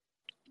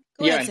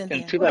 Go Yeah, ahead, Cynthia.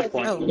 and to that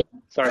point, Oh,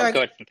 sorry, go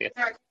ahead, Cynthia.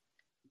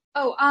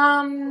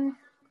 Oh,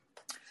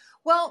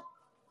 well,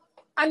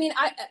 I mean,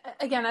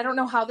 I don't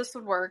know how this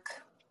would work,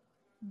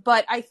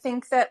 but I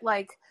think that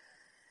like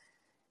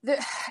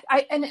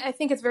I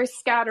think it's very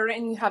scattered,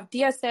 and you have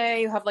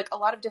DSA, you have like a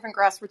lot of different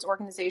grassroots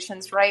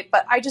organizations, right?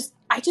 But I just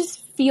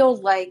feel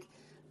like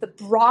the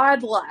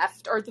broad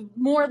left, or the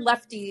more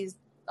lefties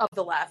of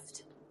the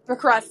left,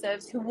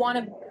 progressives who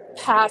want to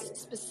pass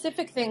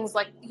specific things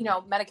like,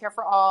 Medicare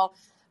for all,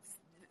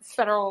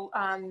 federal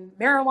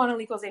marijuana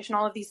legalization,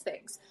 all of these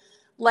things.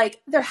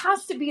 Like, there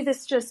has to be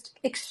this just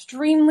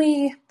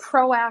extremely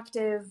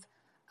proactive,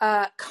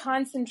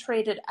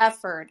 concentrated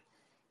effort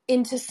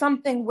into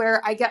something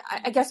where I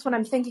guess what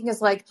I'm thinking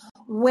is like,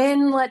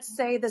 when, let's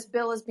say, this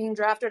bill is being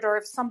drafted, or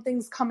if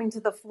something's coming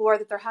to the floor,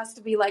 that there has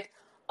to be like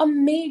a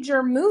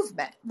major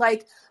movement.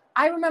 Like,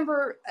 I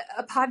remember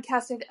a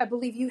podcast I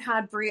believe you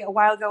had, Brie, a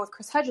while ago with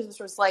Chris Hedges, which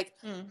was like,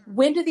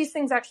 when do these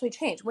things actually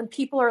change? When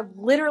people are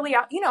literally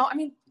out, I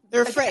mean,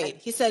 they're afraid.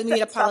 He said we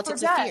need a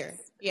politics of fear.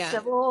 Yeah.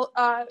 Civil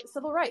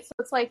rights. So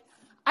it's like,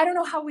 I don't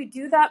know how we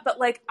do that, but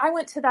like, I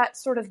went to that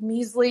sort of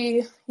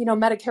measly,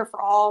 Medicare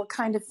for all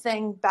kind of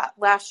thing back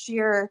last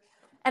year.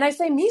 And I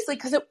say measly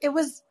because it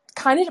was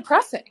kind of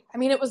depressing. I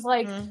mean, it was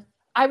like,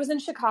 I was in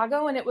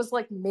Chicago, and it was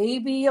like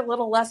maybe a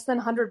little less than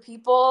 100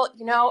 people,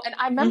 and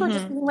I remember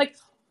just being like,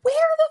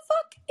 where the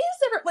fuck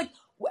is it? Like,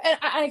 and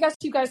I guess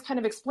you guys kind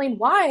of explain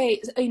why,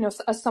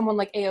 as someone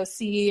like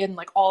AOC and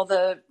like all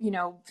the,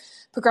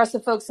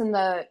 progressive folks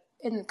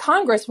in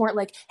Congress weren't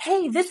like,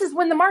 hey, this is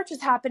when the march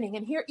is happening,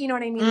 and here, you know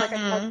what I mean? Like,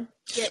 and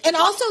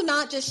also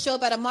not just show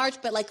up at a march,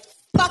 but like,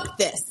 fuck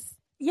this.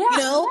 Yeah,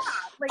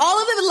 like,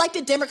 all of the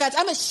elected Democrats,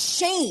 I'm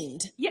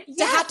ashamed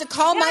to have to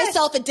call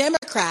myself a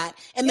Democrat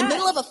in the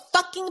middle of a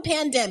fucking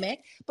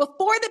pandemic.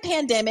 Before the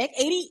pandemic,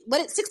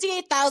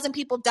 68,000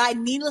 people died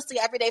needlessly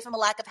every day from a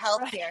lack of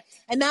health care.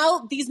 And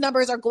now these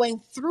numbers are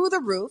going through the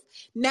roof.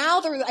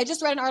 Now, I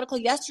just read an article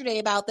yesterday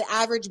about the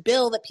average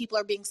bill that people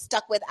are being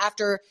stuck with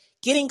after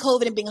getting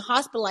COVID and being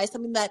hospitalized,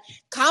 something that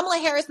Kamala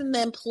Harris and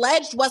them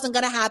pledged wasn't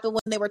going to happen when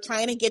they were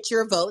trying to get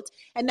your votes.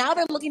 And now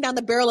they're looking down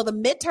the barrel of a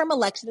midterm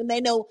election, and they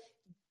know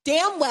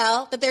damn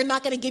well that they're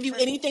not going to give you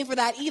anything for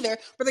that either,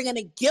 but they're going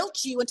to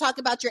guilt you and talk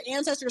about your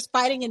ancestors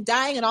fighting and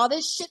dying and all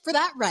this shit for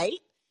that right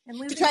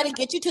to try to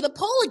get you to the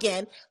poll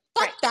again.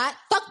 Fuck that.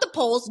 Fuck the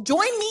polls.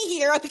 Join me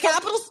here at the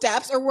Capitol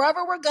steps or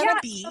wherever we're going to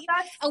be,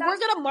 and we're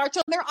going to march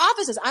on their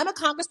offices. I'm a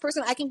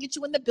congressperson. I can get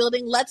you in the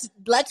building. Let's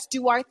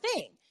do our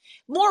thing.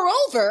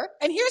 Moreover,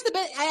 and here's the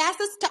bit, I asked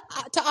this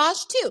to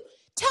Osh too.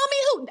 Tell me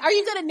who. Are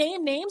you going to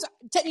name names?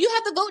 You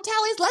have the vote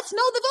tallies? Let's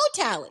know the vote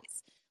tallies.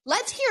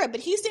 Let's hear it.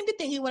 But he seemed to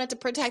think he wanted to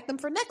protect them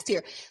for next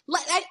year.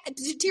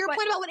 To your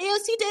point about what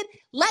AOC did,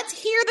 let's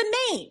hear the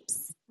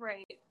names.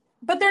 Right.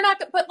 But they're not,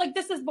 but like,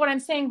 this is what I'm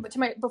saying, but to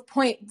my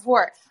point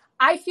before,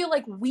 I feel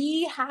like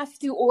we have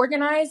to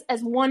organize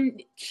as one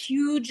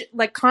huge,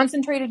 like,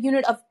 concentrated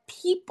unit of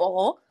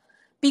people,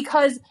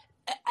 because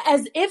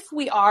as if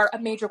we are a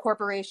major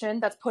corporation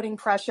that's putting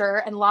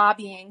pressure and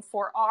lobbying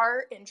for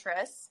our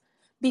interests,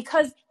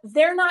 because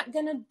they're not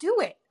going to do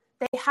it.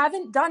 They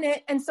haven't done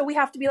it. And so we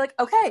have to be like,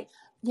 okay,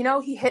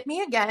 he hit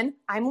me again.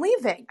 I'm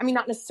leaving. I mean,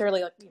 not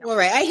necessarily like, All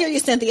right. I hear you,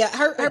 Cynthia.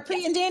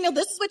 Harpreet and Daniel,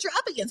 this is what you're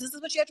up against. This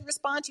is what you have to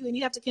respond to. And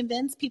you have to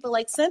convince people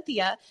like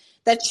Cynthia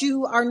that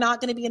you are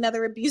not going to be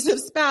another abusive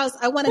spouse.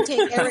 I want to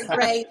take Eric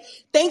Gray.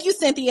 Thank you,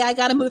 Cynthia. I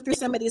got to move through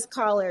some of these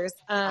callers.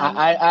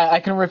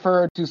 I can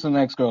refer to some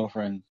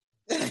ex-girlfriends.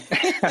 All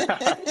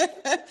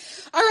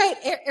right,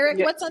 Eric,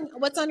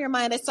 what's on your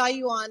mind? I saw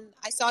you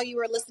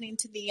were listening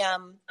to the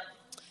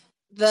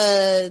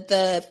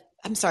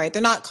I'm sorry,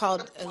 they're not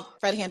called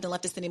Fred Hampton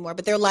Leftists anymore,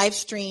 but their live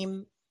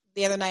stream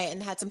the other night,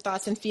 and had some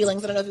thoughts and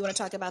feelings. I don't know if you want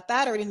to talk about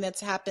that or anything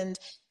that's happened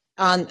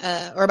on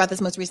or about this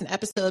most recent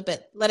episode,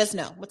 but let us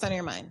know what's on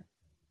your mind.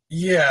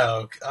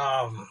 Yeah,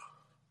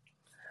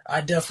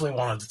 I definitely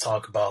wanted to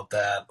talk about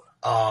that.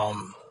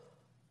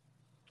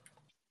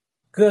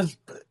 Because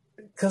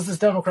this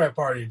Democratic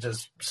Party,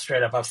 just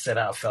straight up, I've said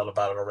how I felt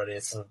about it already.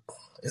 It's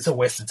a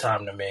waste of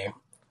time to me.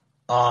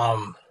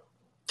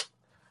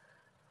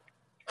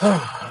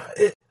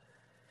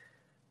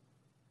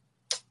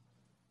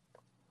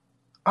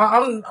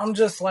 I'm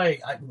just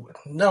like,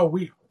 no,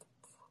 we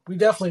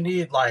definitely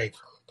need like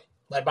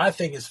my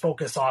thing is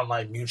focus on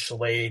like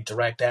mutual aid,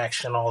 direct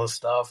action, all this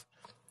stuff.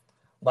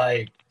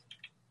 Like,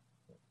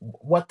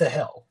 what the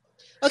hell?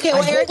 Okay,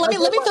 well, Eric, let me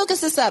focus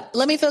this up.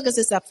 Let me focus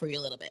this up for you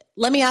a little bit.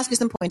 Let me ask you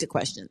some pointed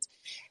questions.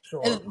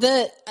 Sure.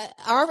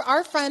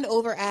 Our friend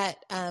over at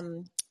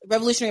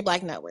Revolutionary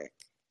Black Network,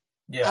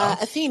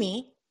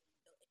 Afeni,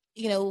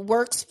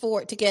 works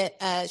to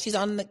get. She's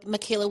on the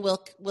Michaela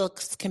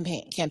Wilkes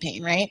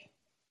campaign, right?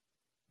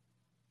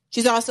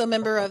 She's also a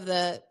member of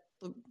the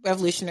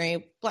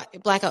Revolutionary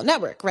Blackout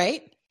Network,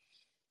 right?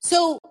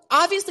 So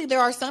obviously there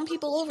are some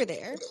people over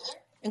there,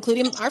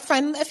 including our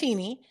friend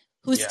Afeni,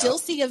 who still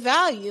see a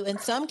value in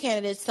some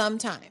candidates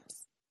sometimes.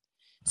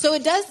 So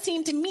it does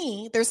seem to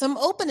me there's some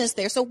openness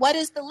there. So what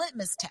is the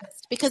litmus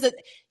test? Because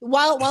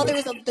while there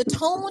was the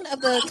tone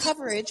of the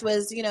coverage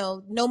was,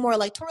 no more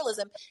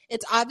electoralism,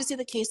 it's obviously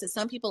the case that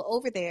some people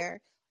over there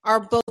are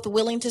both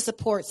willing to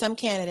support some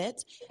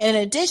candidates. And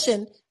in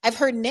addition, I've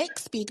heard Nick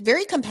speak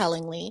very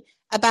compellingly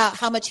about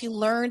how much he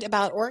learned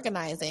about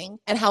organizing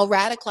and how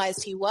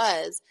radicalized he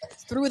was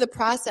through the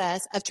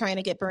process of trying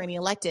to get Bernie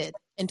elected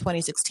in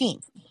 2016.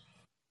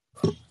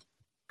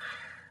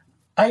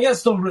 I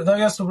guess the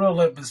real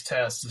litmus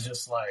test is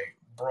just like,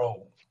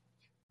 bro,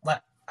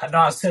 like I know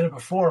I said it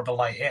before, but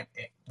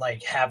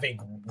like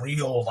having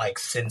real, like,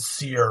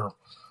 sincere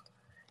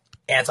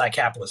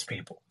anti-capitalist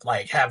people,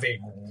 like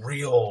having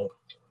real,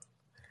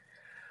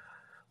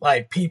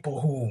 like,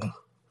 people who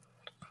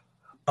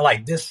are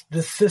like, this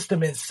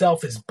system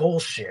itself is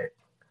bullshit,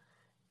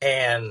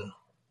 and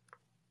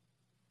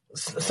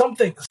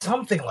something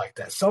like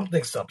that,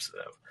 something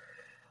substantive.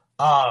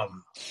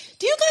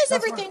 Do you guys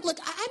ever think, look,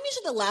 I'm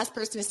usually the last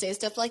person to say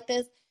stuff like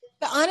this,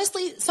 but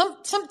honestly, some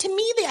to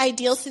me, the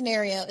ideal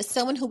scenario is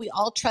someone who we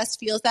all trust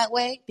feels that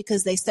way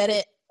because they said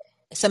it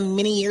some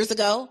many years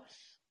ago,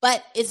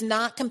 but is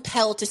not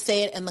compelled to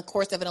say it in the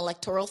course of an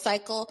electoral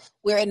cycle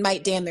where it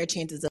might damn their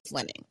chances of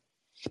winning.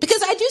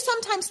 Because I do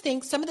sometimes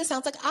think some of this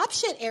sounds like op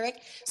shit, Eric.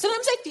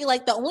 Sometimes I feel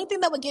like the only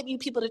thing that would get you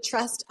people to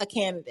trust a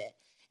candidate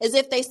is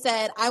if they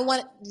said, I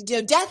want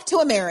death to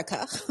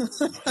America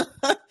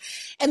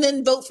and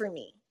then vote for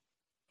me,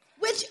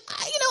 which,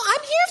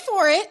 I'm here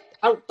for it.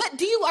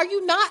 But are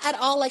you not at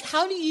all, like,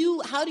 how do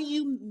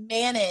you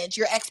manage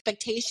your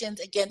expectations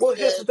against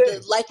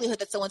the likelihood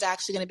that someone's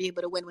actually going to be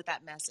able to win with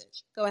that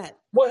message? Go ahead.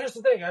 Well, here's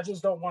the thing. I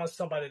just don't want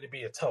somebody to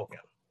be a token.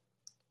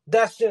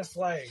 That's just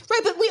like...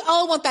 Right, but we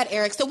all want that,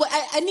 Eric. So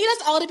I need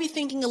us all to be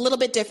thinking a little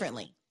bit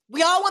differently.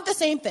 We all want the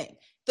same thing.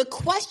 The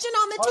question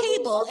on the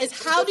table is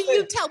how do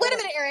you tell... Wait a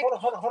minute, Eric.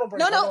 Hold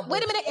on.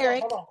 Wait a minute,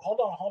 Eric. Hold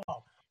on.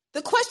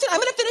 The question... I'm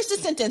going to finish the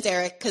sentence,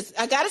 Eric, because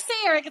I got to say,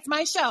 Eric, it's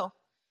my show.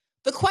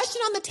 The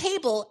question on the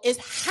table is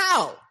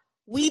how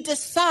we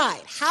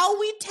decide, how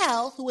we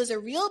tell who is a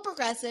real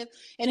progressive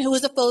and who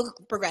is a faux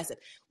progressive.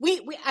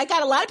 I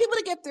got a lot of people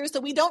to get through,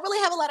 so we don't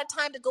really have a lot of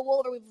time to go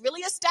over. We've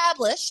really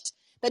established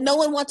that no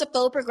one wants a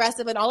faux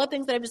progressive and all the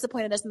things that have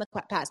disappointed us in the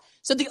past.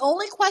 So the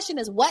only question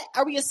is, what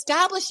are we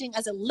establishing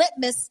as a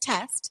litmus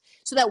test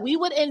so that we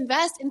would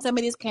invest in some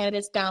of these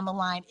candidates down the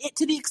line,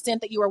 to the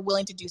extent that you are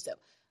willing to do so?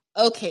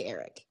 Okay,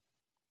 Eric,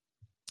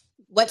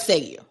 what say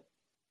you?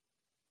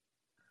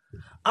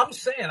 I'm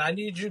saying I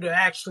need you to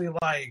actually,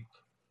 like,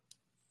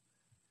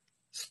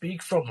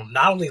 speak from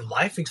not only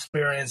life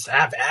experience,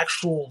 have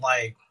actual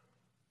life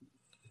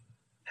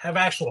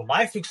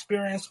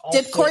experience.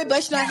 Also, did Cori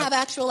Bush not have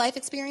actual life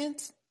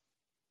experience?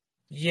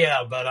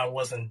 Yeah, but I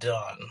wasn't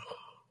done.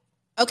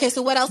 Okay,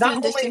 so what else in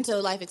addition to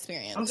life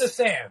experience? I'm just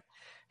saying,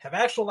 have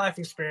actual life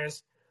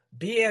experience,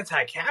 be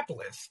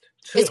anti-capitalist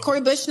too. Is Cori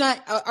Bush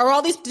not?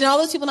 Did all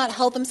those people not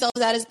hold themselves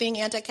out as being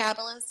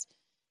anti-capitalist?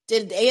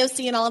 Did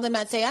AOC and all of them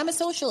not say, I'm a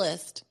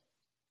socialist?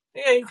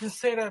 Yeah, you can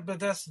say that, but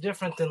that's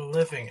different than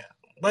living it.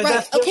 Like,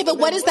 right. Okay, but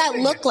what does that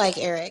look like,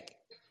 Eric?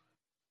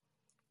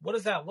 What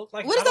does that look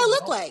like? What does that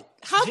look like?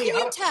 How can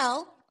you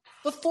tell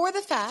before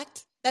the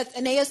fact that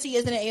an AOC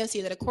isn't an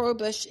AOC, that a Cori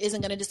Bush isn't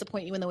going to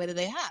disappoint you in the way that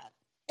they have?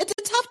 It's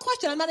a tough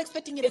question. I'm not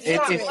expecting you to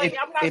answer it.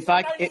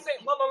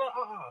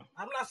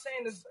 I'm not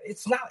saying this.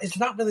 It's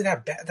not really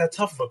that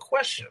tough of a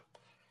question.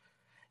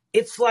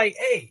 It's like,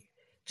 hey,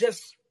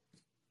 just,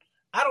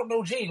 I don't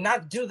know,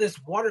 not do this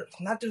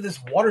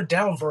watered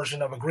down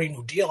version of a Green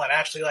New Deal and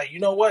actually, like, you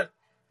know what?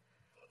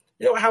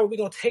 How are we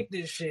gonna take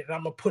this shit and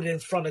I'm gonna put it in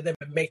front of them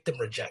and make them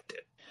reject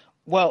it?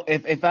 Well,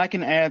 if I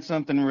can add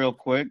something real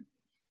quick,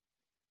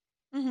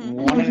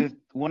 one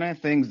of the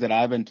things that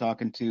I've been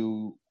talking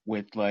to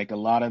with, like, a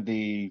lot of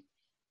the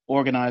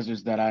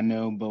organizers that I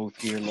know, both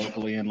here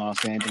locally in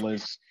Los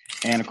Angeles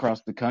and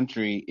across the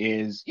country,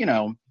 is,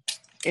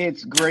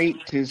 it's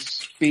great to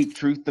speak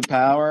truth to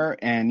power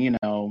and,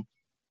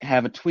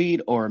 have a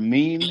tweet or a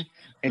meme.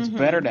 It's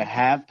better to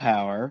have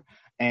power,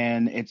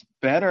 and it's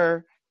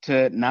better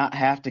to not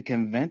have to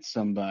convince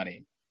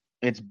somebody.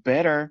 It's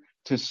better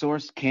to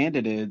source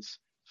candidates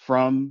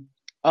from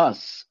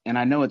us. And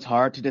I know it's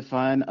hard to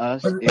define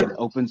us. It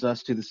opens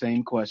us to the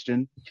same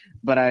question.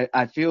 But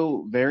I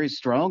feel very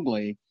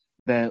strongly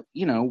that,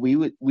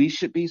 we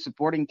should be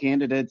supporting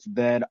candidates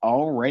that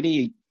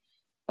already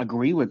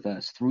agree with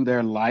us through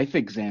their life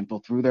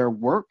example, through their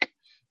work.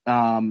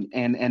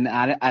 And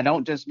I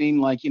don't just mean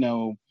like,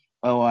 I'm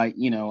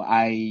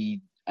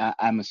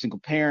a single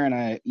parent,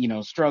 I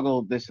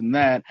struggle this and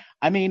that.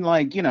 I mean,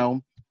 like,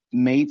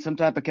 made some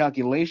type of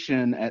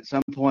calculation at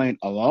some point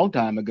a long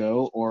time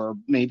ago, or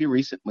maybe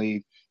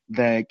recently,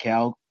 that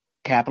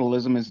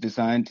capitalism is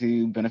designed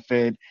to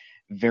benefit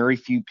very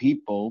few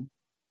people,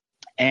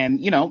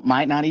 and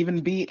might not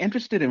even be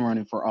interested in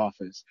running for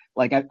office.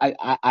 Like,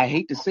 I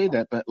hate to say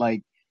that, but,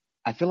 like,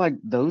 I feel like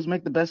those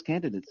make the best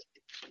candidates.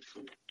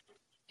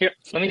 Here,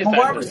 let me just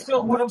add to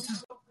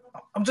this.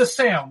 I'm just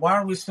saying, why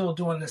are we still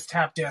doing this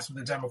tap dance with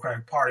the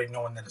Democratic Party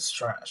knowing that it's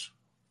trash?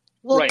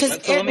 Well, Right.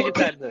 because So let me just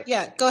add this.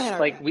 yeah, go ahead.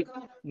 Like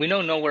Arthur. we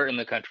know nowhere in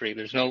the country,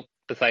 there's no,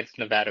 besides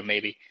Nevada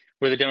maybe,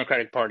 where the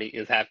Democratic Party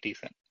is half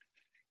decent.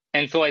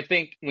 And so I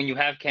think when you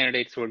have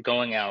candidates who are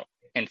going out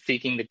and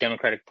seeking the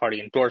Democratic Party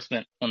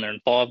endorsement, when they're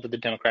involved with the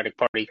Democratic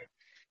Party,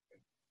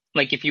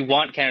 like if you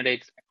want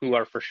candidates who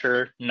are for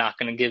sure not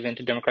going to give in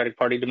to Democratic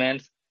Party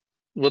demands,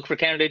 look for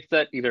candidates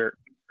that either,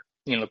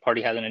 the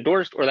party hasn't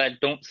endorsed or that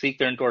don't seek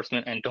their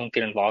endorsement and don't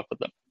get involved with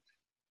them.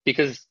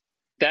 Because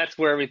that's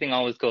where everything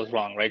always goes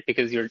wrong, right?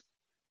 Because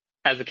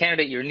as a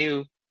candidate, you're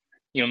new,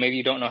 maybe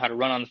you don't know how to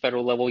run on the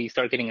federal level, you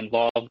start getting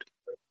involved,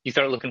 you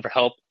start looking for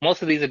help.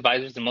 Most of these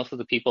advisors and most of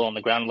the people on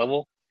the ground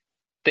level,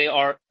 they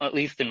are, at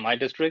least in my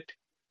district,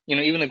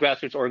 even the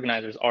grassroots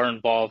organizers are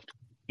involved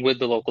with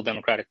the local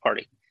Democratic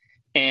Party.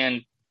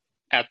 And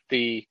at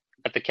the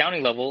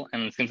county level,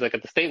 and it seems like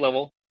at the state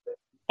level,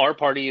 our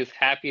party is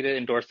happy to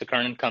endorse the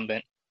current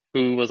incumbent,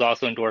 who was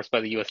also endorsed by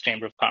the U.S.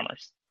 Chamber of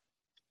Commerce,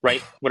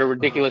 right? What a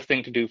ridiculous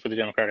thing to do for the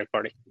Democratic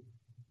Party.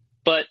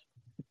 But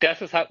that's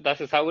just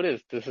how it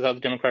is. This is how the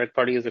Democratic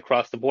Party is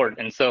across the board.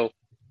 And so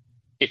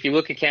if you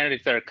look at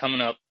candidates that are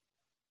coming up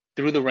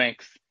through the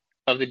ranks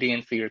of the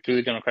DNC or through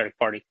the Democratic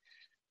Party,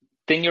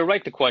 then you're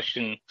right to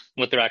question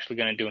what they're actually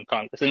going to do in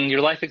Congress. And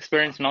your life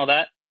experience and all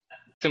that,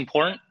 it's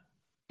important,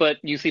 but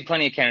you see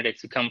plenty of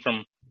candidates who come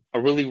from a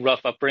really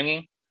rough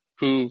upbringing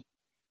who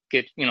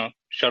get,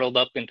 shuttled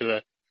up into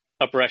the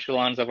upper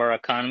echelons of our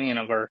economy and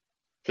of our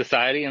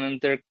society, and then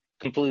they're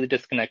completely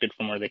disconnected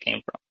from where they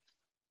came from.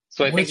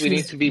 So I think we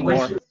need to be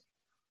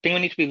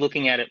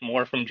looking at it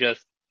more from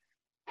just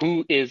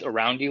who is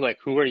around you, like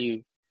who are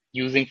you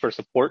using for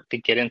support to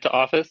get into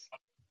office,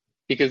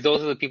 because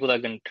those are the people that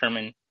are going to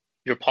determine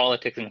your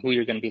politics and who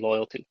you're going to be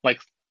loyal to.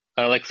 Like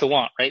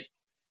Sawant, right?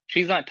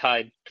 She's not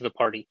tied to the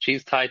party.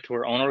 She's tied to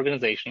her own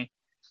organization.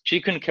 She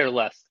couldn't care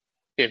less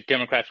if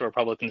Democrats or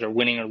Republicans are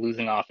winning or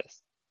losing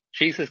office.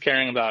 She's just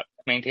caring about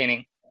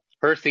maintaining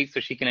her seat so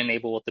she can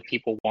enable what the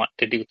people want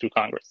to do through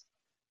Congress.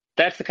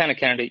 That's the kind of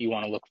candidate you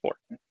want to look for.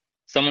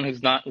 Someone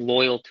who's not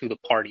loyal to the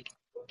party,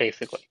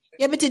 basically.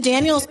 Yeah, but to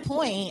Daniel's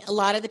point, a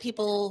lot of the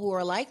people who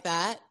are like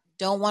that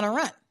don't want to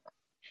run.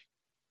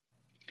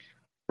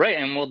 Right,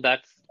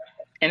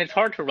 and it's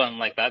hard to run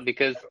like that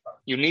because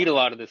you need a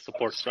lot of this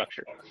support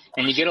structure.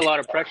 And you get a lot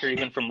of pressure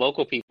even from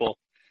local people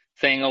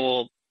saying, oh,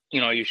 well,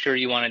 are you sure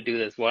you want to do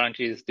this? Why don't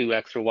you just do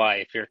X or Y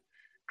if you're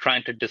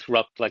trying to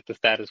disrupt like the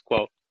status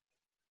quo?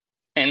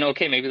 And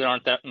okay, maybe there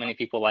aren't that many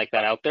people like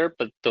that out there,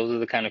 but those are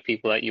the kind of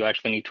people that you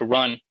actually need to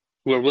run,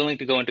 who are willing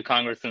to go into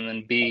Congress and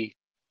then be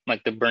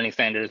like the Bernie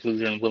Sanders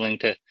loser and willing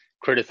to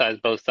criticize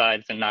both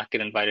sides and not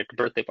get invited to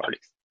birthday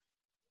parties.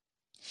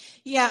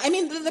 Yeah, I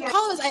mean, the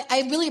problem is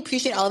I really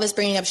appreciate all of us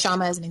bringing up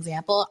Shama as an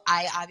example.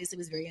 I obviously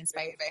was very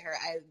inspired by her.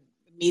 I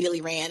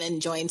immediately ran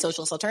and joined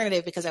Socialist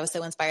Alternative because I was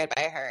so inspired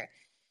by her.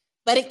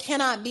 But it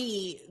cannot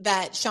be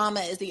that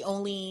Shama is the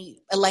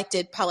only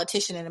elected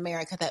politician in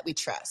America that we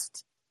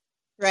trust,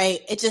 right?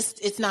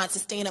 It's not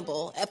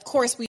sustainable. Of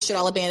course, we should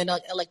all abandon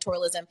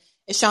electoralism.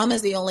 If Shama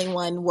is the only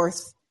one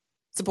worth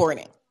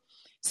supporting.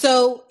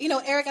 So,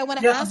 Eric, I want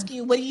to ask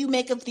you, what do you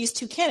make of these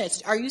two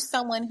candidates? Are you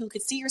someone who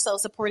could see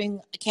yourself supporting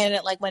a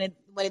candidate like one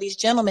of these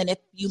gentlemen if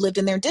you lived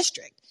in their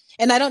district?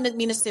 And I don't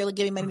mean necessarily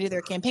giving money to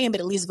their campaign, but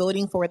at least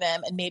voting for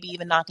them and maybe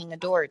even knocking a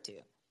door or two.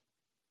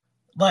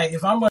 Like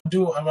if I'm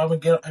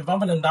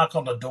gonna knock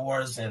on the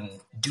doors and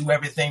do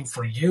everything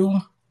for you,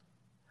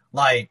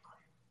 like,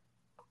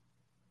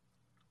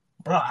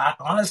 bro,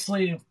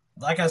 honestly,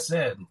 like I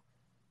said,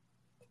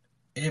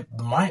 it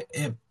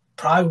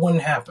probably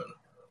wouldn't happen.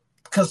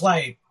 Because,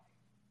 like,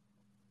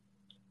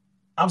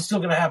 I'm still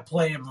going to have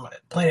plenty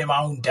of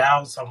my own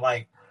doubts. I'm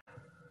like,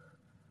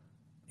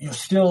 you're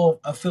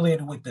still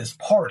affiliated with this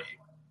party.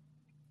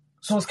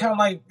 So it's kind of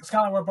like what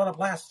I brought up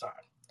last time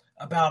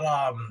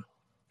about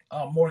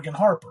Morgan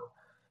Harper.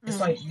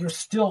 It's like you're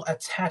still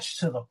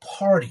attached to the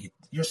party.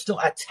 You're still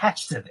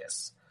attached to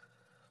this.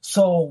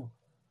 So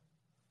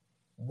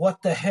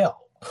what the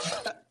hell?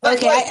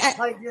 Okay,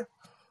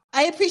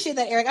 I appreciate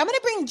that, Eric. I'm going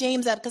to bring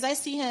James up because I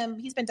see him.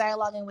 He's been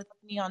dialoguing with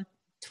me on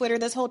Twitter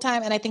this whole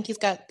time, and I think he's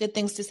got good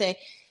things to say.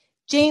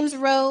 James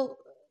Rowe,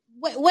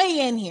 weigh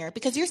in here,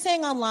 because you're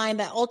saying online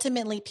that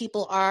ultimately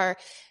people are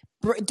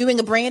doing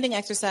a branding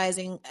exercise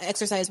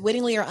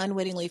wittingly or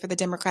unwittingly for the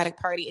Democratic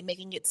Party and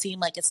making it seem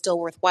like it's still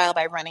worthwhile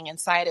by running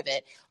inside of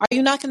it. Are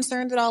you not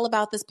concerned at all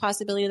about this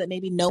possibility that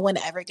maybe no one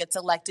ever gets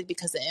elected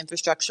because the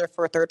infrastructure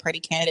for third-party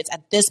candidates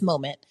at this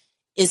moment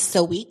is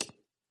so weak?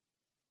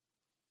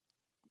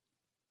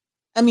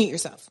 Unmute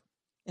yourself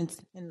and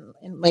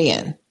weigh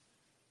in.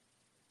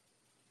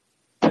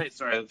 Hey,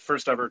 sorry,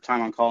 first ever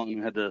time on call and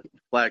we had to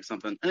flag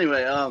something.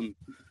 Anyway,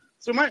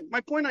 so my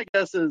point, I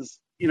guess, is,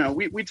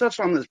 we touched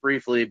on this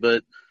briefly,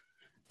 but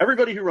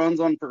everybody who runs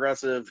on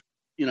progressive,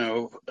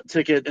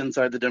 ticket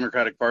inside the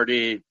Democratic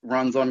Party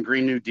runs on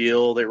Green New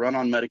Deal. They run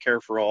on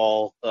Medicare for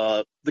all.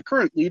 The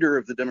current leader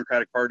of the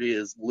Democratic Party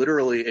is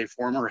literally a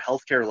former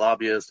healthcare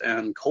lobbyist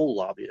and coal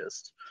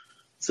lobbyist.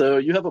 So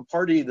you have a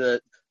party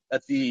that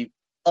at the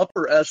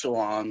upper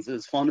echelons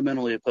is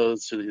fundamentally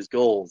opposed to these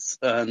goals.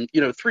 And,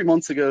 3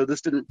 months ago,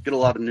 this didn't get a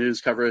lot of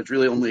news coverage.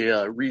 Really only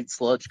Reed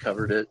Sludge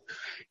covered it.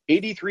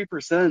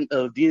 83%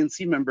 of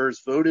DNC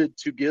members voted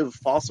to give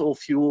fossil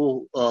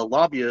fuel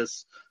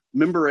lobbyists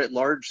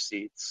member-at-large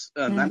seats.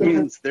 And that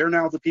means they're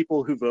now the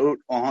people who vote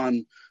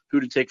on who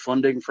to take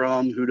funding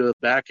from, who to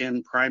back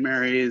in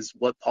primaries,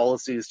 what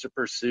policies to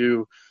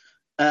pursue.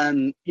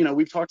 And,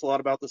 we've talked a lot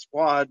about the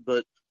squad,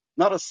 but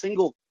not a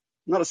single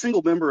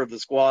member of the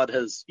squad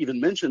has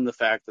even mentioned the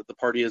fact that the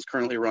party is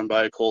currently run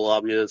by a coal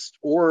lobbyist,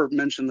 or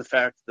mentioned the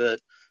fact that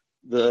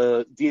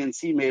the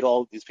DNC made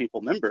all of these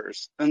people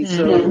members. And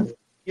so,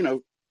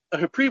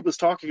 Harpreet was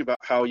talking about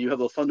how you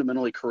have a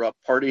fundamentally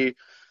corrupt party.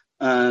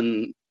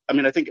 And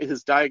I think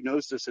his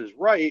diagnosis is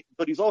right,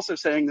 but he's also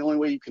saying the only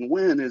way you can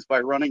win is by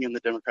running in the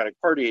Democratic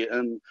Party.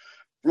 And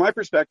from my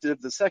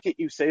perspective, the second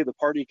you say the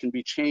party can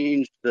be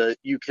changed, that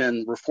you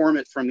can reform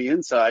it from the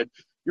inside,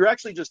 you're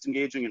actually just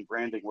engaging in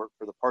branding work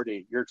for the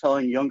party. You're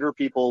telling younger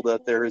people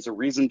that there is a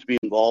reason to be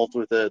involved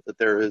with it, that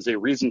there is a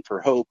reason for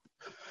hope.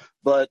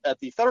 But at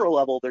the federal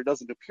level, there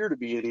doesn't appear to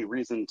be any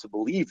reason to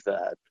believe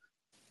that.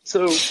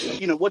 So,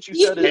 what you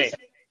said is,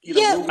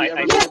 will we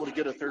ever be able to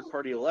get a third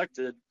party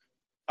elected?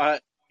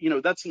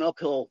 That's an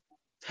uphill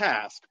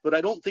task, but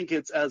I don't think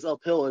it's as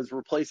uphill as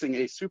replacing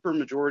a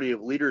supermajority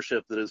of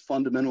leadership that is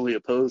fundamentally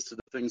opposed to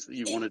the things that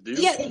you want to do.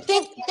 Yeah,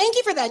 thank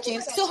you for that,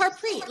 James. So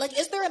Harpreet,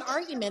 is there an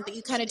argument that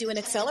you kind of do an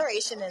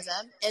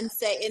accelerationism and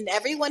say, and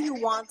everyone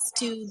who wants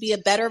to be a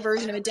better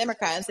version of a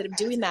Democrat, instead of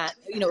doing that,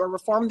 or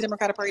reform the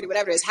Democratic Party or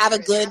whatever it is, have a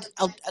good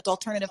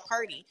alternative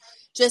party.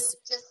 Just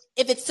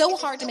if it's so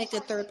hard to make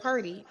a third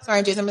party,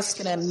 sorry, James, I'm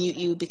just going to mute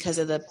you because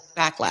of the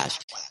backlash,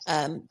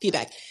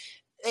 feedback.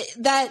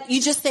 That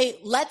you just say,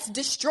 let's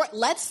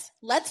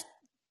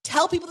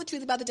tell people the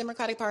truth about the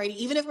Democratic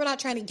Party, even if we're not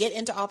trying to get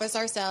into office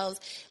ourselves.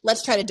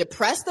 Let's try to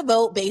depress the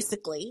vote,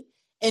 basically,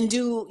 and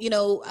do,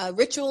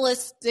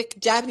 ritualistic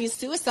Japanese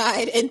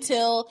suicide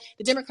until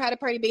the Democratic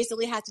Party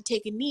basically has to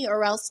take a knee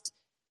or else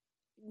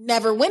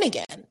never win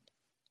again.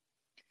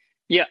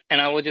 Yeah,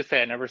 and I will just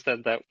say I never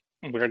said that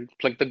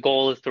the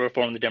goal is to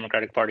reform the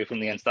Democratic Party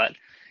from the inside,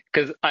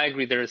 because I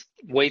agree there's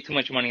way too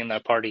much money in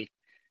that party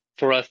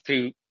for us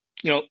to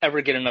ever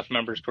get enough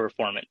members to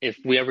reform it. If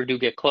we ever do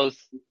get close,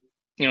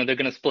 they're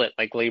going to split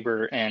like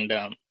Labour and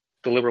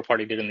the Liberal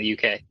Party did in the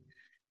UK.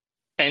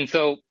 And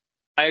so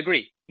I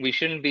agree.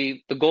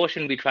 The goal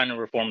shouldn't be trying to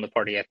reform the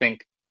party. I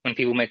think when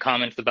people make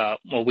comments about,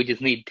 well, we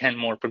just need 10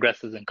 more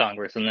progressives in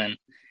Congress and then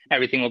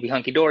everything will be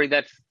hunky-dory,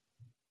 that's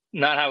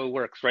not how it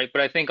works, right?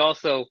 But I think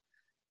also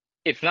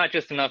it's not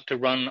just enough to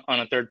run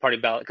on a third-party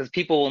ballot, because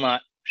people will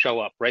not show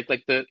up, right?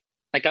 I'm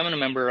a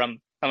member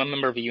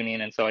of a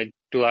union, and so I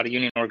do a lot of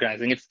union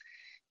organizing. It's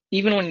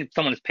even when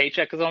someone's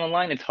paycheck is on the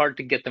line, it's hard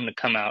to get them to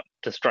come out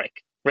to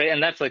strike, right?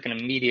 And that's like an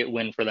immediate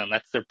win for them.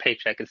 That's their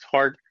paycheck. It's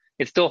hard.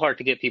 It's still hard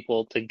to get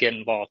people to get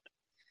involved.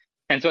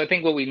 And so I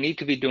think what we need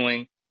to be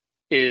doing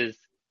is,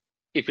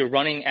 if you're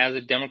running as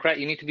a Democrat,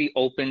 you need to be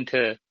open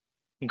to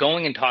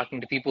going and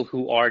talking to people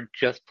who are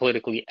just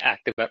politically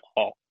active at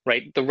all,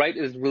 right? The right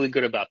is really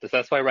good about this.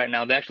 That's why right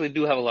now they actually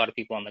do have a lot of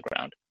people on the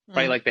ground,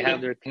 right? Like they have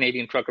their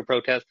Canadian trucker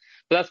protest,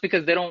 but that's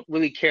because they don't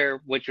really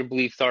care what your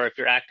beliefs are. If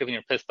you're active and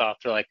you're pissed off,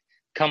 they're like,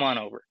 come on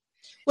over.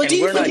 Well, do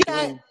you think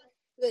that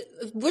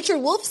Richard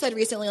Wolff said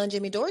recently on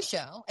Jimmy Dore's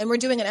show, and we're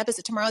doing an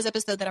episode, tomorrow's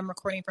episode that I'm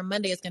recording from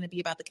Monday is going to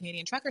be about the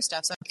Canadian trucker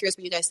stuff, so I'm curious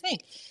what you guys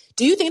think.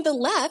 Do you think the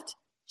left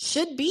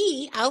should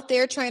be out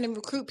there trying to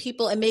recruit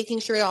people and making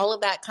sure all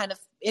of that kind of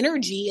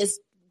energy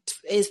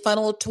is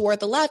funneled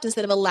toward the left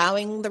instead of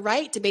allowing the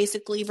right to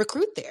basically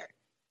recruit there?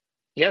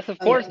 Yes, of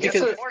course,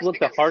 because look,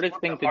 the hardest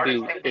thing to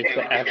do is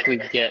to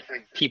actually get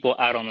people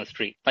out on the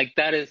street.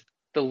 That is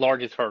the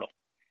largest hurdle.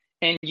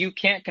 And you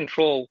can't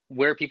control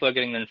where people are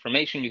getting their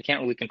information. You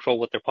can't really control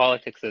what their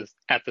politics is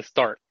at the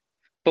start.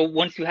 But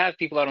once you have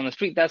people out on the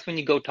street, that's when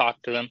you go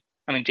talk to them.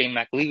 Jane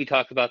McAlevey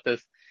talks about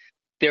this.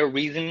 Their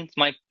reasons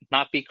might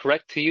not be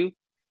correct to you,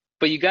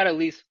 but you got to at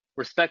least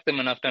respect them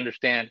enough to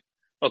understand,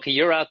 okay,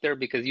 you're out there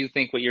because you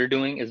think what you're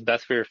doing is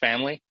best for your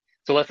family.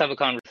 So let's have a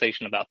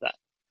conversation about that.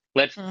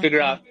 Let's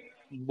figure out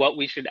what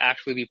we should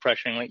actually be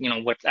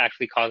pressuring, what's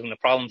actually causing the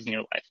problems in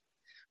your life.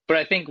 But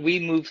I think we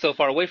move so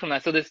far away from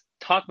that. So this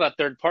talk about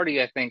third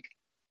party, I think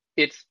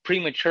it's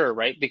premature,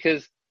 right?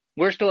 Because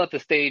we're still at the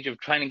stage of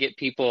trying to get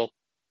people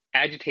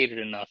agitated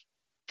enough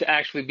to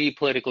actually be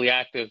politically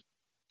active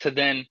to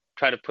then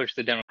try to push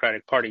the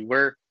Democratic Party.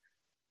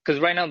 Because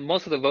right now,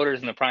 most of the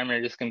voters in the primary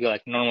are just going to be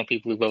like normal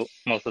people who vote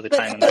most of the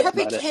time. But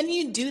can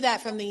you do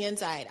that from the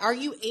inside? Are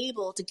you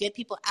able to get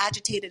people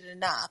agitated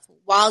enough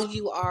while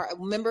you are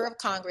a member of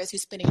Congress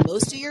who's spending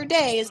most of your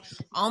days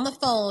on the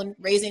phone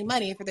raising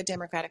money for the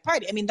Democratic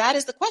Party? That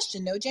is the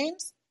question, no,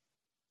 James?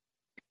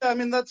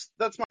 That's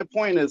my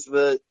point, is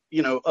that,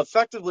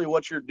 effectively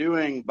what you're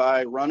doing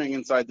by running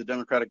inside the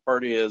Democratic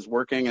Party is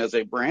working as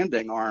a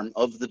branding arm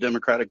of the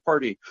Democratic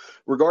Party,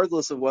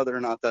 regardless of whether or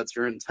not that's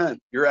your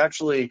intent. You're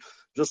actually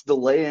just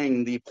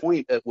delaying the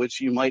point at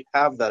which you might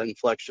have that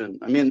inflection.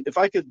 I mean, if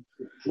I could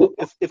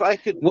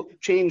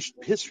change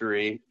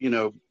history,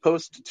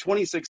 post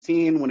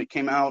 2016 when it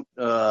came out,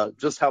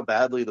 just how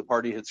badly the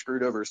party had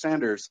screwed over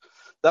Sanders,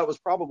 that was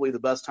probably the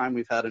best time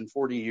we've had in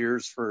 40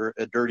 years for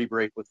a dirty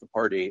break with the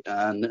party.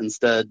 And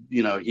instead,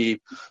 he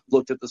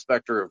looked at the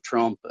specter of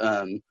Trump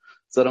and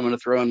said, I'm going to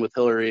throw in with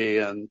Hillary.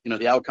 And,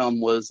 the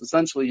outcome was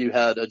essentially you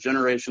had a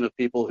generation of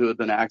people who had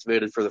been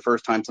activated for the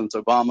first time since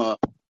Obama,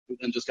 who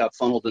then just got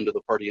funneled into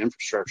the party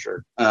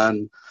infrastructure.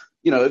 And,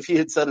 if he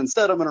had said,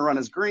 instead, I'm going to run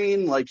as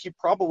green, he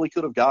probably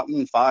could have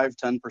gotten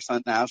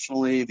 5-10%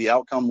 nationally. The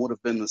outcome would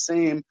have been the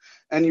same.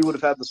 And you would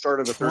have had the start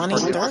of a third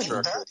party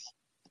infrastructure.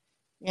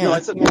 Yeah. No, I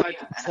said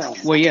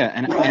 5-10. Well, yeah,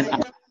 and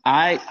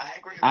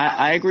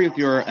I agree with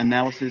your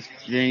analysis,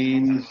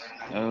 James,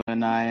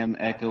 and I am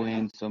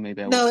echoing, so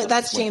maybe I will. No,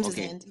 that's James's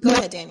end. Go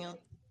ahead, Daniel.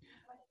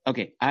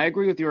 Okay, I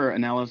agree with your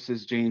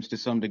analysis, James, to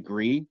some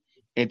degree.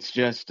 It's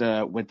just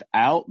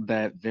without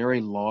that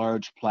very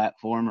large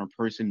platform or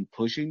person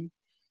pushing,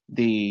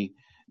 the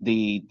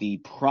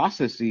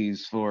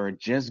processes for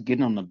just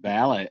getting on the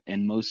ballot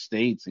in most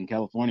states, and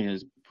California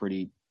is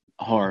pretty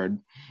hard.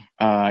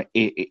 I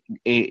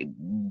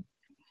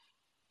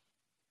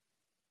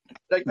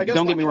guess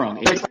don't get me wrong.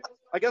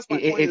 I guess my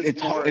point is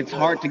it's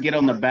hard to get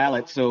on the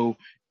ballot, so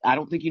I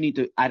don't think you need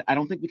to. I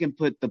don't think we can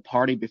put the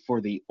party before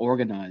the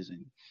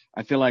organizing.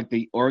 I feel like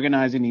the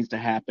organizing needs to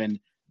happen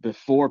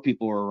before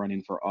people are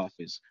running for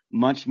office,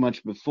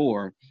 much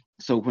before.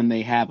 So when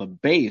they have a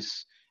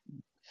base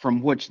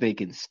from which they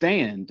can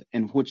stand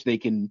and which they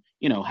can,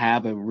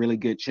 have a really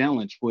good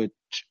challenge, which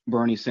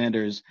Bernie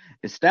Sanders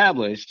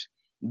established,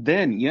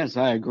 then yes,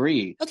 I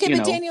agree. Okay,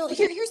 but Daniel,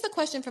 here's the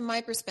question from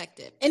my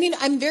perspective. And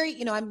I'm very,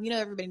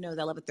 everybody knows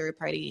I love a third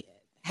party,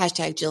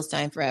 hashtag Jill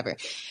Stein forever.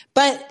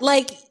 But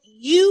the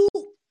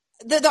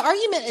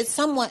argument is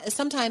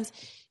sometimes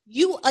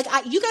you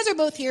guys are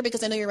both here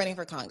because I know you're running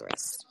for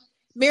Congress.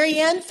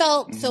 Marianne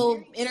felt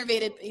so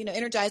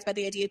energized by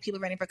the idea of people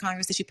running for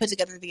Congress that she put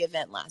together the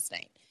event last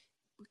night.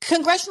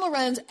 Congressional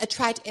runs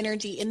attract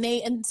energy, and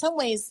they, in some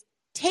ways,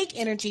 take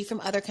energy from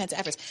other kinds of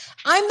efforts.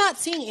 I'm not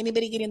seeing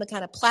anybody getting the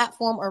kind of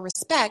platform or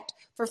respect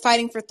for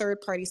fighting for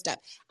third-party stuff.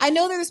 I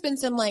know there's been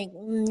some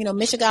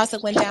Michigas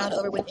that went down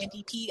over with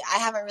MPP. I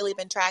haven't really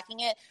been tracking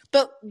it,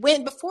 but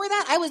before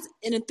that, I was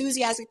an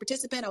enthusiastic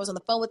participant. I was on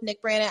the phone with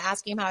Nick Brandon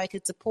asking him how I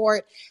could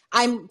support.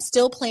 I'm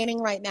still planning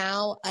right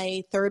now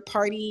a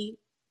third-party.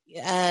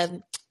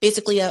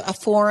 Basically a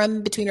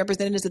forum between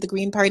representatives of the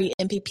Green Party,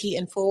 MPP,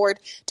 and Forward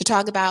to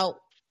talk about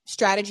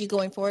strategy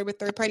going forward with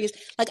third parties.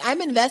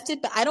 I'm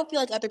invested, but I don't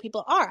feel like other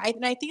people are. I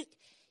think,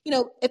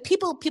 if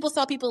people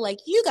saw people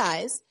like you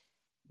guys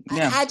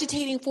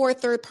agitating for a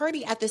third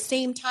party at the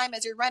same time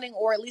as you're running,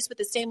 or at least with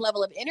the same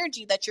level of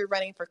energy that you're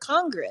running for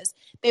Congress,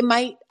 they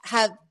might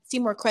see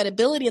more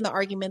credibility in the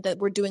argument that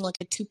we're doing a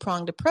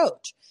two-pronged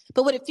approach.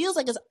 But what it feels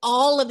like is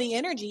all of the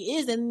energy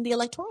is in the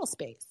electoral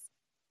space.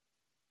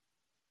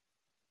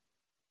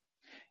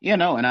 Yeah,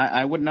 no, and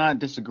I would not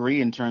disagree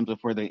in terms of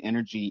where the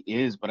energy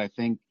is, but I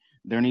think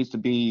there needs to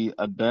be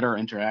a better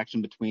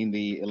interaction between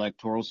the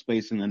electoral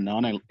space and the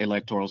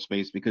non-electoral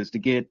space, because to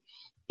get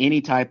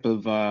any type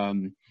of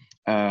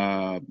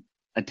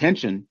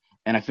attention,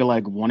 and I feel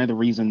like one of the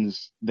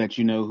reasons that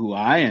you know who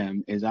I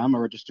am is I'm a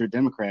registered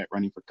Democrat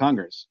running for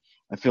Congress.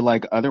 I feel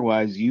like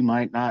otherwise you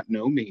might not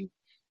know me,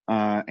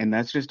 and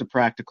that's just a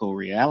practical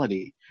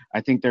reality.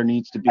 I think there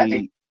needs to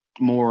be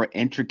more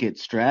intricate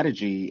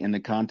strategy in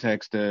the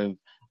context of,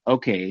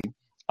 okay,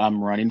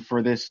 I'm running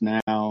for this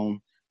now.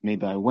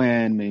 Maybe I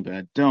win, maybe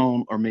I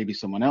don't, or maybe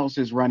someone else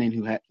is running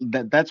who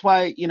that's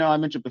why, I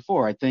mentioned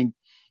before, I think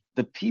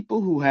the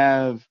people who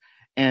have,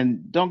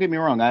 and don't get me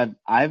wrong,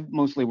 I've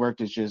mostly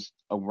worked as just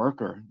a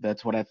worker.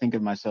 That's what I think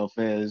of myself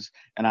as.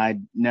 And I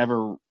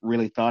never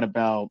really thought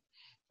about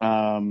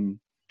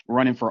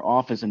running for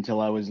office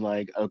until I was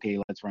like, okay,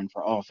 let's run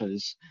for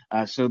office.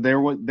 So there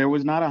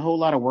was not a whole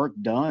lot of work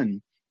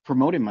done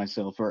promoting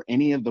myself or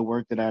any of the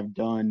work that I've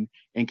done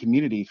in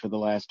community for the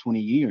last 20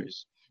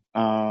 years.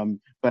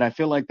 But I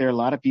feel like there are a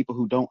lot of people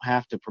who don't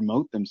have to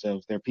promote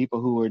themselves. There are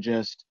people who are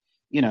just,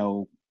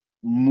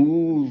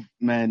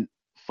 movement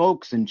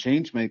folks and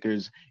change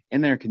makers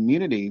in their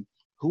community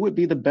who would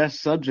be the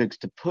best subjects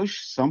to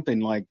push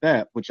something like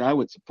that, which I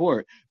would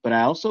support. But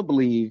I also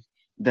believe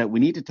that we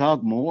need to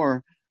talk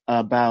more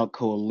about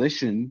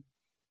coalition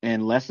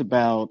and less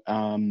about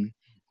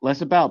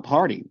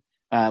party.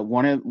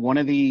 One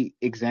of the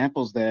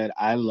examples that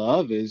I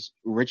love is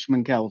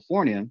Richmond,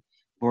 California,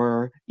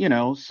 where,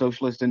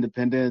 socialist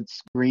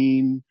independents,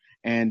 Green,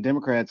 and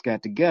Democrats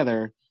got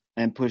together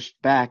and pushed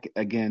back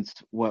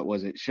against, what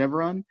was it,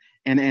 Chevron?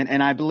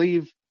 And I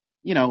believe,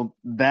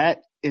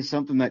 that is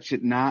something that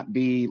should not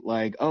be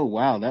like, oh,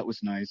 wow, that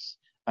was nice.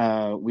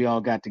 We all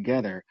got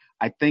together.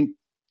 I think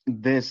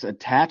this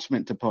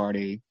attachment to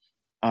party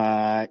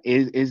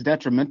is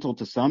detrimental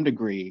to some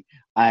degree.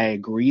 I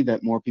agree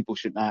that more people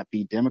should not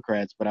be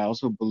Democrats, but I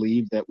also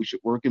believe that we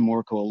should work in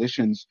more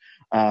coalitions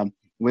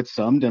with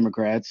some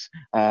Democrats,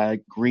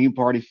 Green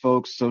Party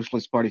folks,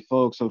 Socialist Party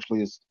folks,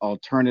 Socialist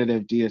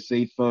Alternative,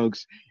 DSA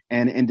folks,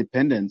 and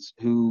independents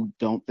who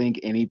don't think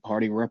any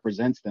party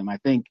represents them. I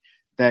think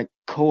that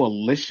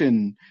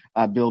coalition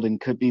building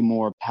could be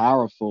more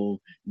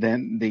powerful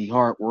than the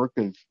hard work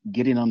of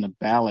getting on the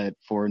ballot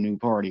for a new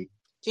party.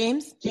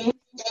 James?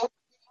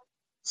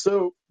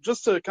 So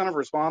just to kind of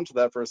respond to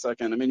that for a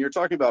second, I mean, you're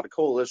talking about a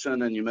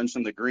coalition and you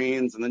mentioned the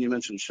Greens and then you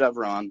mentioned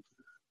Chevron.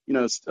 You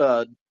know,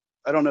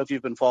 I don't know if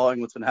you've been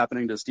following what's been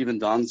happening to Stephen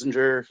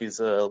Donziger. He's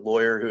a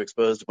lawyer who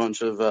exposed a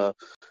bunch of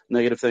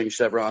negative things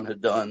Chevron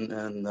had done.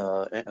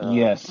 And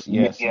Yes,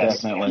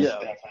 definitely. Yeah.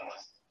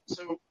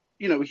 So,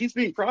 you know, he's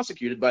being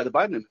prosecuted by the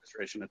Biden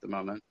administration at the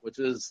moment, which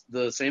is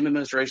the same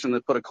administration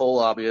that put a coal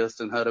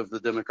lobbyist and head of the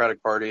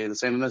Democratic Party, the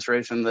same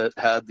administration that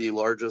had the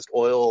largest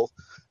oil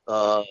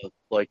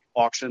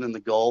auction in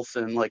the Gulf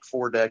in like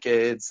 4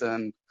 decades.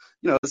 And,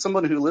 you know, as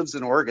someone who lives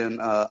in Oregon,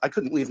 I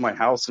couldn't leave my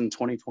house in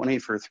 2020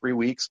 for 3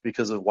 weeks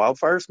because of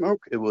wildfire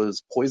smoke. It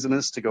was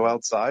poisonous to go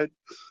outside.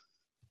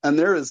 And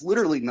there is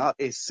literally not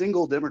a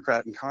single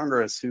Democrat in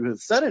Congress who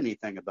has said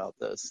anything about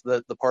this,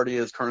 that the party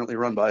is currently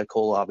run by a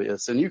coal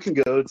lobbyist. And you can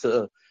go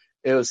to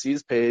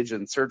AOC's page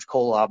and search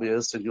coal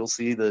lobbyist, and you'll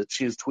see that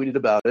she's tweeted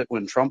about it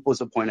when Trump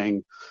was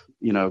appointing,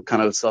 you know,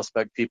 kind of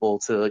suspect people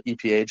to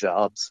EPA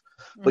jobs.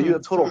 But you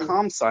have total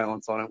calm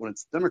silence on it when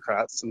it's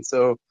Democrats. And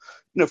so,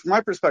 you know, from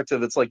my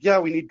perspective, it's like, yeah,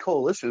 we need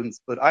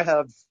coalitions, but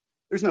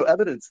there's no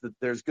evidence that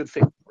there's good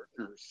faith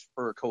partners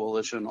for a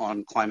coalition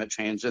on climate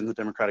change in the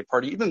Democratic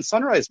Party. Even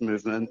Sunrise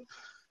Movement,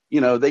 you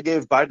know, they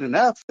gave Biden an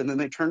F and then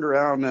they turned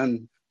around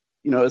and,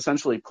 you know,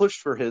 essentially pushed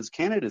for his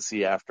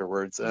candidacy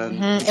afterwards. And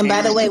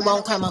by the way,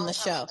 won't come on the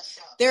show.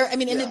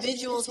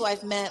 Individuals who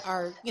I've met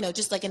are, you know,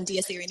 just like in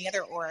DSA or any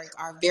other org,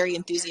 are very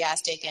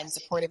enthusiastic and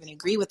supportive and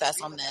agree with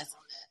us on this.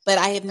 But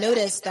I have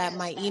noticed that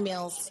my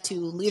emails to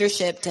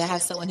leadership to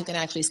have someone who can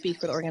actually speak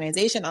for the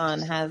organization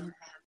on have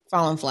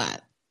fallen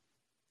flat.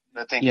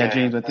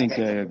 James, I think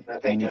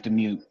they need to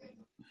mute.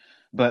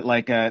 But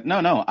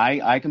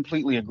I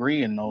completely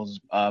agree in those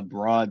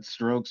broad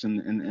strokes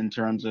in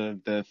terms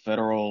of the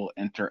federal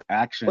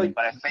interaction.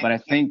 But I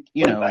think,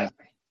 you know,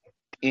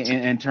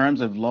 in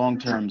terms of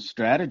long-term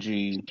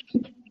strategy,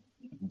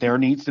 there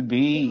needs to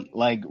be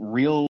like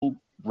real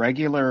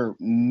regular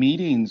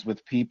meetings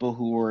with people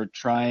who are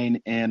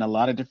trying in a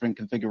lot of different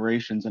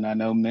configurations. And I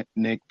know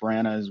Nick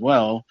Brana as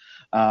well.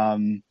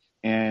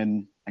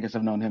 And I guess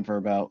I've known him for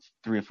about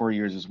 3 or 4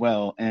 years as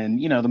well.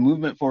 And, you know, the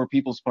Movement for a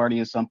People's Party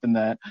is something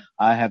that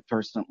I have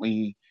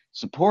personally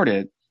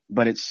supported,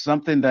 but it's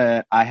something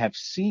that I have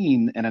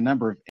seen in a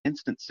number of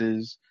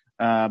instances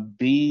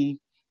be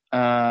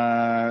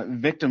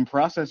victim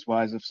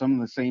process-wise of some of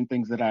the same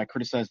things that I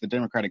criticize the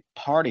Democratic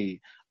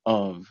Party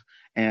of.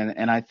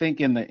 And I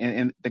think in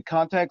the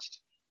context,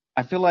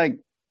 I feel like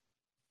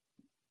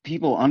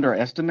people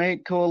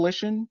underestimate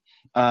coalition.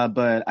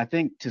 But I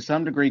think to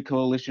some degree,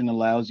 coalition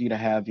allows you to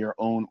have your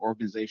own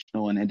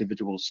organizational and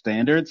individual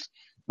standards,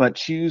 but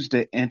choose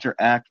to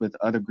interact with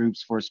other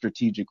groups for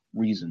strategic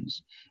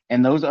reasons.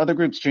 And those other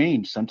groups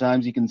change.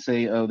 Sometimes you can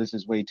say, oh, this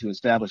is way too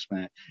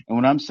establishment. And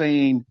when I'm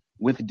saying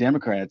with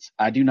Democrats,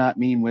 I do not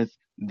mean with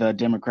the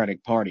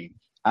Democratic Party.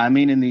 I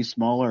mean in these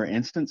smaller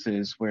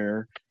instances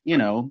where, you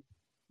know,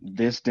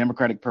 this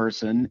Democratic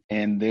person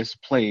in this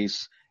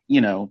place, you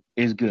know,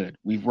 is good.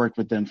 We've worked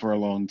with them for a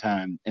long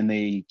time, and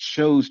they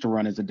chose to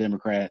run as a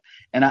Democrat.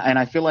 And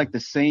I feel like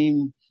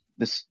to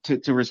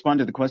respond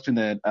to the question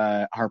that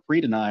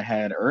Harpreet and I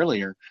had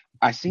earlier,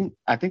 I think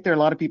there are a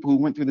lot of people who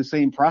went through the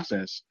same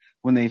process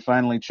when they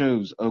finally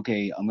chose,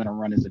 okay, I'm going to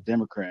run as a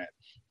Democrat.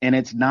 And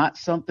it's not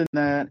something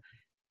that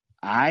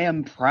I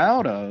am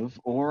proud of,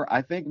 or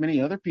I think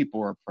many other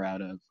people are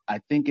proud of. I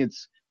think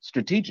it's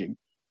strategic.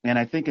 And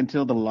I think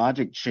until the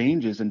logic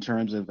changes in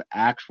terms of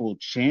actual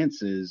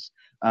chances,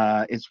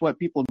 it's what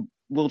people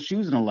will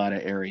choose in a lot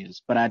of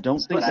areas. But I don't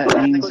think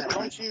that means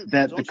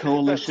that the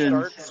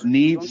coalition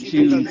needs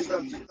to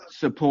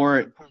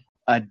support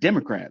a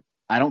Democrat.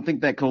 I don't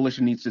think that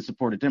coalition needs to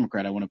support a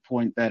Democrat. I want to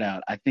point that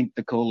out. I think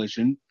the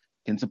coalition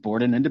can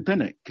support an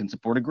independent, can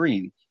support a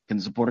Green, can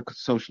support a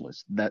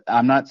socialist. That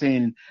I'm not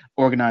saying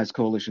organized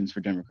coalitions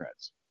for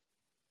Democrats.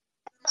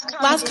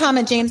 Last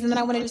comment, James, and then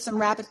I want to do some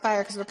rapid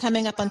fire because we're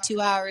coming up on 2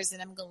 hours and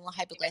I'm going a little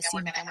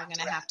hypoglycemic and we're going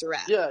to have to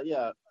wrap.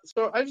 Yeah.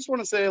 So I just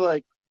want to say,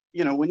 like,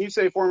 you know, when you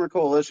say form a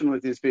coalition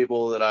with these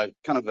people that I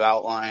kind of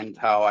outlined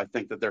how I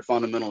think that they're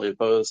fundamentally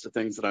opposed to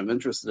things that I'm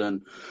interested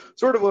in,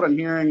 sort of what I'm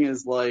hearing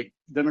is like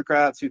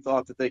Democrats who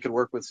thought that they could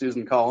work with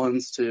Susan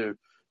Collins to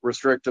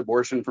restrict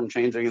abortion from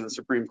changing in the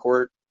Supreme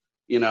Court.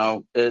 You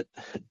know,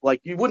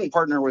 you wouldn't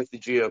partner with the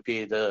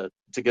GOP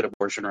to get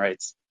abortion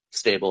rights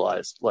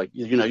stabilized. Like,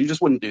 you know, you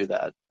just wouldn't do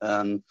that.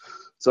 And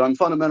so I'm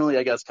fundamentally,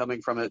 I guess, coming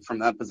from it from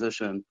that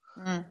position.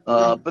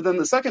 But then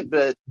the second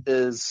bit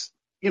is,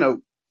 you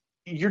know,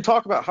 you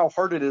talk about how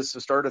hard it is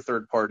to start a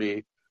third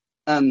party.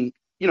 And,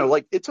 you know,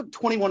 like it took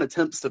 21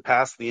 attempts to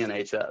pass the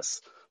NHS,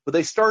 but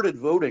they started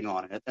voting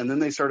on it and then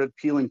they started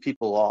peeling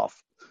people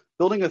off.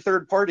 building a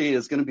third party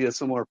is going to be a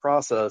similar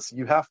process.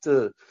 You have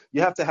to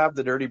have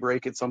the dirty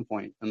break at some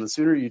point, and the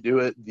sooner you do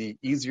it, the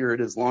easier it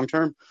is long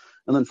term.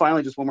 And then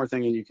finally, just one more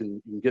thing, and you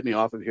can get me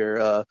off of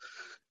here.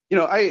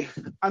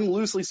 I'm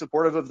loosely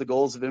supportive of the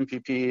goals of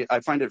MPP. I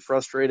find it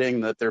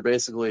frustrating that they're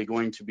basically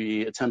going to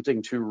be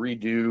attempting to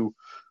redo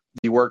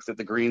the work that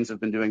the Greens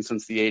have been doing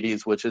since the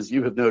 80s, which, as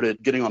you have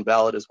noted, getting on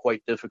ballot is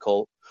quite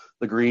difficult.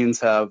 The Greens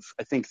have,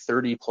 I think,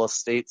 30 plus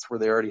states where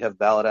they already have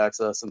ballot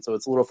access. And so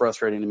it's a little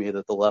frustrating to me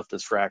that the left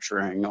is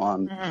fracturing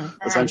on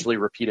essentially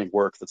repeating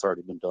work that's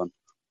already been done.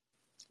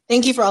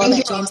 Thank you for all of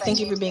that, James. Thank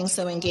you for being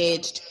so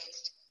engaged.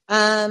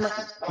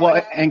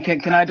 Well, and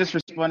can I just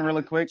respond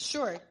really quick?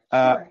 Sure.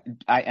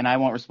 I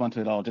won't respond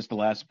to it all. Just the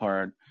last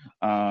part.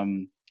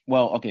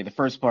 The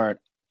first part,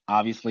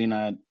 obviously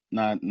not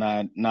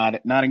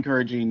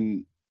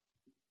encouraging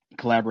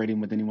collaborating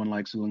with anyone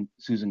like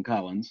Susan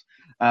Collins,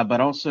 but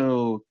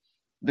also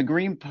the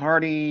Green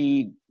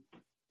Party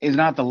is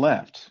not the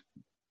left.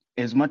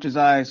 As much as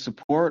I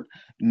support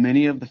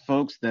many of the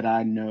folks that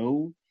I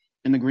know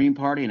in the Green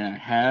Party, and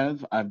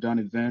I've done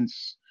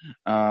events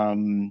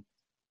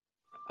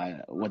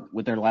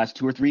with their last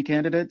 2 or 3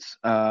 candidates.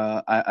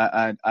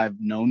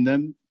 I've known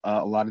them.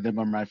 A lot of them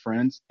are my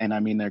friends, and I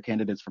mean they're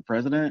candidates for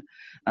president.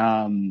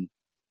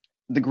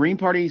 The Green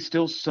Party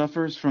still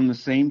suffers from the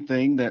same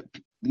thing that,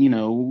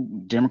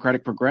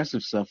 Democratic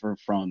progressives suffer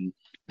from.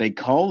 They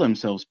call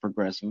themselves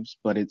progressives,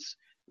 but it's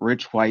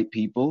rich white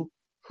people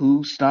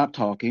who stop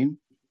talking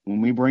when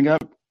we bring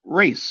up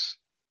race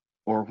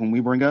or when we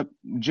bring up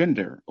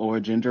gender or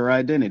gender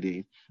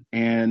identity.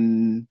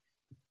 And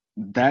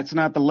that's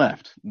not the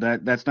left.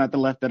 That's not the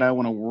left that I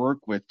want to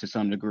work with to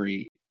some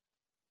degree.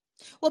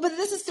 Well, but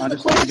this is still the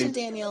question,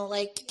 Daniel.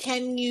 Like,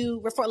 can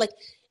you reform? Like,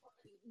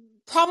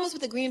 problems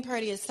with the Green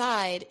Party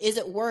aside, is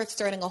it worth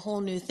starting a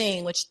whole new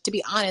thing? Which, to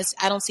be honest,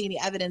 I don't see any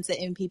evidence that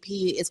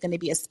MPP is going to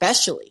be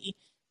especially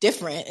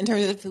different in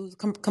terms of who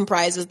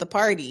comprises the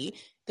party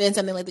than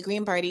something like the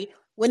Green Party.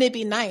 Wouldn't it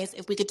be nice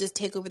if we could just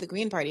take over the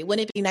Green Party?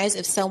 Wouldn't it be nice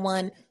if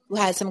someone who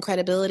has some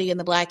credibility in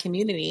the Black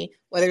community,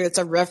 whether it's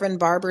a Reverend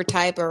Barber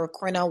type or a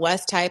Cornel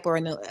West type or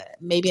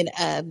maybe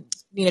an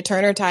Nina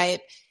Turner type,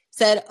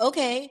 said,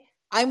 okay,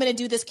 I'm going to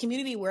do this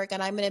community work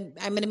and I'm going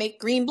to make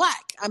green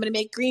Black. I'm going to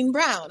make green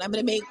brown. I'm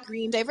going to make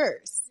green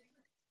diverse.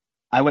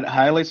 I would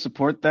highly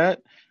support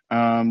that.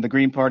 The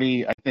Green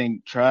Party, I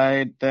think,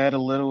 tried that a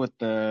little with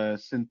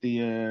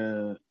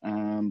Cynthia,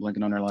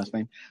 blanking on her last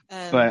name,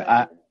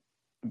 but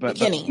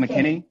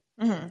McKinney.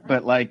 Mm-hmm.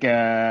 But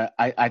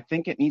I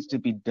think it needs to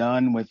be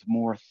done with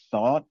more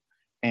thought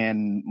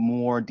and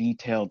more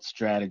detailed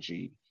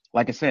strategy.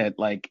 Like I said,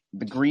 like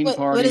the Green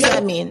Party. What does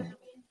that mean?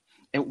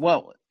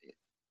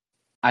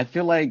 I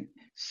feel like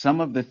some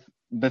of the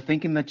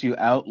thinking that you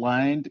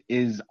outlined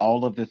is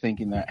all of the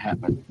thinking that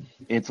happened.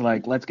 It's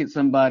like, let's get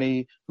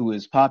somebody who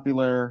is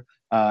popular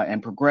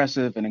and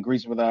progressive and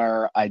agrees with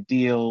our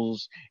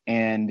ideals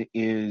and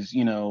is,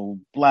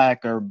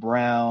 Black or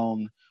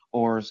brown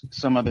or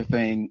some other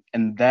thing.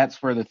 And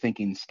that's where the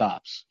thinking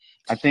stops.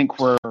 I think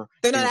they're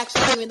not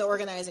actually doing the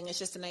organizing. It's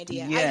just an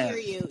idea. Yes, I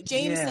hear you.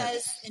 James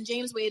says, and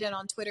James weighed in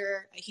on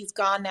Twitter. He's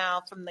gone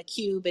now from the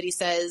queue, but he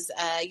says,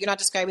 you're not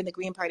describing the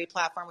Green Party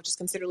platform, which is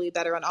considerably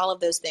better on all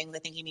of those things. I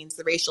think he means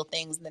the racial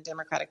things in the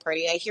Democratic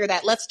Party. I hear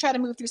that. Let's try to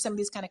move through some of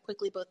these kind of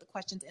quickly, both the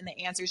questions and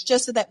the answers,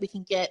 just so that we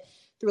can get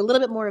through a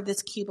little bit more of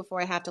this queue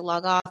before I have to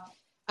log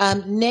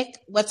off. Nick,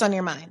 what's on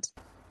your mind?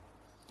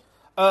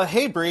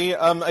 Hey, Bree.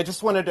 I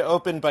just wanted to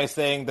open by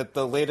saying that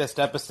the latest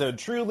episode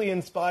truly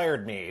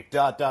inspired me, ...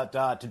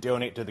 to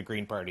donate to the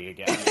Green Party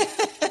again.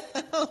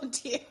 Oh,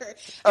 dear.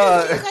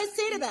 What do you guys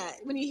say to that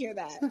when you hear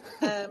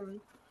that?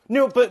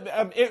 No,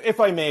 but if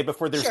I may,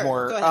 before there's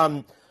more,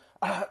 go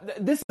ahead.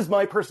 This is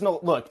my personal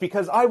look,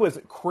 because I was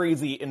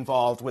crazy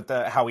involved with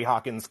the Howie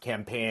Hawkins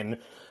campaign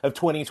of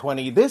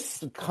 2020.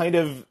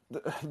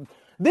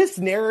 This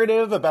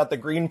narrative about the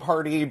Green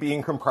Party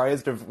being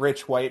comprised of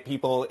rich white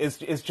people is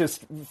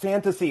just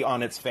fantasy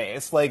on its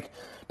face. Like,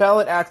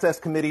 Ballot Access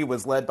Committee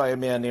was led by a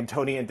man named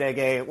Tony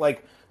Ndege.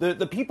 Like,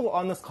 the people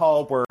on this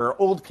call were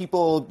old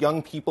people,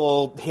 young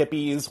people,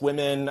 hippies,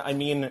 women. I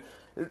mean,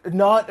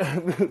 not...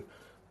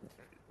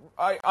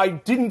 I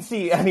didn't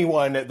see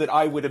anyone that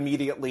I would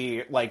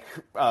immediately,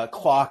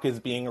 clock as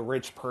being a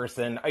rich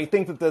person. I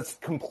think that that's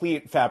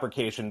complete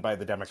fabrication by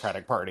the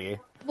Democratic Party.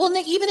 Well,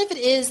 Nick, even if it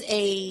is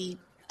a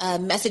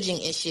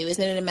messaging issue,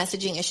 isn't it a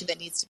messaging issue that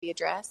needs to be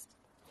addressed?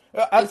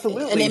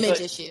 Absolutely. An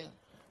image issue.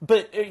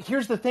 But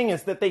here's the thing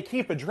is that they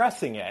keep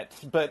addressing it,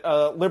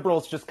 but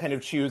liberals just kind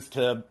of choose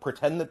to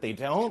pretend that they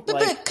don't.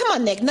 But come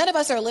on, Nick, none of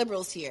us are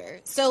liberals here.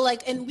 So, I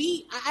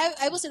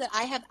will say that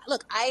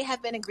I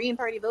have been a Green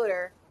Party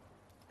voter.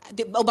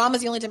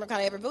 Obama's the only Democrat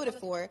I ever voted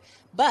for,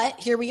 but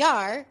here we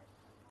are.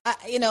 I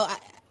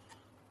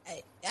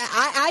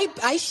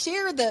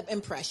share the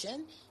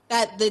impression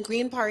that the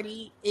Green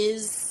Party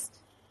is,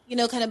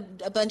 kind of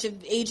a bunch of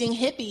aging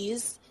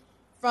hippies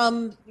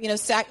from,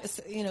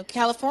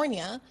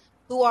 California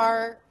who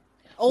are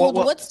old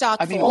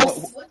Woodstock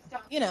folks,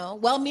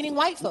 well-meaning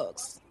white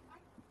folks.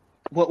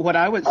 What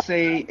I would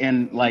say,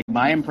 and like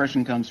my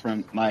impression comes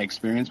from my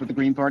experience with the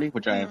Green Party,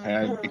 which I have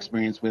had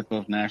experience with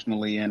both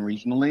nationally and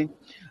regionally.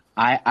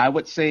 I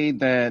would say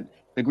that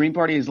the Green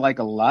Party is like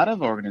a lot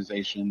of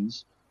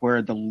organizations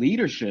where the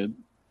leadership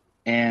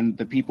and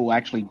the people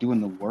actually doing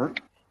the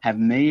work have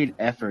made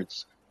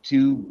efforts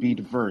to be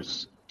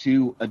diverse,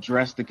 to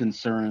address the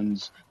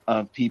concerns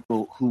of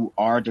people who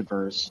are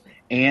diverse,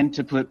 and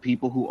to put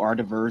people who are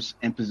diverse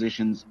in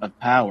positions of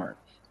power.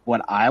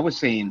 What I was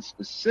saying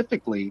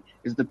specifically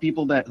is the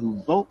people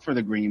who vote for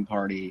the Green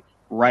Party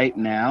right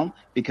now,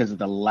 because of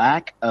the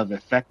lack of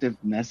effective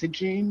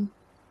messaging,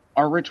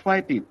 are rich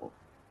white people.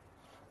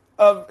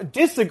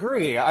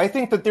 Disagree. I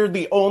think that they're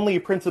the only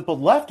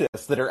principled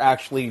leftists that are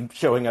actually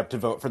showing up to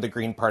vote for the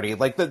Green Party.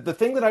 Like the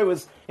thing that I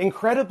was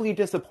incredibly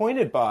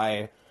disappointed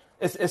by,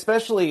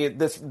 especially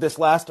this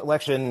last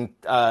election,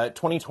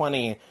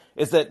 2020,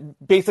 is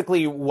that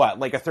basically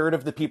like a third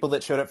of the people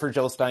that showed up for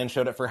Jill Stein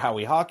showed up for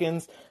Howie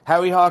Hawkins.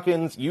 Howie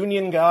Hawkins,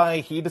 union guy,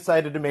 he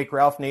decided to make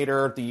Ralph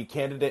Nader the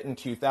candidate in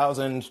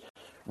 2000.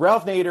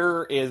 Ralph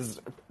Nader is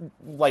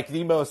like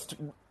the most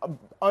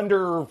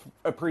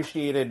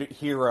underappreciated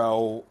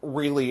hero,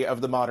 really,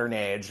 of the modern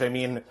age. I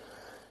mean,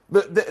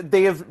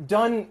 they have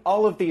done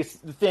all of these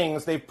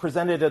things. They've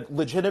presented a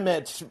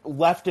legitimate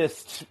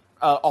leftist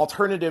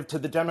alternative to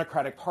the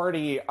Democratic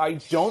Party. I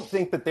don't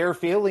think that they're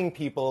failing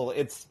people.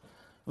 It's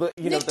Nick,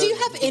 do you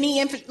have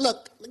any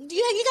look?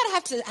 You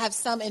got to have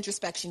some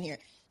introspection here.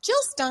 Jill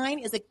Stein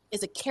is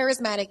a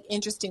charismatic,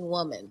 interesting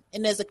woman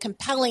and is a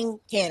compelling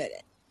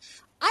candidate.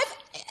 Howie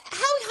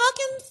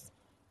Hawkins,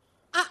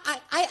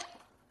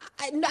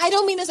 I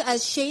don't mean this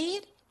as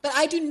shade, but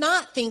I do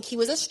not think he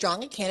was as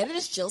strong a candidate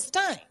as Jill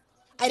Stein.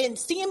 I didn't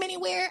see him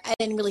anywhere. I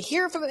didn't really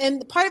hear from him.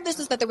 And part of this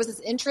is that there was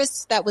this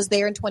interest that was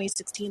there in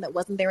 2016 that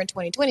wasn't there in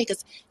 2020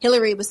 because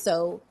Hillary was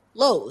so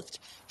loathed.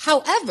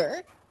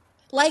 However,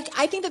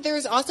 I think that there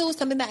is also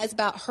something that is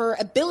about her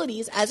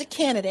abilities as a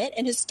candidate.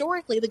 And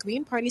historically, the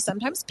Green Party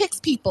sometimes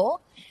picks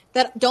people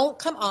that don't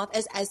come off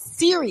as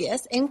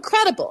serious and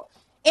credible.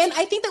 And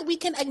I think that we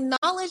can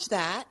acknowledge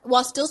that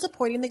while still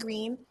supporting the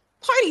Green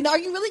Party. Now, are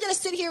you really going to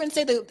sit here and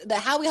say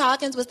that Howie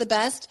Hawkins was the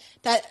best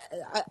that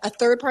a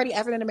third party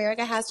effort in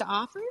America has to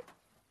offer?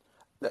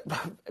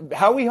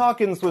 Howie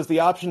Hawkins was the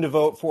option to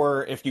vote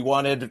for if you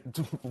wanted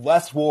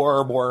less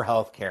war, more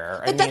health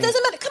care. But that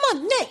doesn't matter. Come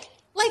on, Nick.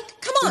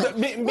 Come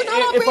on.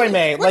 If I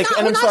may, and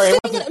I'm sorry.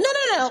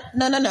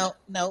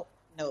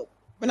 No.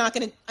 We're not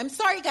going to. I'm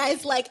sorry,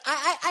 guys.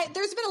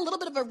 There's been a little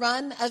bit of a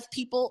run of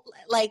people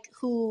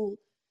who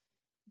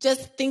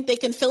just think they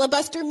can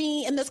filibuster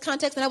me in this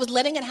context, and I was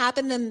letting it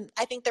happen. And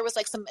I think there was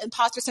some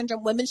imposter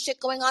syndrome women shit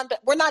going on, but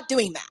we're not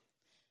doing that.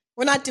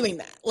 We're not doing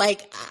that.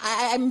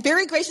 I'm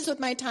very gracious with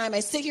my time.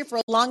 I sit here for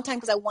a long time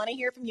because I want to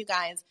hear from you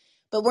guys,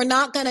 but we're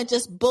not going to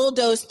just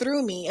bulldoze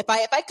through me. If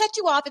I cut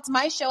you off, it's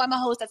my show. I'm a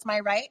host. That's my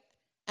right.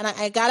 And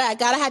I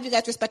gotta have you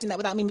guys respecting that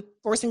without me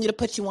forcing you to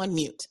put you on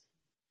mute.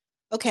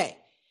 Okay.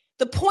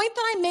 The point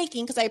that I'm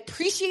making, because I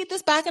appreciate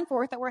this back and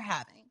forth that we're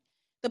having,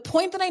 the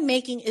point that I'm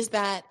making is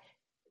that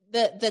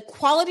the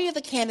quality of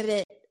the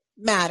candidate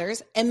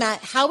matters, and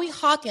that Howie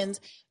Hawkins,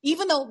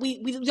 even though we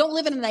don't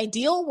live in an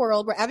ideal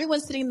world where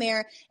everyone's sitting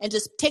there and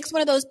just takes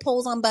one of those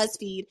polls on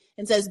BuzzFeed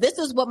and says, this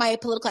is what my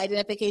political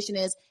identification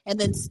is, and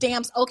then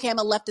stamps, okay, I'm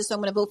a leftist, so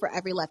I'm going to vote for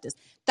every leftist.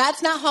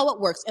 That's not how it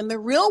works. In the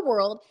real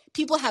world,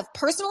 people have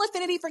personal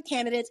affinity for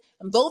candidates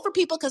and vote for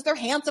people because they're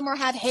handsome or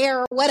have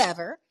hair or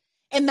whatever.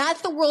 And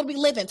that's the world we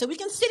live in. So we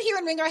can sit here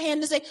and wring our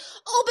hand and say,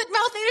 oh, but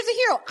Ralph Nader's a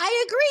hero.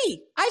 I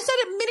agree. I've said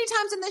it many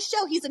times in this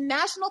show. He's a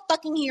national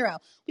fucking hero.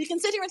 We can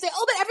sit here and say,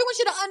 oh, but everyone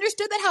should have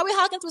understood that Howie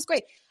Hawkins was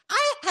great.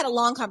 I had a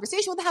long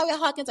conversation with Howie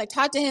Hawkins. I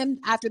talked to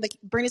him after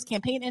Bernie's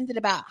campaign ended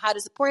about how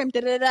to support him,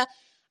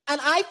 and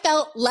I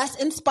felt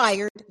less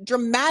inspired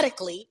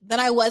dramatically than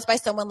I was by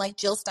someone like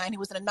Jill Stein, who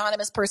was an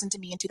anonymous person to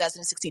me in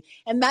 2016.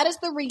 And that is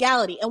the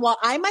reality. And while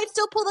I might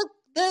still pull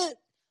the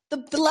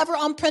lever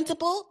on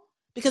principle,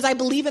 because I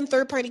believe in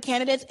third-party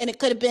candidates, and it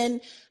could have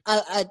been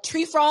a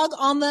tree frog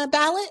on the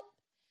ballot,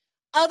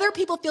 other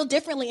people feel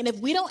differently. And if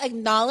we don't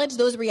acknowledge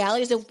those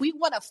realities, if we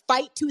want to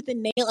fight tooth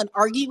and nail and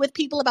argue with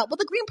people about, well,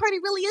 the Green Party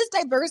really is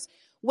diverse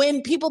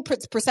when people's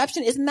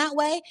perception isn't that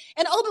way.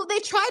 And but they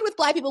tried with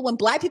Black people when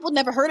Black people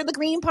never heard of the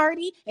Green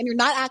Party, and you're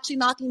not actually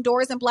knocking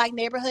doors in Black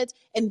neighborhoods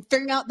and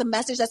figuring out the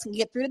message that's going to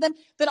get through to them,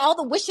 then all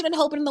the wishing and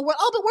hoping in the world,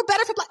 oh, but we're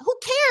better for Black. Who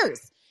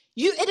cares?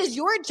 It is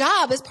your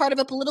job as part of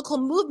a political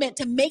movement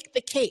to make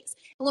the case.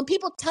 And when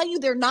people tell you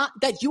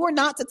that you are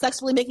not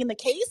successfully making the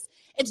case,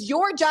 it's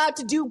your job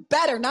to do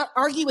better, not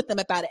argue with them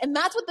about it. And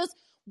that's what this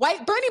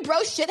white Bernie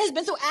bro shit has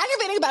been so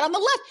aggravating about on the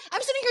left.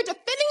 I'm sitting here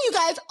defending you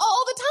guys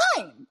all the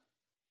time.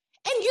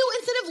 And you,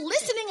 instead of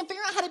listening and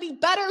figuring out how to be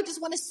better,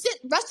 just want to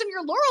rest on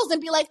your laurels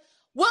and be like,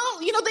 well,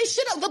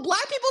 the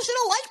Black people should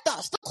have liked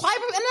us.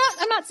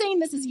 I'm not saying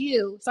this is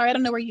you. Sorry, I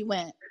don't know where you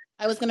went.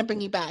 I was going to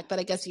bring you back, but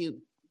I guess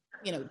you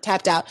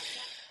tapped out.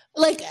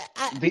 Could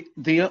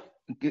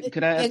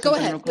I ask go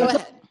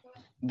ahead.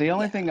 The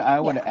only thing I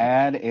would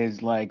add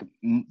is like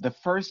the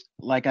first,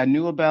 like I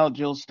knew about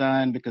Jill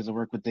Stein because I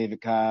worked with David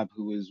Cobb,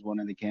 who was one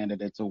of the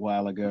candidates a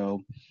while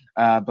ago.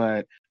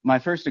 But my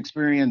first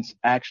experience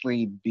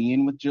actually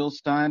being with Jill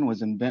Stein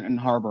was in Benton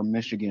Harbor,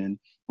 Michigan,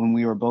 when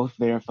we were both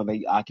there for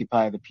the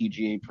Occupy the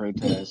PGA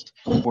protest,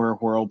 where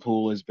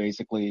Whirlpool is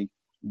basically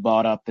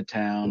bought up the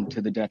town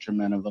to the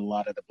detriment of a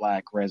lot of the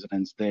black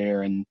residents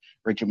there. And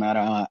Rachel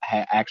Maddow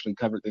actually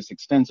covered this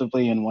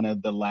extensively, and one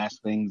of the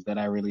last things that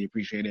I really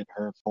appreciated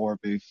her for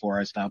before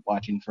I stopped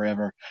watching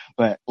forever.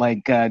 But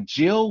like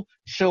Jill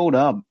showed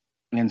up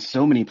in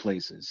so many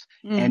places,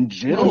 and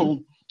Jill,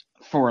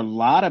 for a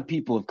lot of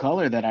people of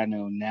color that I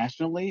know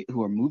nationally,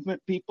 who are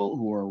movement people,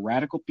 who are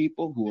radical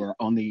people, who are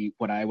on the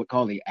what I would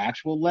call the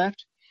actual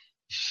left,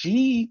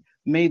 she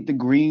made the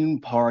Green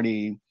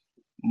Party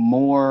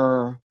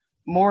more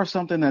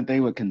something that they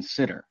would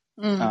consider.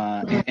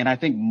 And I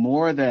think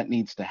more of that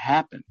needs to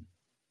happen.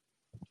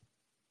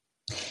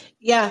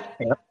 Yeah.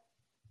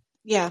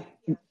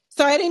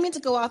 Sorry, I didn't mean to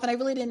go off, and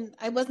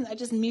I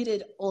just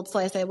muted Old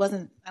Slice. I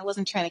wasn't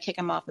trying to kick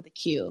him off with a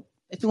cue.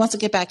 If he wants to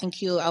get back in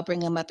queue, I'll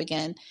bring him up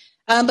again.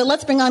 But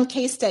let's bring on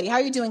Case Steady. How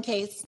are you doing,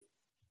 Case?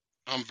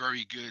 I'm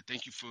very good.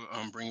 Thank you for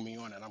bringing me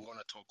on, and I'm going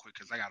to talk quick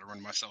because I got to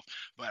run myself.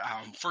 But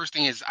first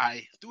thing is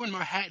I threw in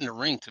my hat in the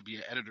ring to be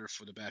an editor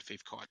for the Bad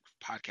Faith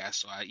podcast.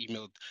 So I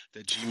emailed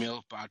the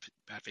Gmail Bad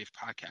Faith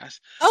podcast.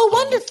 Oh,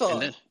 wonderful!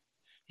 And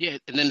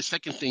then the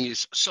second thing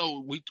is,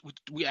 so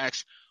we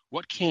asked,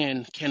 what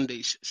can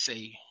candidates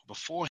say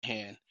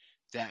beforehand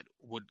that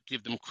would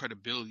give them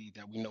credibility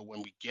that we know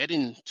when we get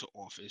into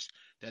office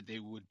that they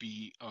would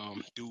be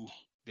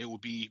they will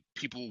be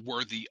people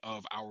worthy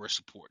of our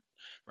support,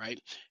 right?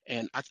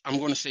 And I'm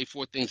going to say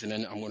 4 things, and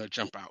then I'm going to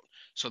jump out.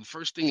 So the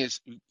first thing is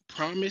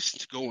promise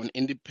to go on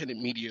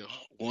independent media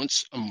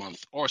once a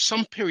month or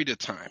some period of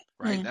time,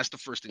 right? That's the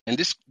first thing. And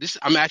this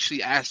I'm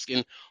actually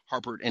asking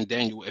Harper and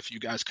Daniel if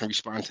you guys can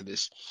respond to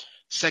this.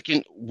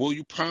 Second, will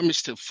you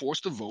promise to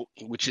force the vote,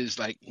 which is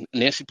like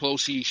Nancy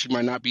Pelosi, she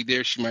might not be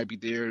there, she might be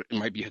there, it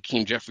might be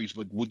Hakeem Jeffries,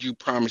 but would you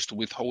promise to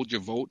withhold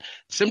your vote?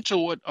 Similar to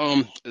what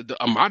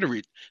a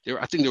moderate,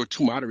 I think there were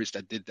 2 moderates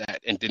that did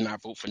that and did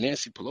not vote for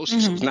Nancy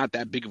Pelosi, so it's not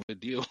that big of a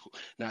deal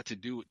not to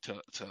do it,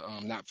 to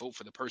not vote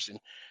for the person.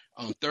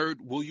 Third,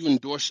 will you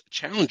endorse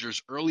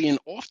challengers early and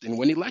often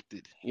when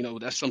elected? You know,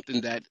 that's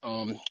something that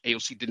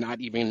AOC did not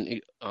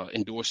even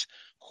endorse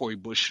Cori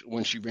Bush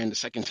when she ran the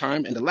second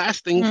time. And the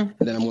last thing, and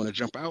then I'm going to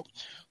jump out,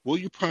 will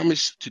you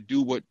promise to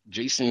do what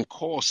Jason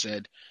Call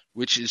said,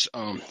 which is,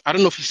 I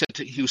don't know if he said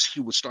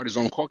he would start his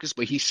own caucus,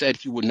 but he said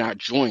he would not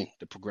join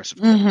the Progressive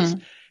Caucus.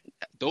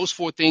 Those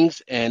 4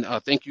 things, and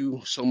thank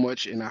you so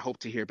much, and I hope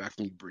to hear back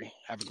from you, Bree.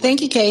 Have a great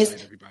Thank you, Case.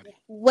 night, everybody.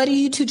 What do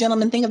you 2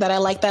 gentlemen think of that? I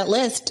like that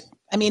list.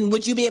 I mean,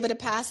 would you be able to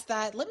pass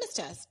that litmus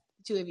test,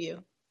 2 of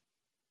you?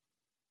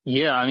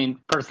 Yeah, I mean,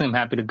 personally, I'm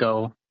happy to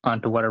go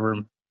on to whatever.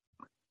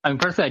 I mean,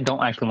 personally, I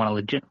don't actually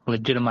want to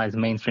legitimize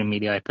mainstream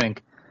media. I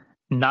think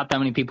not that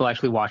many people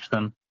actually watch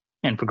them,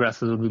 and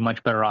progressives would be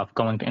much better off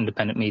going to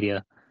independent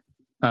media.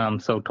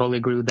 So totally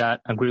agree with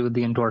that. Agree with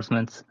the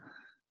endorsements.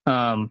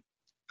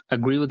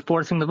 Agree with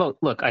forcing the vote.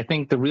 Look, I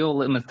think the real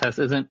litmus test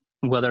isn't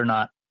whether or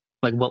not,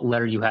 like, what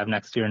letter you have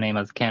next to your name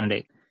as a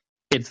candidate.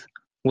 It's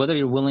whether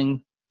you're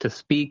willing to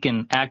speak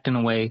and act in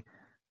a way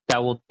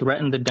that will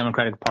threaten the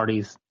Democratic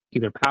Party's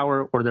either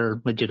power or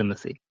their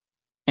legitimacy.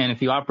 And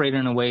if you operate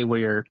in a way where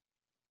you're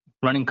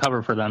running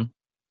cover for them,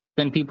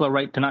 then people are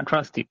right to not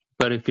trust you.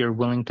 But if you're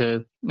willing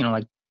to, you know,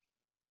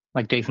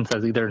 like Jason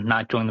says, either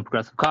not join the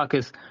Progressive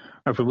Caucus,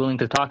 or if you're willing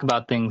to talk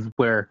about things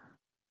where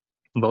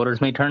voters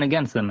may turn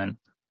against them and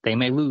they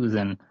may lose,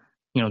 and,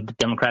 you know, the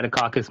Democratic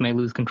Caucus may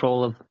lose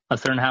control of a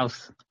certain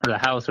house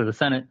or the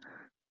Senate,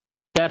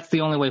 that's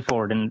the only way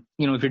forward. And,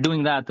 you know, if you're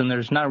doing that, then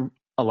there's not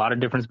a lot of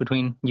difference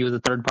between you as a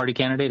third party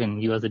candidate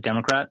and you as a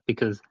Democrat,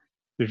 because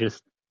you're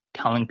just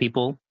telling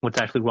people what's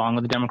actually wrong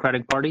with the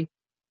Democratic Party.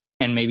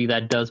 And maybe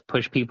that does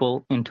push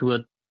people into a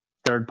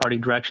third party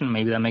direction.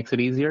 Maybe that makes it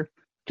easier.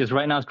 Just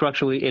right now,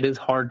 structurally, it is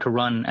hard to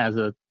run as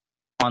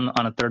on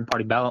a third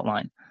party ballot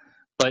line.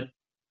 But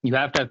you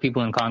have to have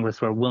people in Congress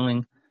who are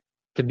willing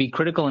to be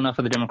critical enough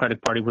of the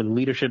Democratic Party where the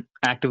leadership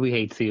actively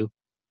hates you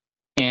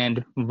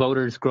and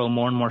voters grow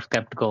more and more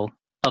skeptical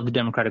of the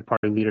Democratic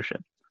Party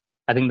leadership.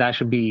 I think that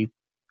should be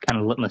kind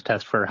of a litmus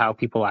test for how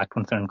people act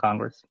when they're in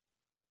Congress.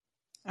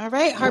 All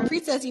right.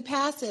 Harpreet says he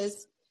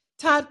passes.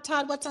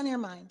 Todd, what's on your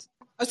mind?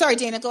 Oh, sorry,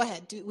 Dana, go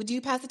ahead. Would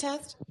you pass the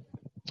test?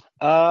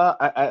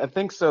 I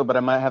think so, but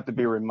I might have to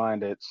be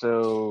reminded.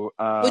 So,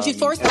 would you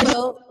force the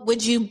vote?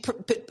 Would you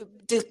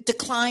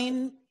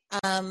decline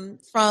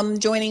from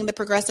joining the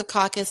Progressive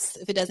Caucus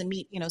if it doesn't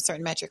meet, you know,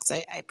 certain metrics?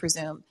 I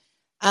presume.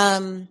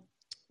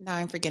 Now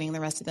I'm forgetting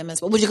the rest of them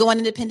as well. Would you go on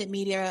independent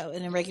media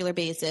on a regular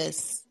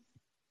basis?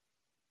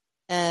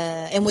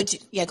 And would you?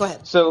 Yeah, go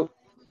ahead.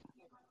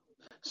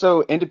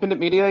 So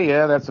independent media,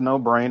 yeah, that's a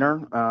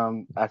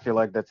no-brainer. I feel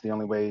like that's the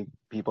only way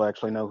people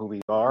actually know who we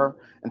are.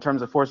 In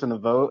terms of forcing the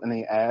vote in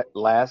the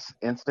last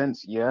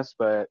instance, yes,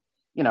 but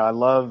I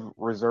love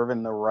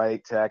reserving the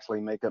right to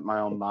actually make up my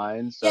own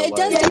mind. Yeah, So it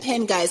does like,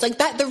 depend, guys. Like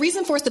that, the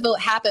reason Force the Vote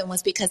happened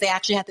was because they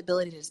actually had the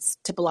ability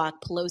to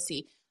block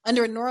Pelosi.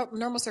 Under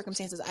normal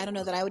circumstances, I don't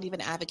know that I would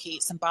even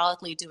advocate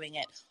symbolically doing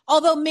it.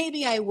 Although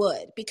maybe I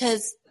would,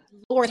 because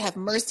Lord have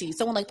mercy,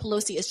 someone like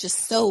Pelosi is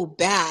just so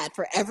bad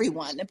for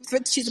everyone.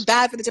 She's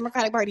bad for the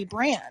Democratic Party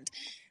brand.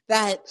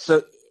 That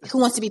so who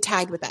wants to be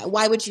tagged with that?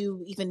 Why would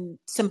you even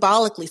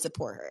symbolically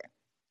support her?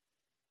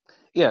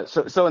 yeah,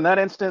 so in that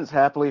instance,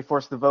 happily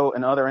force the vote.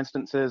 In other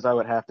instances, I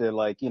would have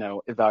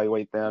to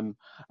evaluate them.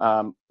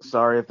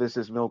 Sorry if this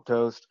is milk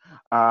toast.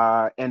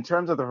 In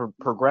terms of the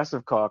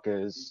progressive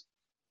caucus,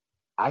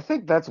 I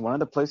think that's one of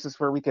the places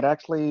where we could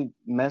actually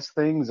mess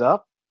things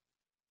up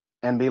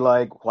and be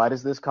like, why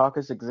does this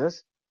caucus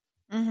exist?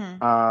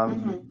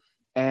 Mm-hmm.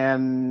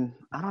 And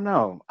I don't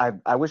know.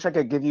 I wish I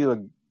could give you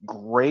a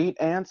great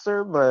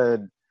answer, but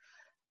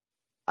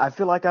I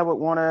feel like I would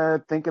want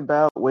to think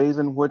about ways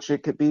in which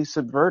it could be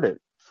subverted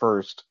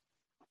first.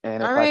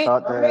 And All if I right.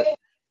 thought that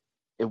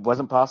it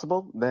wasn't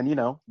possible, then,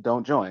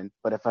 don't join.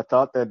 But if I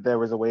thought that there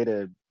was a way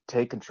to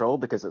take control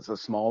because it's a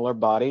smaller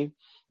body,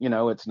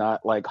 it's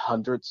not like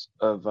hundreds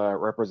of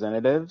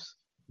representatives,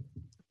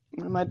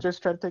 I might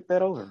just try to take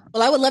that over.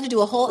 Well, I would love to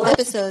do a whole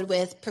episode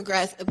with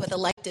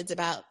electeds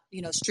about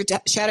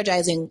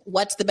strategizing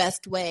what's the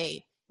best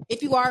way.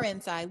 If you are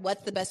inside,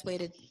 what's the best way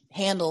to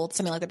handle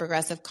something like the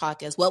Progressive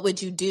Caucus? What would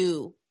you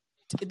do?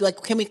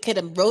 Like, can we get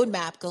a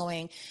roadmap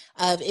going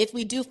of if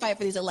we do fight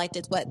for these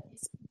electeds, what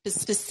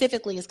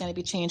specifically is going to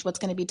be changed? What's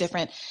going to be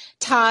different?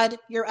 Todd,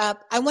 you're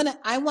up. I want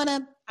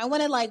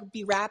to like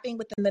be wrapping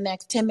within the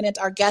next 10 minutes.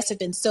 Our guests have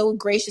been so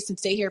gracious and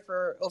stay here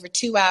for over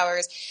 2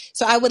 hours.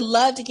 So I would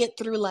love to get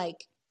through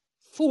like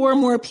 4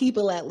 more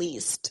people at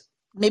least.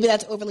 Maybe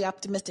that's overly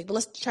optimistic, but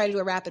let's try to do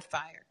a rapid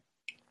fire.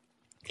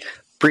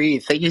 Bree,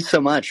 thank you so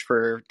much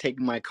for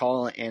taking my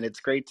call, and it's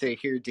great to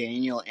hear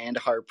Daniel and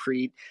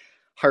Harpreet.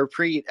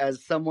 Harpreet,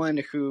 as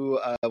someone who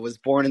was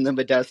born in the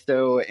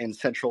Modesto and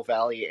Central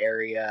Valley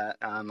area,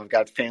 I've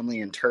got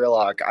family in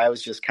Turlock. I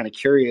was just kind of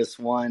curious,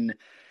 what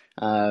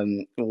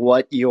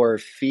your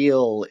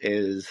feel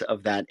is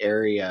of that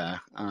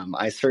area.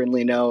 I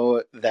certainly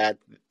know that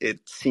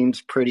it seems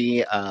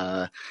pretty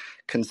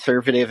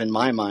conservative in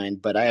my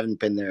mind, but I haven't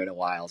been there in a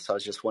while, so I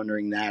was just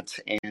wondering that.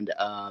 And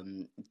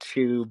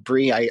to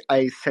Bree,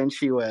 I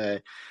sent you a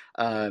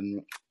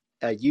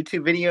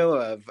YouTube video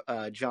of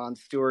Jon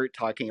Stewart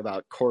talking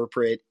about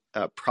corporate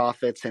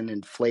profits and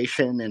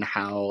inflation, and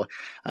how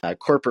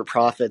corporate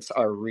profits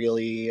are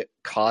really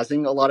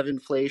causing a lot of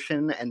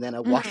inflation, and then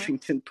a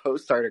Washington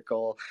Post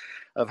article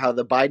of how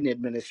the Biden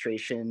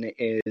administration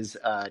is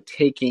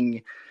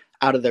taking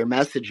out of their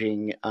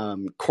messaging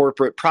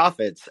corporate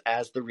profits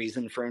as the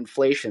reason for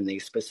inflation. They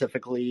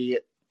specifically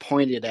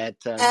pointed at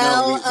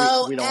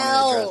no, we don't want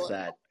to address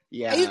that.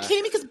 Yeah, are you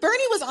kidding me? Because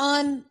Bernie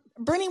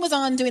was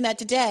on doing that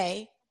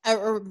today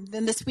or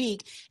then this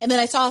week, and then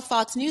I saw a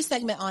Fox News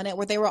segment on it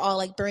where they were all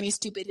like, "Bernie's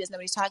stupid, he doesn't know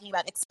what he's talking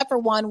about," except for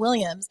Juan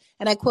Williams.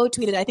 And I quote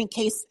tweeted, I think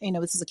Case,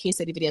 this is a Case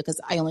study video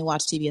because I only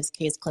watch TV as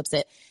Case clips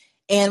it,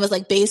 and was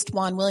like based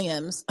Juan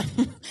Williams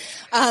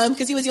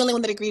because he was the only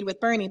one that agreed with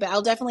Bernie. But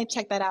I'll definitely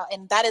check that out.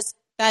 And that is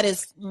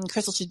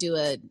Crystal should do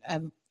a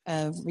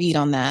read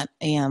on that.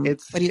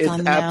 It's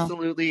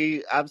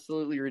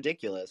absolutely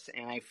ridiculous,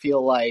 and I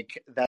feel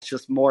like that's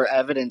just more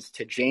evidence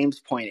to James'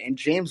 point. And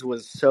James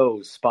was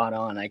so spot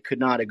on. I could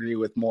not agree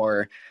with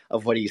more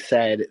of what he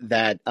said,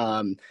 that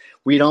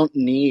we don't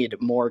need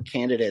more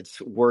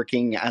candidates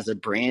working as a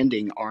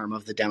branding arm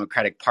of the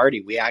Democratic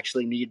Party. We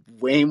actually need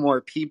way more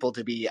people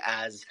to be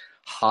as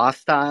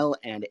hostile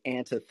and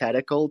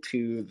antithetical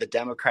to the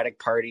Democratic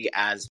Party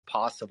as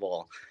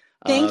possible.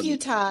 Thank you,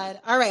 Todd.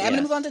 All right, I'm going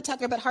to yes. move on to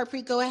Tucker, but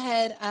Harpreet, go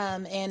ahead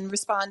and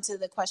respond to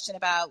the question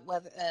about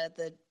whether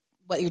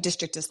what your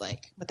district is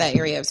like, what that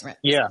area is.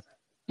 Yeah,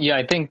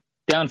 I think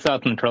down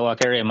south in the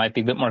Turlock area might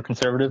be a bit more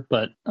conservative,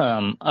 but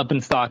up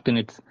in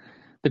Stockton,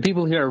 the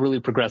people here are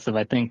really progressive,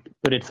 I think,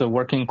 but it's a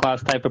working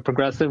class type of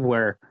progressive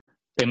where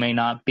they may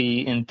not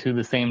be into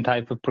the same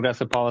type of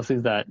progressive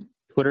policies that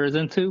Twitter is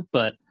into,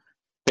 but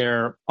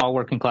they're all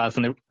working class,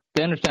 and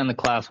they understand the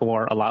class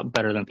war a lot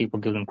better than people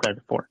give them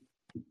credit for.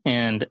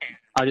 And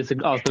I just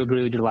also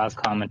agree with your last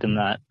comment in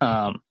that,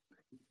 I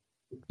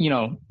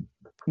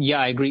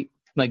agree.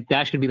 Like,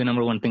 that should be the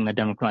number one thing that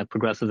Democratic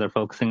progressives are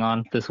focusing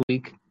on this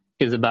week,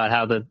 is about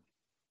how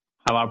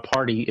our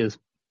party is,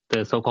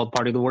 the so-called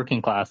party of the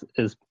working class,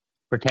 is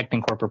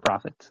protecting corporate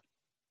profits,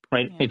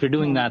 right? Yeah. If you're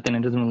doing that, then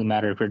it doesn't really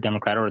matter if you're a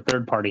Democrat or a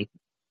third party.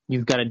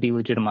 You've got to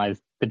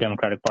delegitimize the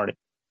Democratic Party.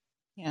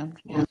 Yeah.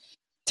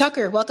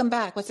 Tucker, welcome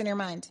back. What's in your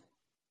mind?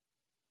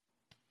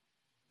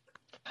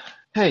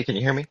 Hey, can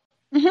you hear me?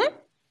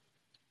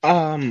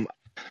 Mm-hmm.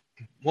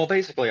 Well,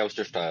 basically, I was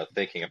just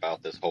thinking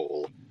about this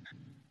whole,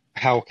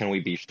 how can we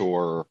be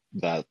sure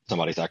that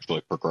somebody's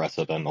actually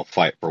progressive and they'll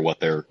fight for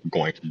what they're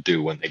going to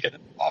do when they get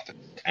into office?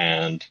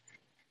 And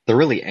there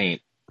really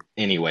ain't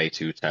any way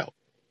to tell.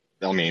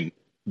 I mean,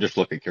 just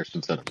look at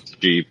Kirsten Sinema.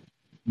 She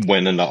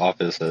went into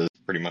office as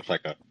pretty much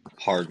like a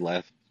hard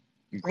left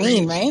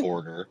green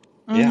supporter.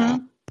 Yeah.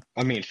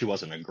 I mean, she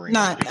wasn't a green.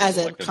 Not She was as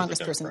a elected as a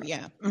congressperson.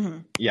 Democrat. Yeah.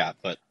 Yeah,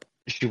 but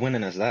she went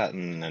in as that,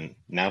 and then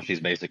now she's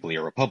basically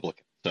a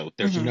Republican. So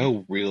there's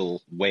no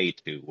real way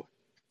to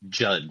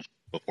judge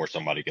before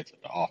somebody gets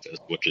into office,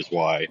 which is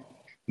why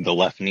the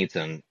left needs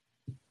an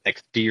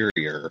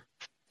exterior,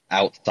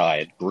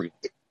 outside group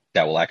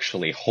that will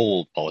actually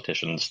hold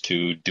politicians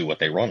to do what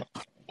they run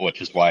on,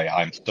 which is why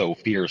I'm so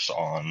fierce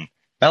on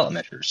ballot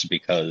measures.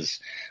 Because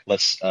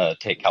let's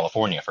take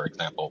California, for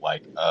example.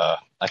 Like,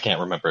 I can't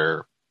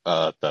remember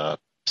the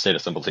state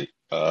assembly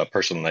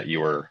person that you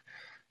were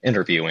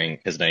interviewing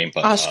his name,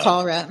 but Ash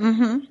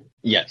Kalra.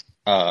 yes,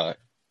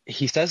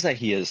 he says that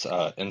he is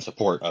in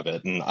support of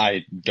it, and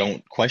I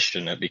don't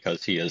question it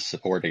because he is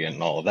supporting it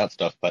and all of that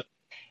stuff. But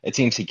it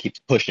seems he keeps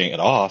pushing it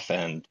off,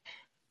 and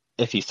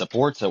if he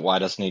supports it, why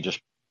doesn't he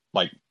just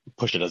like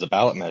push it as a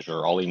ballot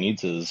measure? All he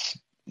needs is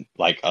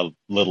like a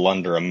little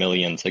under 1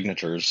 million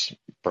signatures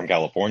from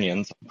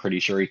Californians. I'm pretty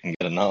sure he can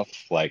get enough.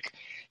 Like,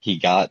 he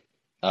got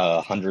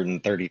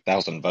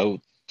 130,000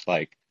 votes.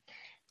 Like,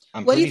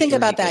 I'm What do you pretty think sure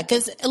he about that?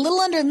 could. Because a little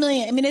under 1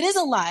 million, I mean, it is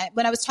a lot.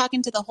 When I was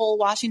talking to the whole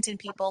Washington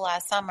people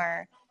last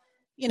summer,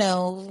 you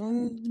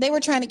know, they were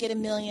trying to get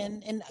 1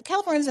 million. And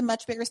California is a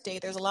much bigger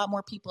state. There's a lot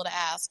more people to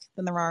ask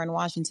than there are in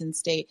Washington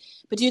state.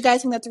 But do you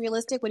guys think that's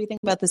realistic? What do you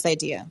think about this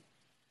idea?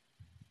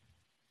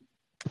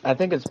 I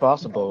think it's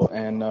possible.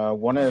 And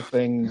one of the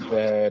things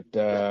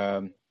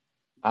that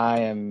I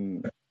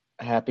am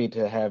happy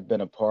to have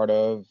been a part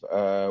of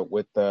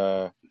with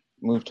the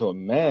move to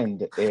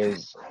amend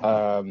is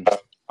our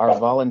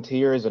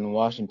volunteers in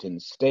Washington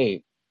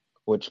state,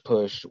 which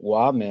pushed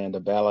WAMAND,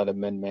 a ballot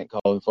amendment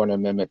calling for an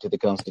amendment to the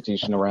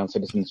Constitution around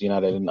Citizens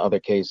United and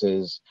other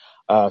cases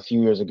a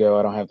few years ago.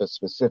 I don't have the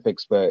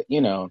specifics, but,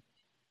 you know,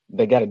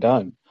 they got it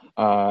done.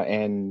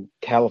 And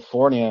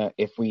California,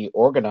 if we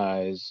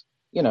organize,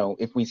 you know,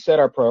 if we set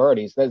our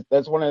priorities,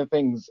 that's one of the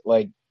things.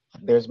 Like,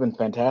 there's been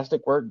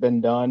fantastic work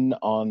been done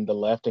on the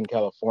left in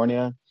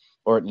California,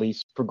 or at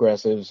least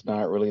progressives,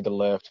 not really the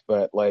left,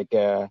 but like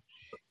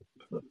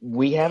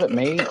we haven't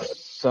made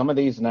some of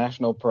these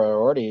national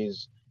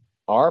priorities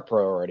our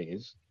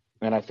priorities.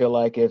 And I feel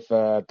like if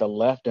the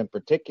left in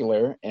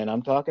particular, and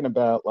I'm talking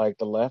about like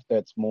the left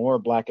that's more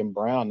black and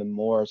brown and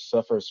more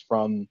suffers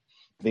from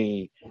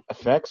the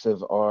effects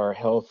of our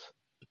health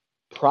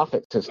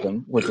profit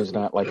system, which is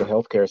not like a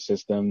healthcare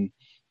system,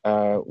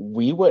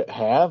 we would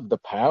have the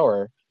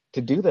power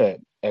to do that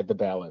at the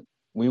ballot.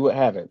 We would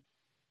have it.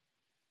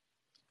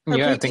 Yeah, I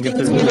Do you think think it's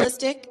it's a,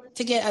 realistic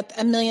to get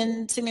 1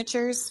 million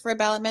signatures for a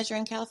ballot measure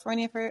in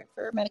California for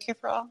Medicare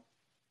for all?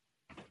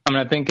 I mean,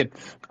 I think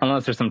it's,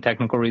 unless there's some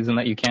technical reason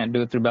that you can't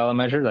do it through ballot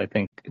measures, I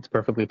think it's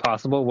perfectly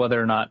possible.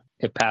 Whether or not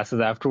it passes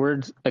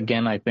afterwards,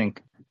 again, I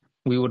think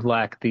we would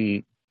lack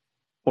the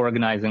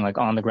organizing, like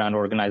on the ground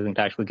organizing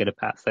to actually get it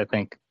passed. I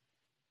think,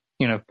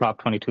 you know, if Prop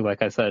 22,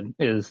 like I said,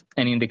 is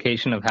any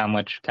indication of how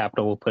much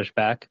capital will push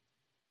back,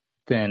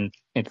 then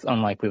it's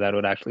unlikely that it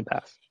would actually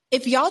pass.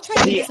 If y'all try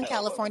to do this in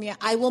California,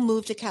 I will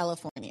move to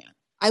California.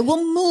 I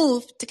will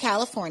move to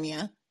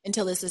California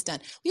until this is done.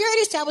 We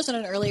already established on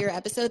an earlier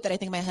episode that I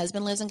think my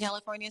husband lives in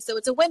California, so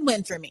it's a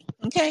win-win for me.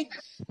 Okay,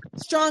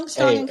 strong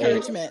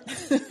encouragement.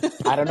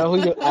 I don't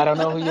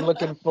know who you're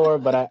looking for,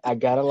 but I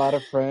got a lot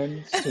of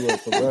friends who are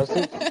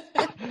progressive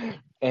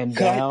and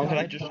down. Could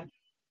I just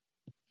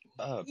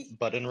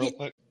butt in real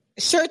quick?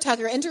 Sure,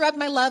 Tucker. Interrupt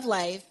my love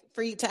life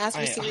for you to ask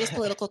a serious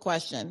political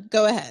question.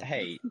 Go ahead.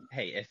 Hey,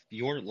 if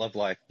your love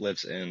life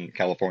lives in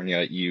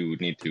California, you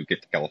need to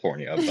get to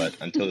California. But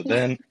until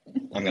then,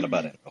 I'm going to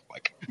butt in real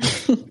quick.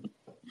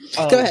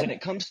 Go ahead. When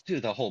it comes to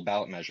the whole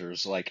ballot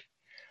measures, like,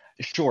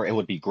 sure, it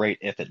would be great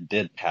if it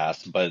did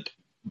pass, but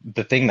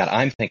the thing that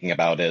I'm thinking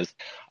about is,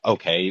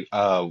 okay,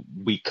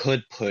 we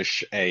could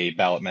push a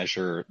ballot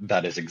measure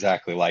that is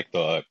exactly like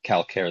the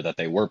CalCare that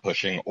they were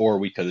pushing, or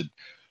we could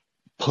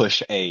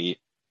push a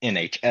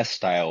NHS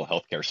style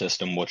healthcare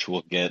system, which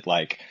will get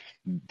like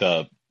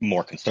the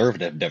more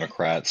conservative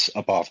Democrats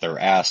up off their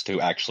ass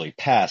to actually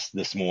pass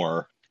this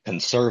more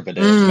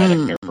conservative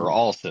Medicare for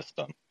all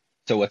system.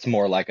 So it's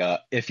more like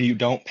if you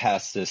don't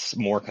pass this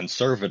more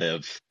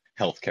conservative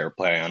healthcare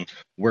plan,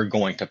 we're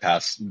going to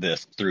pass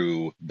this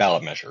through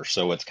ballot measure.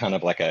 So it's kind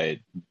of like a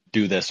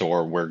do this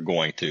or we're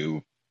going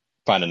to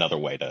find another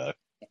way to.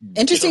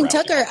 Interesting,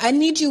 Tucker. I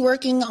need you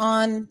working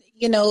on,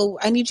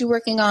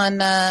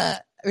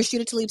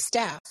 Rashida Tlaib's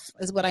staff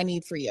is what I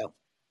need for you.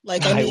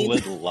 Like I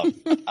would love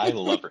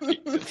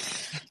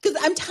Rashida. Because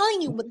I'm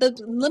telling you, the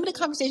limited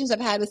conversations I've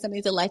had with some of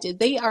these elected,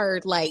 they are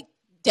like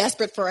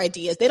desperate for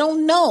ideas. They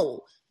don't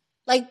know.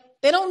 Like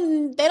they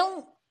don't,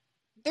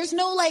 there's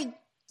no like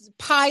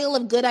pile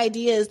of good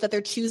ideas that they're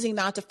choosing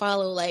not to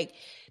follow. Like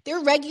they're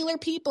regular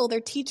people,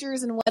 they're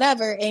teachers and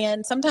whatever.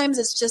 And sometimes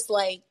it's just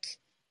like,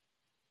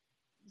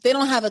 they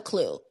don't have a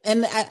clue.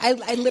 And I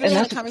literally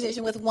had a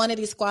conversation with one of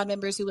these squad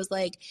members who was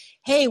like,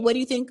 hey, what do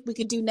you think we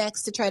could do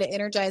next to try to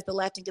energize the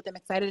left and get them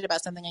excited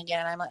about something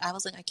again? And I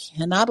was like, I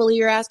cannot believe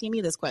you're asking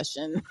me this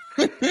question.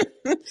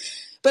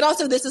 But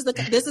also this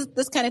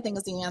kind of thing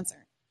is the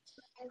answer.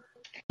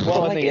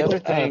 Well, and the other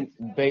thing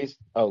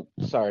go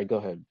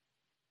ahead.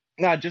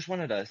 No, I just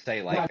wanted to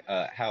say like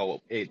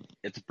how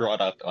it's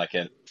brought up like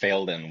it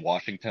failed in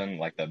Washington,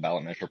 like the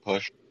ballot measure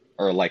push,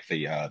 or like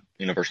the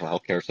universal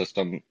healthcare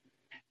system.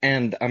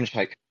 And I'm just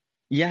like,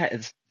 yeah,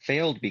 it's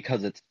failed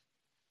because it's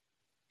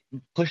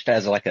pushed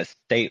as like a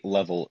state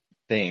level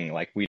thing.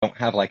 Like we don't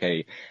have like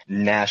a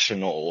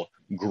national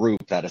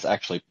group that is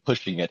actually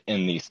pushing it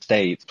in these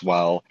states,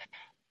 while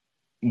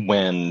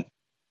when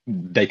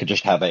they could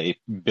just have a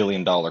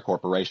billion-dollar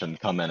corporation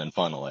come in and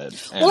funnel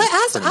it Well, and I pretty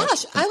asked much.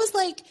 Ash, I was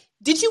like,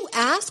 did you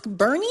ask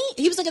Bernie?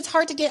 He was like, it's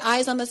hard to get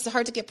eyes on this, it's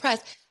hard to get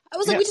press. I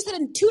was like, Yeah. we just had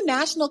two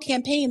national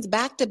campaigns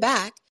back to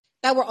back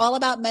that were all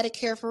about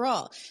Medicare for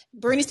all.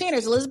 Bernie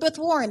Sanders, Elizabeth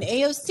Warren,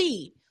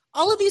 AOC,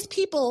 all of these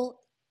people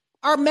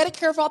are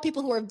Medicare for all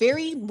people who are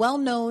very well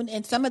known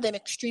and some of them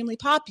extremely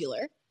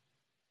popular.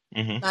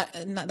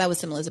 Mm-hmm. Not that was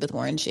some Elizabeth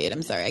Warren shade.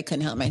 I'm sorry, I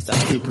couldn't help myself.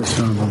 And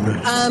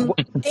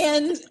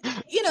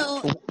you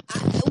know,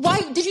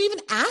 why did you even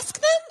ask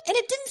them? And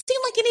it didn't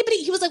seem like anybody.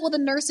 He was like, "Well, the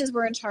nurses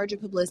were in charge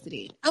of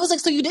publicity." I was like,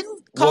 "So you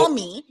didn't call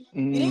me?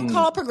 You didn't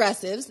call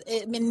progressives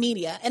in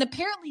media, and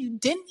apparently you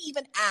didn't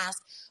even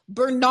ask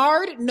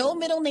Bernard, no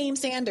middle name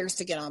Sanders,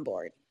 to get on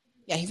board."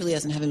 Yeah, he really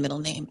doesn't have a middle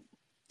name.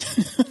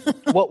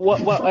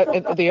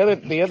 The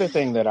other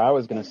thing that I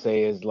was going to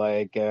say is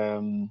like,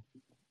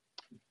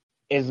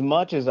 as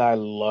much as I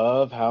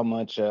love how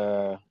much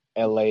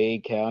LA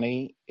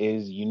County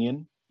is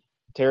union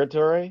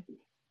territory,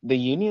 the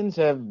unions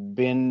have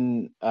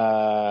been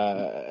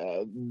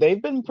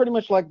they've been pretty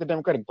much like the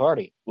Democratic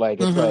Party.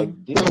 Like it's like,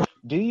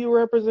 do you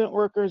represent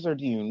workers or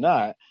do you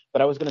not?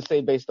 But I was going to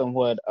say, based on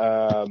what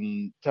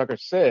Tucker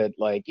said,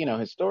 like, you know,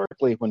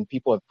 historically when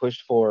people have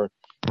pushed for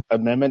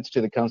amendments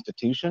to the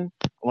Constitution,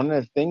 one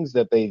of the things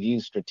that they've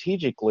used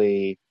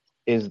strategically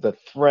is the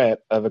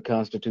threat of a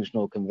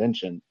constitutional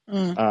convention.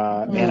 And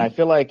I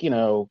feel like, you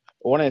know,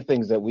 one of the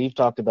things that we've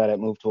talked about at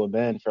Move to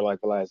Amend for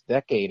like the last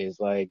decade is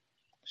like,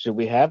 should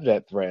we have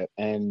that threat?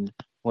 And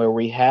where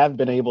we have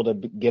been able to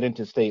get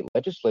into state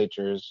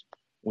legislatures,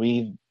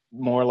 we've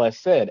more or less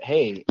said,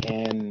 hey,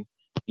 and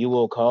you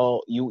will,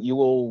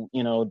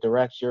 you know,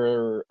 direct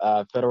your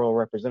federal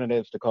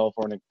representatives to call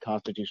for a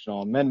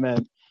constitutional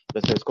amendment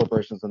that says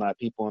corporations are not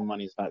people and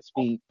money is not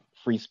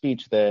free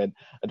speech, that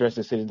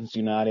addresses Citizens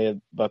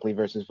United, Buckley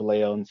versus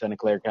Vallejo, and Santa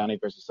Clara County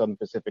versus Southern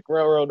Pacific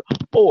Railroad,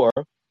 or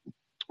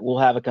we'll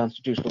have a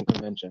constitutional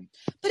convention.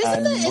 But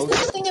isn't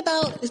the thing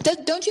about,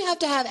 don't you have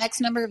to have X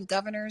number of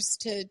governors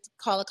to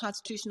call a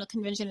constitutional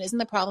convention? Isn't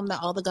the problem that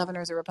all the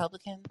governors are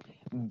Republican?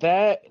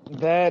 That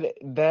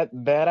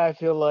I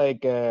feel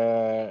like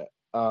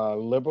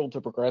liberal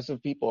to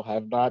progressive people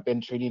have not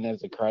been treating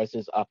as a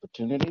crisis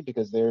opportunity,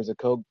 because there's a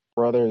Koch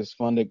brothers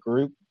funded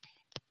group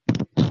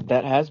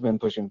that has been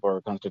pushing for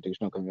a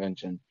constitutional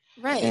convention.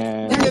 Right.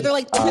 And They're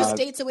like two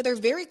states away. They're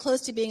very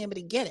close to being able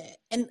to get it.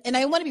 And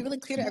I want to be really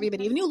clear to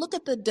everybody. When you look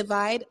at the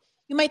divide,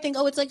 you might think,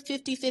 oh, it's like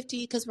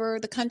 50-50 because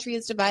the country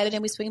is divided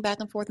and we swing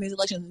back and forth in these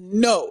elections.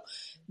 No.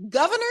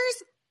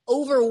 Governors,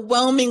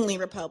 overwhelmingly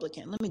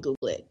Republican. Let me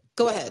Google it.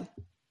 Go ahead.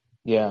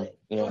 Yeah.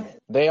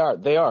 They are.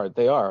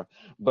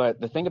 But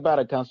the thing about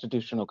a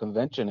constitutional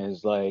convention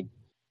is, like,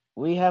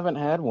 we haven't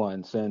had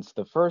one since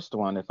the first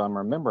one, if I'm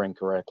remembering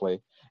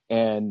correctly.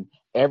 And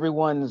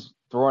everyone's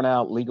throwing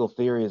out legal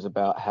theories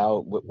about how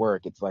it would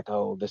work. It's like,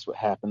 oh, this would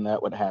happen,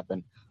 that would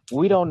happen.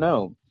 We don't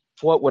know.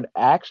 What would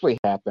actually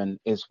happen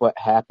is what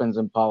happens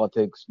in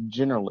politics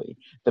generally.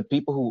 The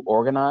people who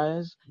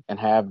organize and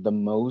have the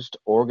most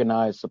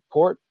organized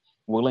support,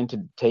 willing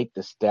to take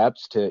the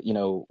steps to, you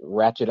know,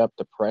 ratchet up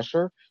the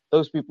pressure,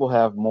 those people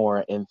have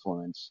more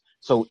influence.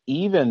 So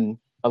even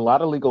a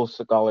lot of legal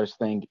scholars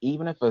think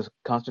even if a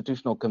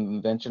constitutional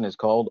convention is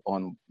called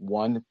on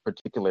one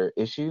particular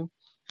issue,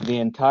 the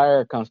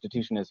entire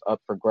Constitution is up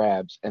for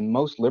grabs. And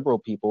most liberal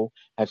people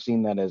have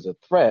seen that as a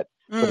threat.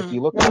 But if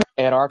you look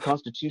at our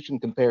Constitution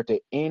compared to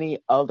any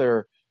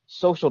other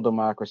social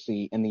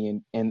democracy in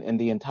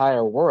the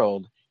entire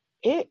world,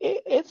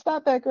 it's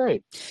not that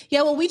great.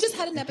 Yeah, well, we just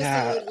had an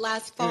episode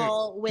last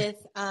fall with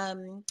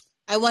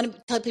I want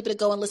to tell people to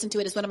go and listen to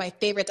it. It's one of my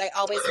favorites. I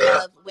always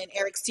love when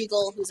Eric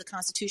Siegel, who's a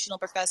constitutional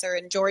professor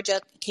in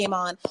Georgia, came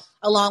on,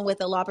 along with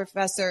a law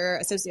professor,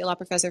 associate law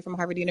professor from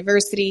Harvard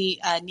University,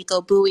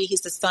 Nico Bowie.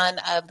 He's the son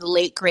of the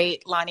late,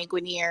 great Lonnie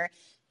Guinier.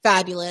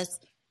 Fabulous.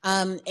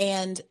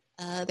 And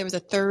there was a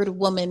third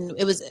woman.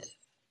 It was,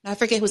 I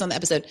forget who was on the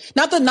episode.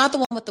 Not the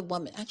one with the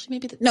woman. Actually,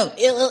 maybe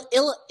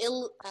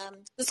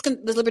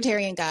this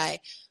libertarian guy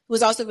who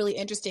was also really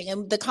interesting.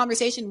 And the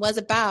conversation was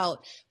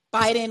about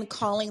Biden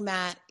calling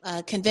that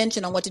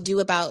convention on what to do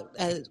about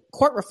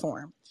court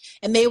reform.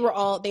 And they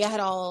had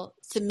all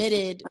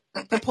submitted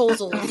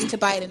proposals to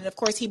Biden. And of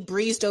course, he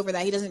breezed over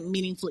that.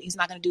 He's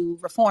not going to do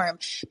reform.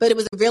 But it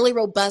was a really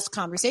robust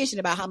conversation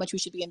about how much we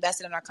should be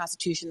invested in our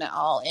Constitution at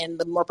all. And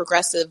the more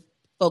progressive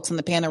folks on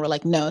the panel were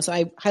like, no. So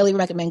I highly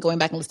recommend going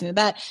back and listening to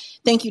that.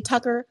 Thank you,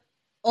 Tucker.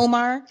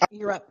 Omar,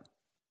 you're up.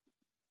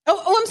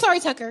 Oh, I'm sorry,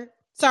 Tucker.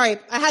 Sorry,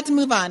 I had to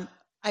move on.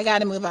 I got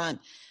to move on.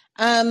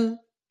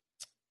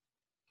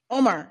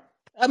 Omar,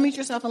 unmute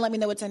yourself and let me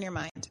know what's on your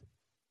mind.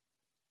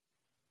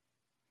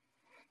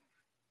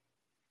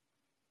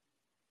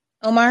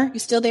 Omar, you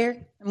still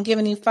there? I'm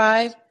giving you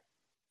 5,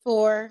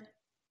 4,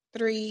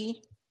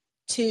 3,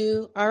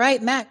 2. All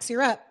right, Max,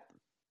 you're up.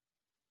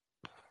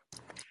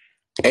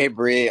 Hey,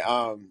 Bree.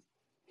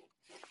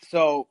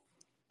 So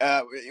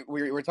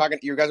we were talking.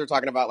 You guys were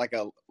talking about like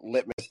a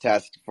litmus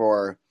test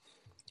for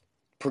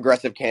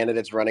progressive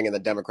candidates running in the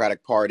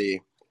Democratic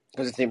Party,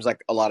 because it seems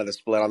like a lot of the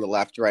split on the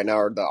left right now,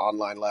 or the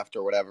online left,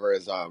 or whatever,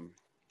 is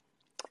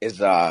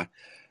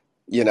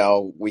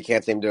we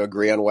can't seem to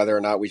agree on whether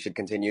or not we should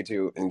continue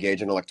to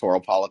engage in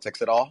electoral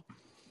politics at all.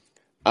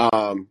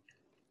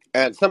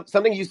 And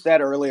something you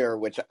said earlier,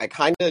 which I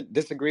kind of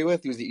disagree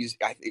with, was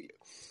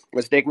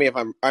correct me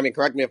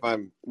if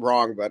I'm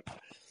wrong, but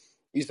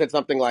you said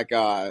something like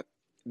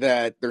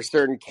that there's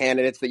certain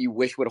candidates that you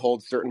wish would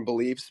hold certain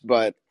beliefs,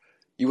 but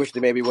you wish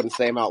they maybe wouldn't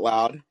say them out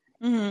loud.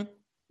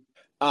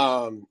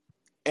 Mm-hmm.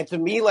 And to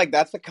me, like,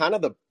 that's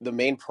the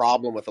main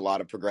problem with a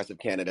lot of progressive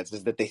candidates,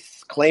 is that they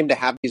claim to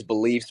have these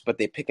beliefs, but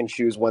they pick and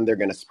choose when they're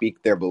going to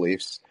speak their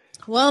beliefs.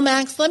 Well,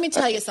 Max, let me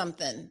tell you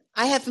something.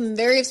 I have some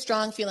very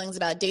strong feelings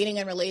about dating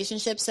and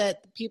relationships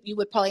that you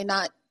would probably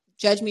not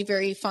judge me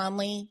very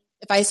fondly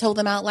if I told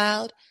them out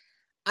loud.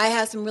 I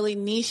have some really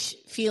niche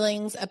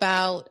feelings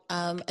about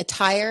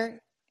attire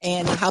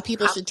and how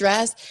people should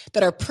dress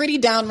that are pretty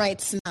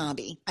downright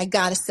snobby, I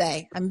gotta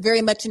say. I'm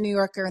very much a New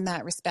Yorker in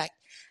that respect.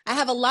 I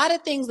have a lot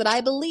of things that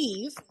I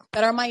believe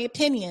that are my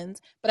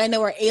opinions, but I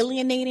know are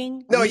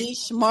alienating,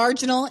 niche,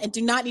 marginal, and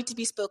do not need to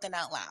be spoken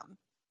out loud.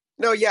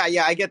 No,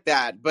 yeah, I get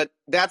that. But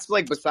that's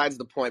like besides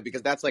the point,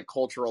 because that's like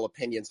cultural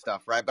opinion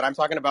stuff, right? But I'm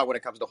talking about when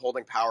it comes to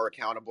holding power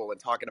accountable and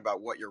talking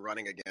about what you're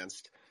running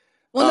against.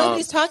 Well,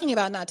 nobody's talking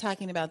about not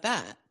talking about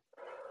that.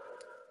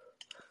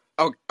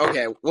 Oh,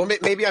 okay. Well,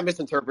 maybe I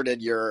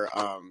misinterpreted your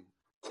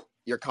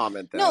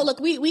comment then. No, look,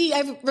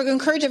 I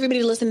encourage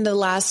everybody to listen to the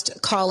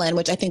last call-in,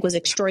 which I think was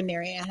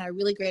extraordinary. I had a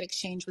really great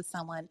exchange with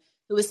someone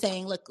who was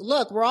saying,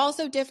 look, we're all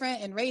so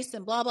different in race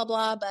and blah, blah,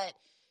 blah, but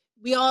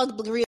we all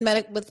agree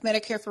with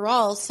Medicare for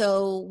all,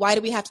 so why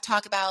do we have to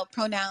talk about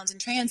pronouns and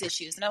trans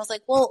issues? And I was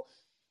like, well,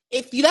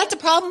 if that's a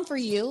problem for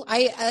you,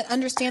 I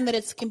understand that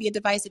it can be a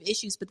divisive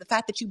issue, but the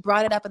fact that you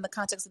brought it up in the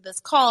context of this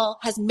call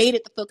has made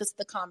it the focus of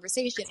the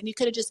conversation. And you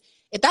could have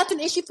if that's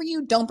an issue for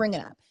you, don't bring it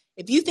up.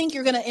 If you think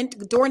you're going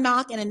to door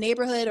knock in a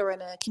neighborhood or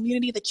in a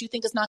community that you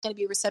think is not going to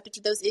be receptive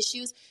to those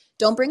issues,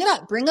 don't bring it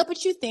up. Bring up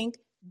what you think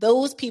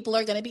those people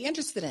are going to be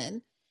interested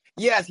in.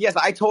 Yes,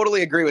 I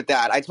totally agree with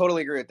that. I'm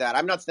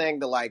not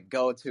saying to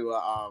go to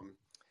a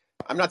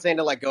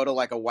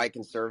white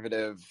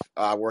conservative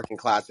working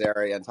class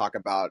area and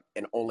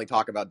only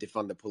talk about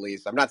defund the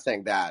police. I'm not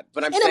saying that,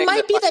 but it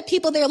might be that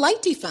people there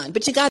like defund,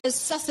 but you got to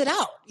suss it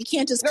out. You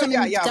can't just come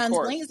in guns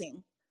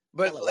blazing.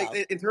 But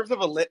in terms of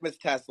a litmus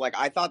test,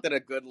 I thought that a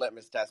good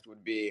litmus test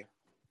would be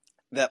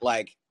that,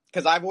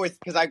 because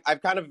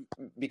I've kind of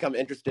become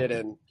interested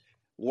in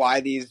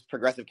why these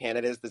progressive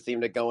candidates that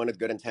seem to go in with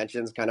good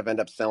intentions kind of end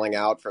up selling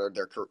out for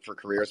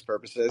careers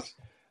purposes.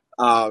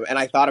 And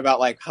I thought about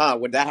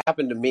would that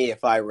happen to me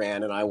if I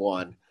ran and I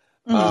won?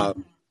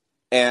 Mm-hmm.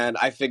 And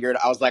I figured,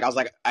 I was like,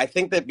 I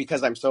think that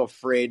because I'm so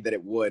afraid that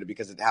it would,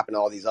 because it happened to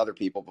all these other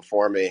people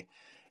before me,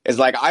 is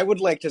I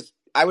would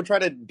try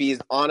to be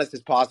as honest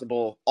as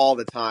possible all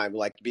the time.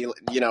 I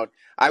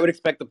would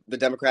expect the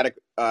Democratic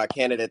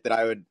candidate that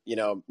I would,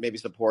 maybe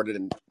support it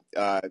and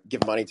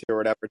give money to or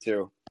whatever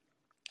to.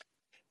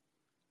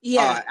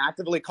 Yeah.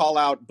 Actively call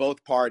out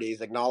both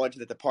parties, acknowledge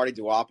that the party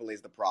duopoly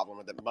is the problem,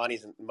 and that money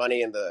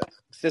in the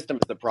system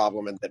is the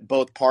problem, and that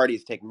both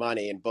parties take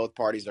money and both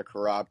parties are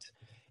corrupt.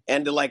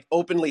 And to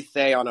openly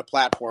say on a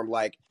platform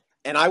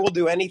and I will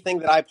do anything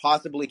that I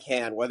possibly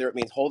can, whether it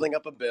means holding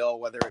up a bill,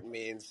 whether it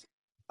means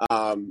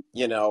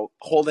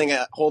holding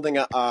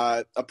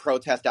a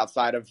protest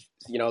outside of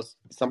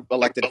some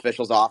elected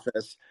official's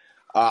office.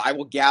 I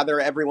will gather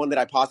everyone that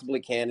I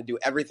possibly can and do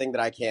everything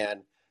that I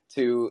can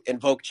to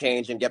invoke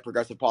change and get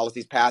progressive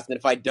policies passed. And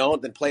if I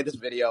don't, then play this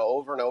video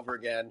over and over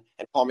again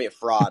and call me a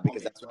fraud,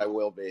 because that's what I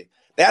will be.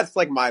 That's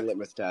my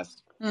litmus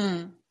test.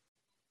 Well,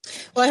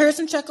 I heard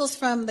some chuckles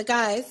from the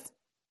guys,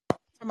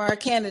 from our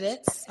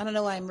candidates. I don't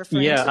know why I'm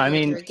referring to you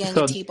again,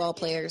 the T-ball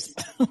players.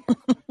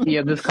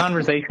 Yeah, this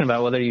conversation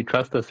about whether you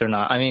trust us or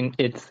not. I mean,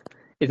 it's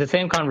the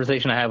same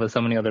conversation I have with so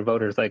many other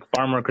voters, like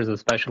farm workers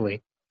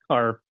especially,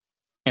 and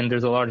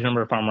there's a large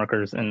number of farm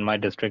workers in my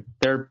district.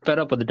 They're fed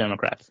up with the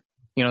Democrats.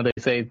 They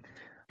say,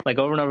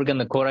 over and over again,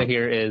 the quote I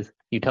hear is,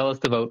 you tell us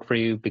to vote for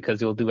you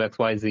because you'll do X,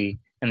 Y, Z,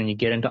 and then you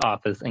get into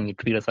office and you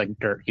treat us like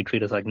dirt. You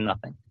treat us like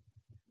nothing.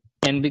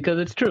 And because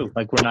it's true,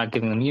 we're not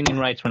giving them union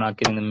rights, we're not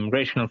giving them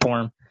immigration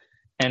reform.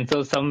 And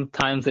so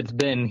sometimes it's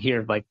been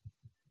here,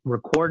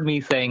 record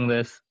me saying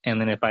this, and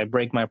then if I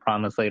break my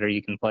promise later,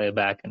 you can play it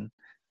back and,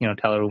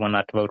 tell everyone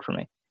not to vote for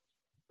me.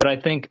 But I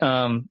think,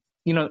 so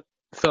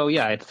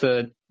yeah,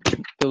 the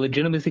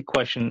legitimacy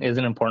question is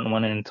an important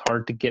one, and it's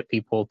hard to get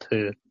people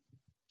to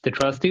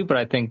trust you. But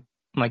I think,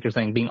 like you're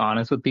saying, being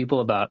honest with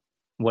people about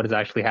what is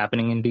actually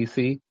happening in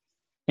DC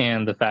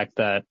and the fact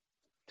that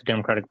the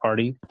Democratic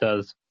Party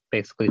does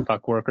basically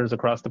fuck workers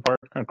across the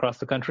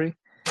country.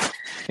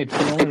 It's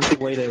the only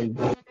way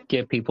to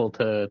get people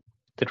to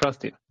to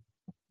trust you.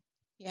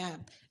 Yeah.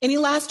 Any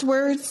last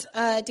words,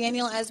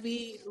 Daniel, as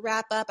we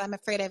wrap up? I'm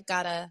afraid I've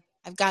got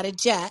a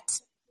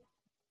jet.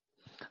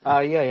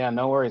 Yeah,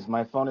 no worries.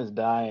 My phone is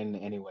dying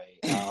anyway.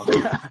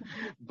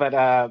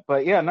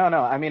 But yeah,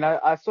 no. I mean,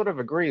 I sort of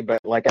agree, but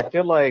like, I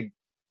feel like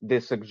the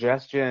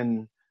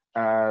suggestion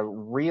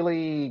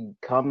really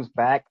comes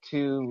back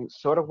to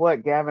sort of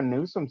what Gavin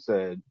Newsom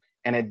said,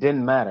 and it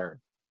didn't matter.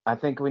 I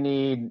think we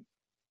need,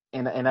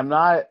 and I'm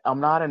not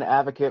an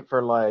advocate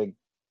for like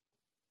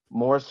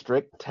more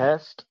strict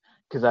test,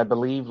 because I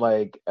believe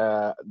like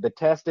the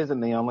test isn't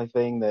the only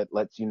thing that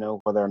lets you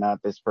know whether or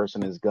not this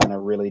person is gonna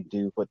really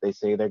do what they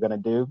say they're gonna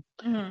do.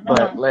 Mm-hmm.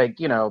 But like,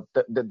 you know,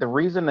 the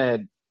reason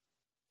that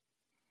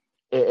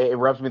it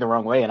rubs me the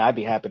wrong way, and I'd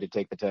be happy to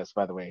take the test,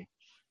 by the way.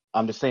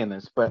 I'm just saying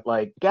this, but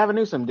like Gavin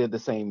Newsom did the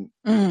same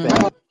thing.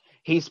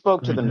 He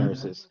spoke to the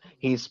nurses.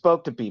 He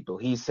spoke to people.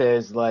 He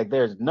says like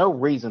there's no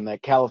reason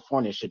that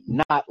California should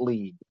not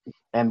lead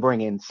and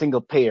bring in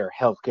single payer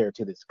healthcare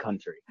to this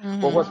country.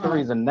 Well, what's the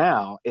reason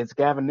now? It's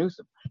Gavin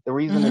Newsom. The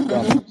reason is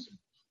Gavin Newsom.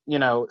 You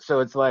know, so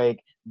it's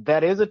like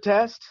that is a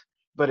test,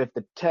 but if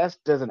the test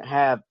doesn't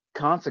have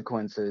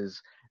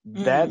consequences,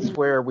 that's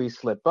where we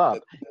slip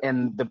up.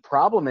 And the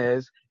problem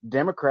is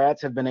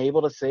Democrats have been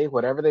able to say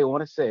whatever they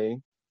want to say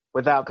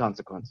without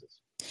consequences.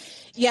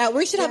 Yeah,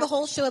 we should have a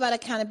whole show about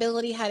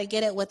accountability, how to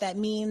get it, what that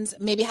means.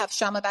 Maybe have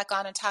Shama back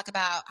on and talk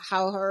about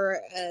how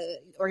her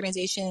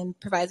organization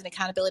provides an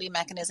accountability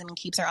mechanism and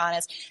keeps her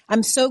honest.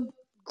 I'm so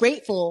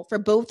grateful for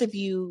both of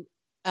you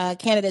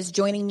candidates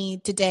joining me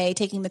today,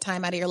 taking the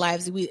time out of your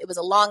lives. It was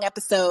a long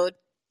episode,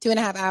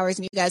 2.5 hours,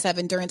 and you guys have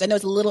endurance. I know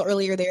it's a little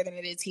earlier there than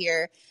it is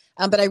here,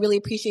 but I really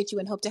appreciate you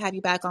and hope to have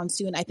you back on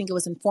soon. I think it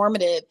was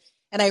informative,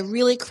 and I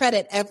really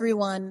credit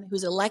everyone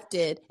who's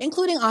elected,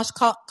 including Ash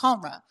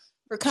Kalra,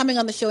 for coming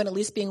on the show and at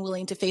least being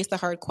willing to face the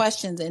hard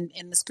questions and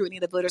the scrutiny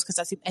of the voters, because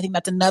I think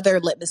that's another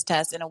litmus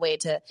test in a way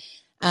to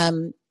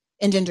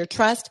engender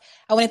trust.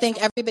 I want to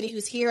thank everybody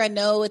who's here. I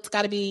know it's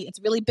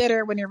really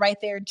bitter when you're right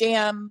there.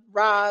 Jam,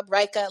 Rob,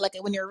 Rika, like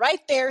when you're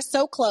right there,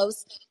 so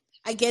close.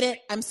 I get it.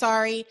 I'm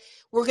sorry.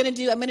 I'm going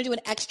to do an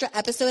extra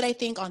episode, I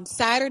think, on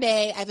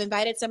Saturday. I've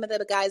invited some of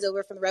the guys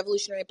over from the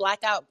Revolutionary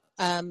Blackout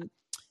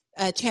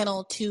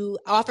channel to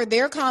offer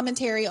their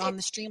commentary on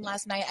the stream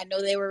last night. I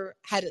know they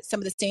had some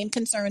of the same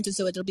concerns, and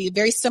so it'll be a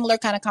very similar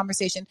kind of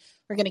conversation.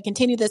 We're going to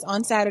continue this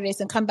on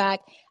Saturdays and come back.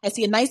 I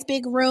see a nice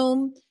big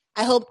room.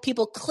 I hope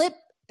people clip.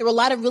 There were a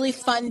lot of really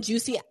fun,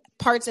 juicy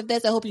parts of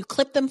this. I hope you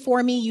clip them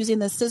for me using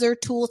the scissor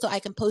tool so I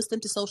can post them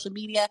to social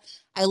media.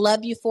 I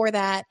love you for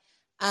that.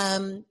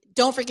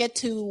 Don't forget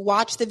to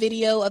watch the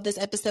video of this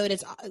episode.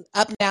 It's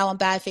up now on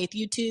Bad Faith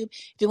YouTube.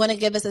 If you want to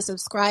give us a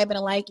subscribe and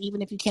a like,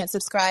 even if you can't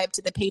subscribe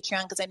to the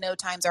Patreon, because I know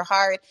times are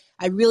hard,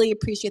 I really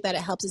appreciate that.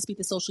 It helps us beat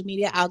the social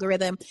media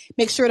algorithm.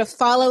 Make sure to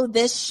follow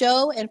this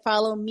show and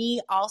follow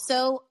me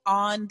also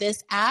on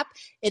this app.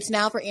 It's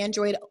now for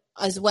Android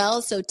as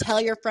well. So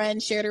tell your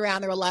friends, share it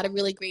around. There are a lot of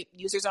really great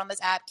users on this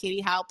app.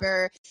 Katie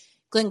Halper,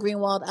 Glenn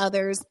Greenwald,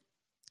 others.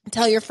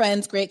 Tell your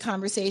friends, great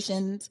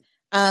conversations.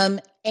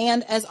 And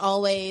as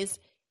always,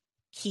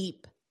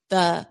 keep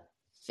the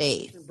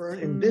faith.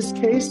 In this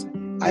case,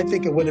 I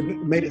think it would have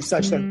made it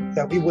such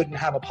that we wouldn't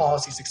have a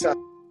policy success.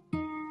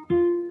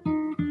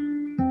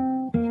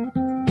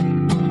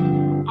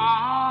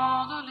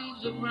 All the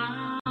leaves are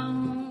brown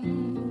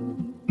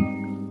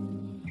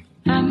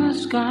and the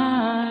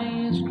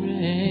sky is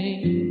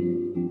gray.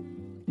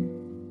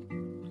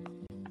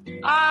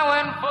 I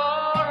went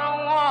for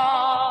a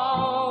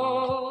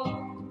walk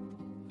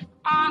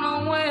on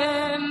a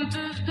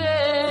winter's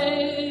day.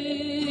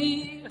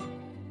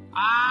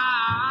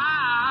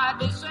 I'd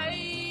be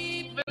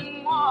safe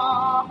and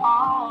warm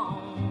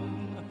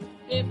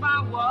if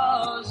I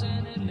was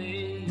in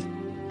LA.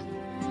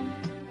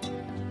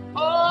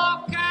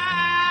 Oh,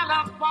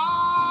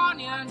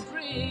 California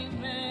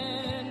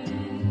dreaming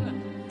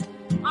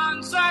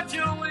on such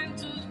a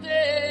winter's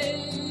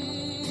day.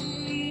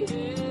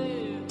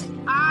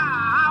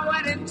 I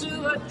went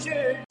into a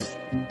church.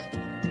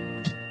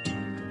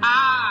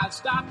 I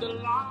stopped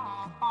along.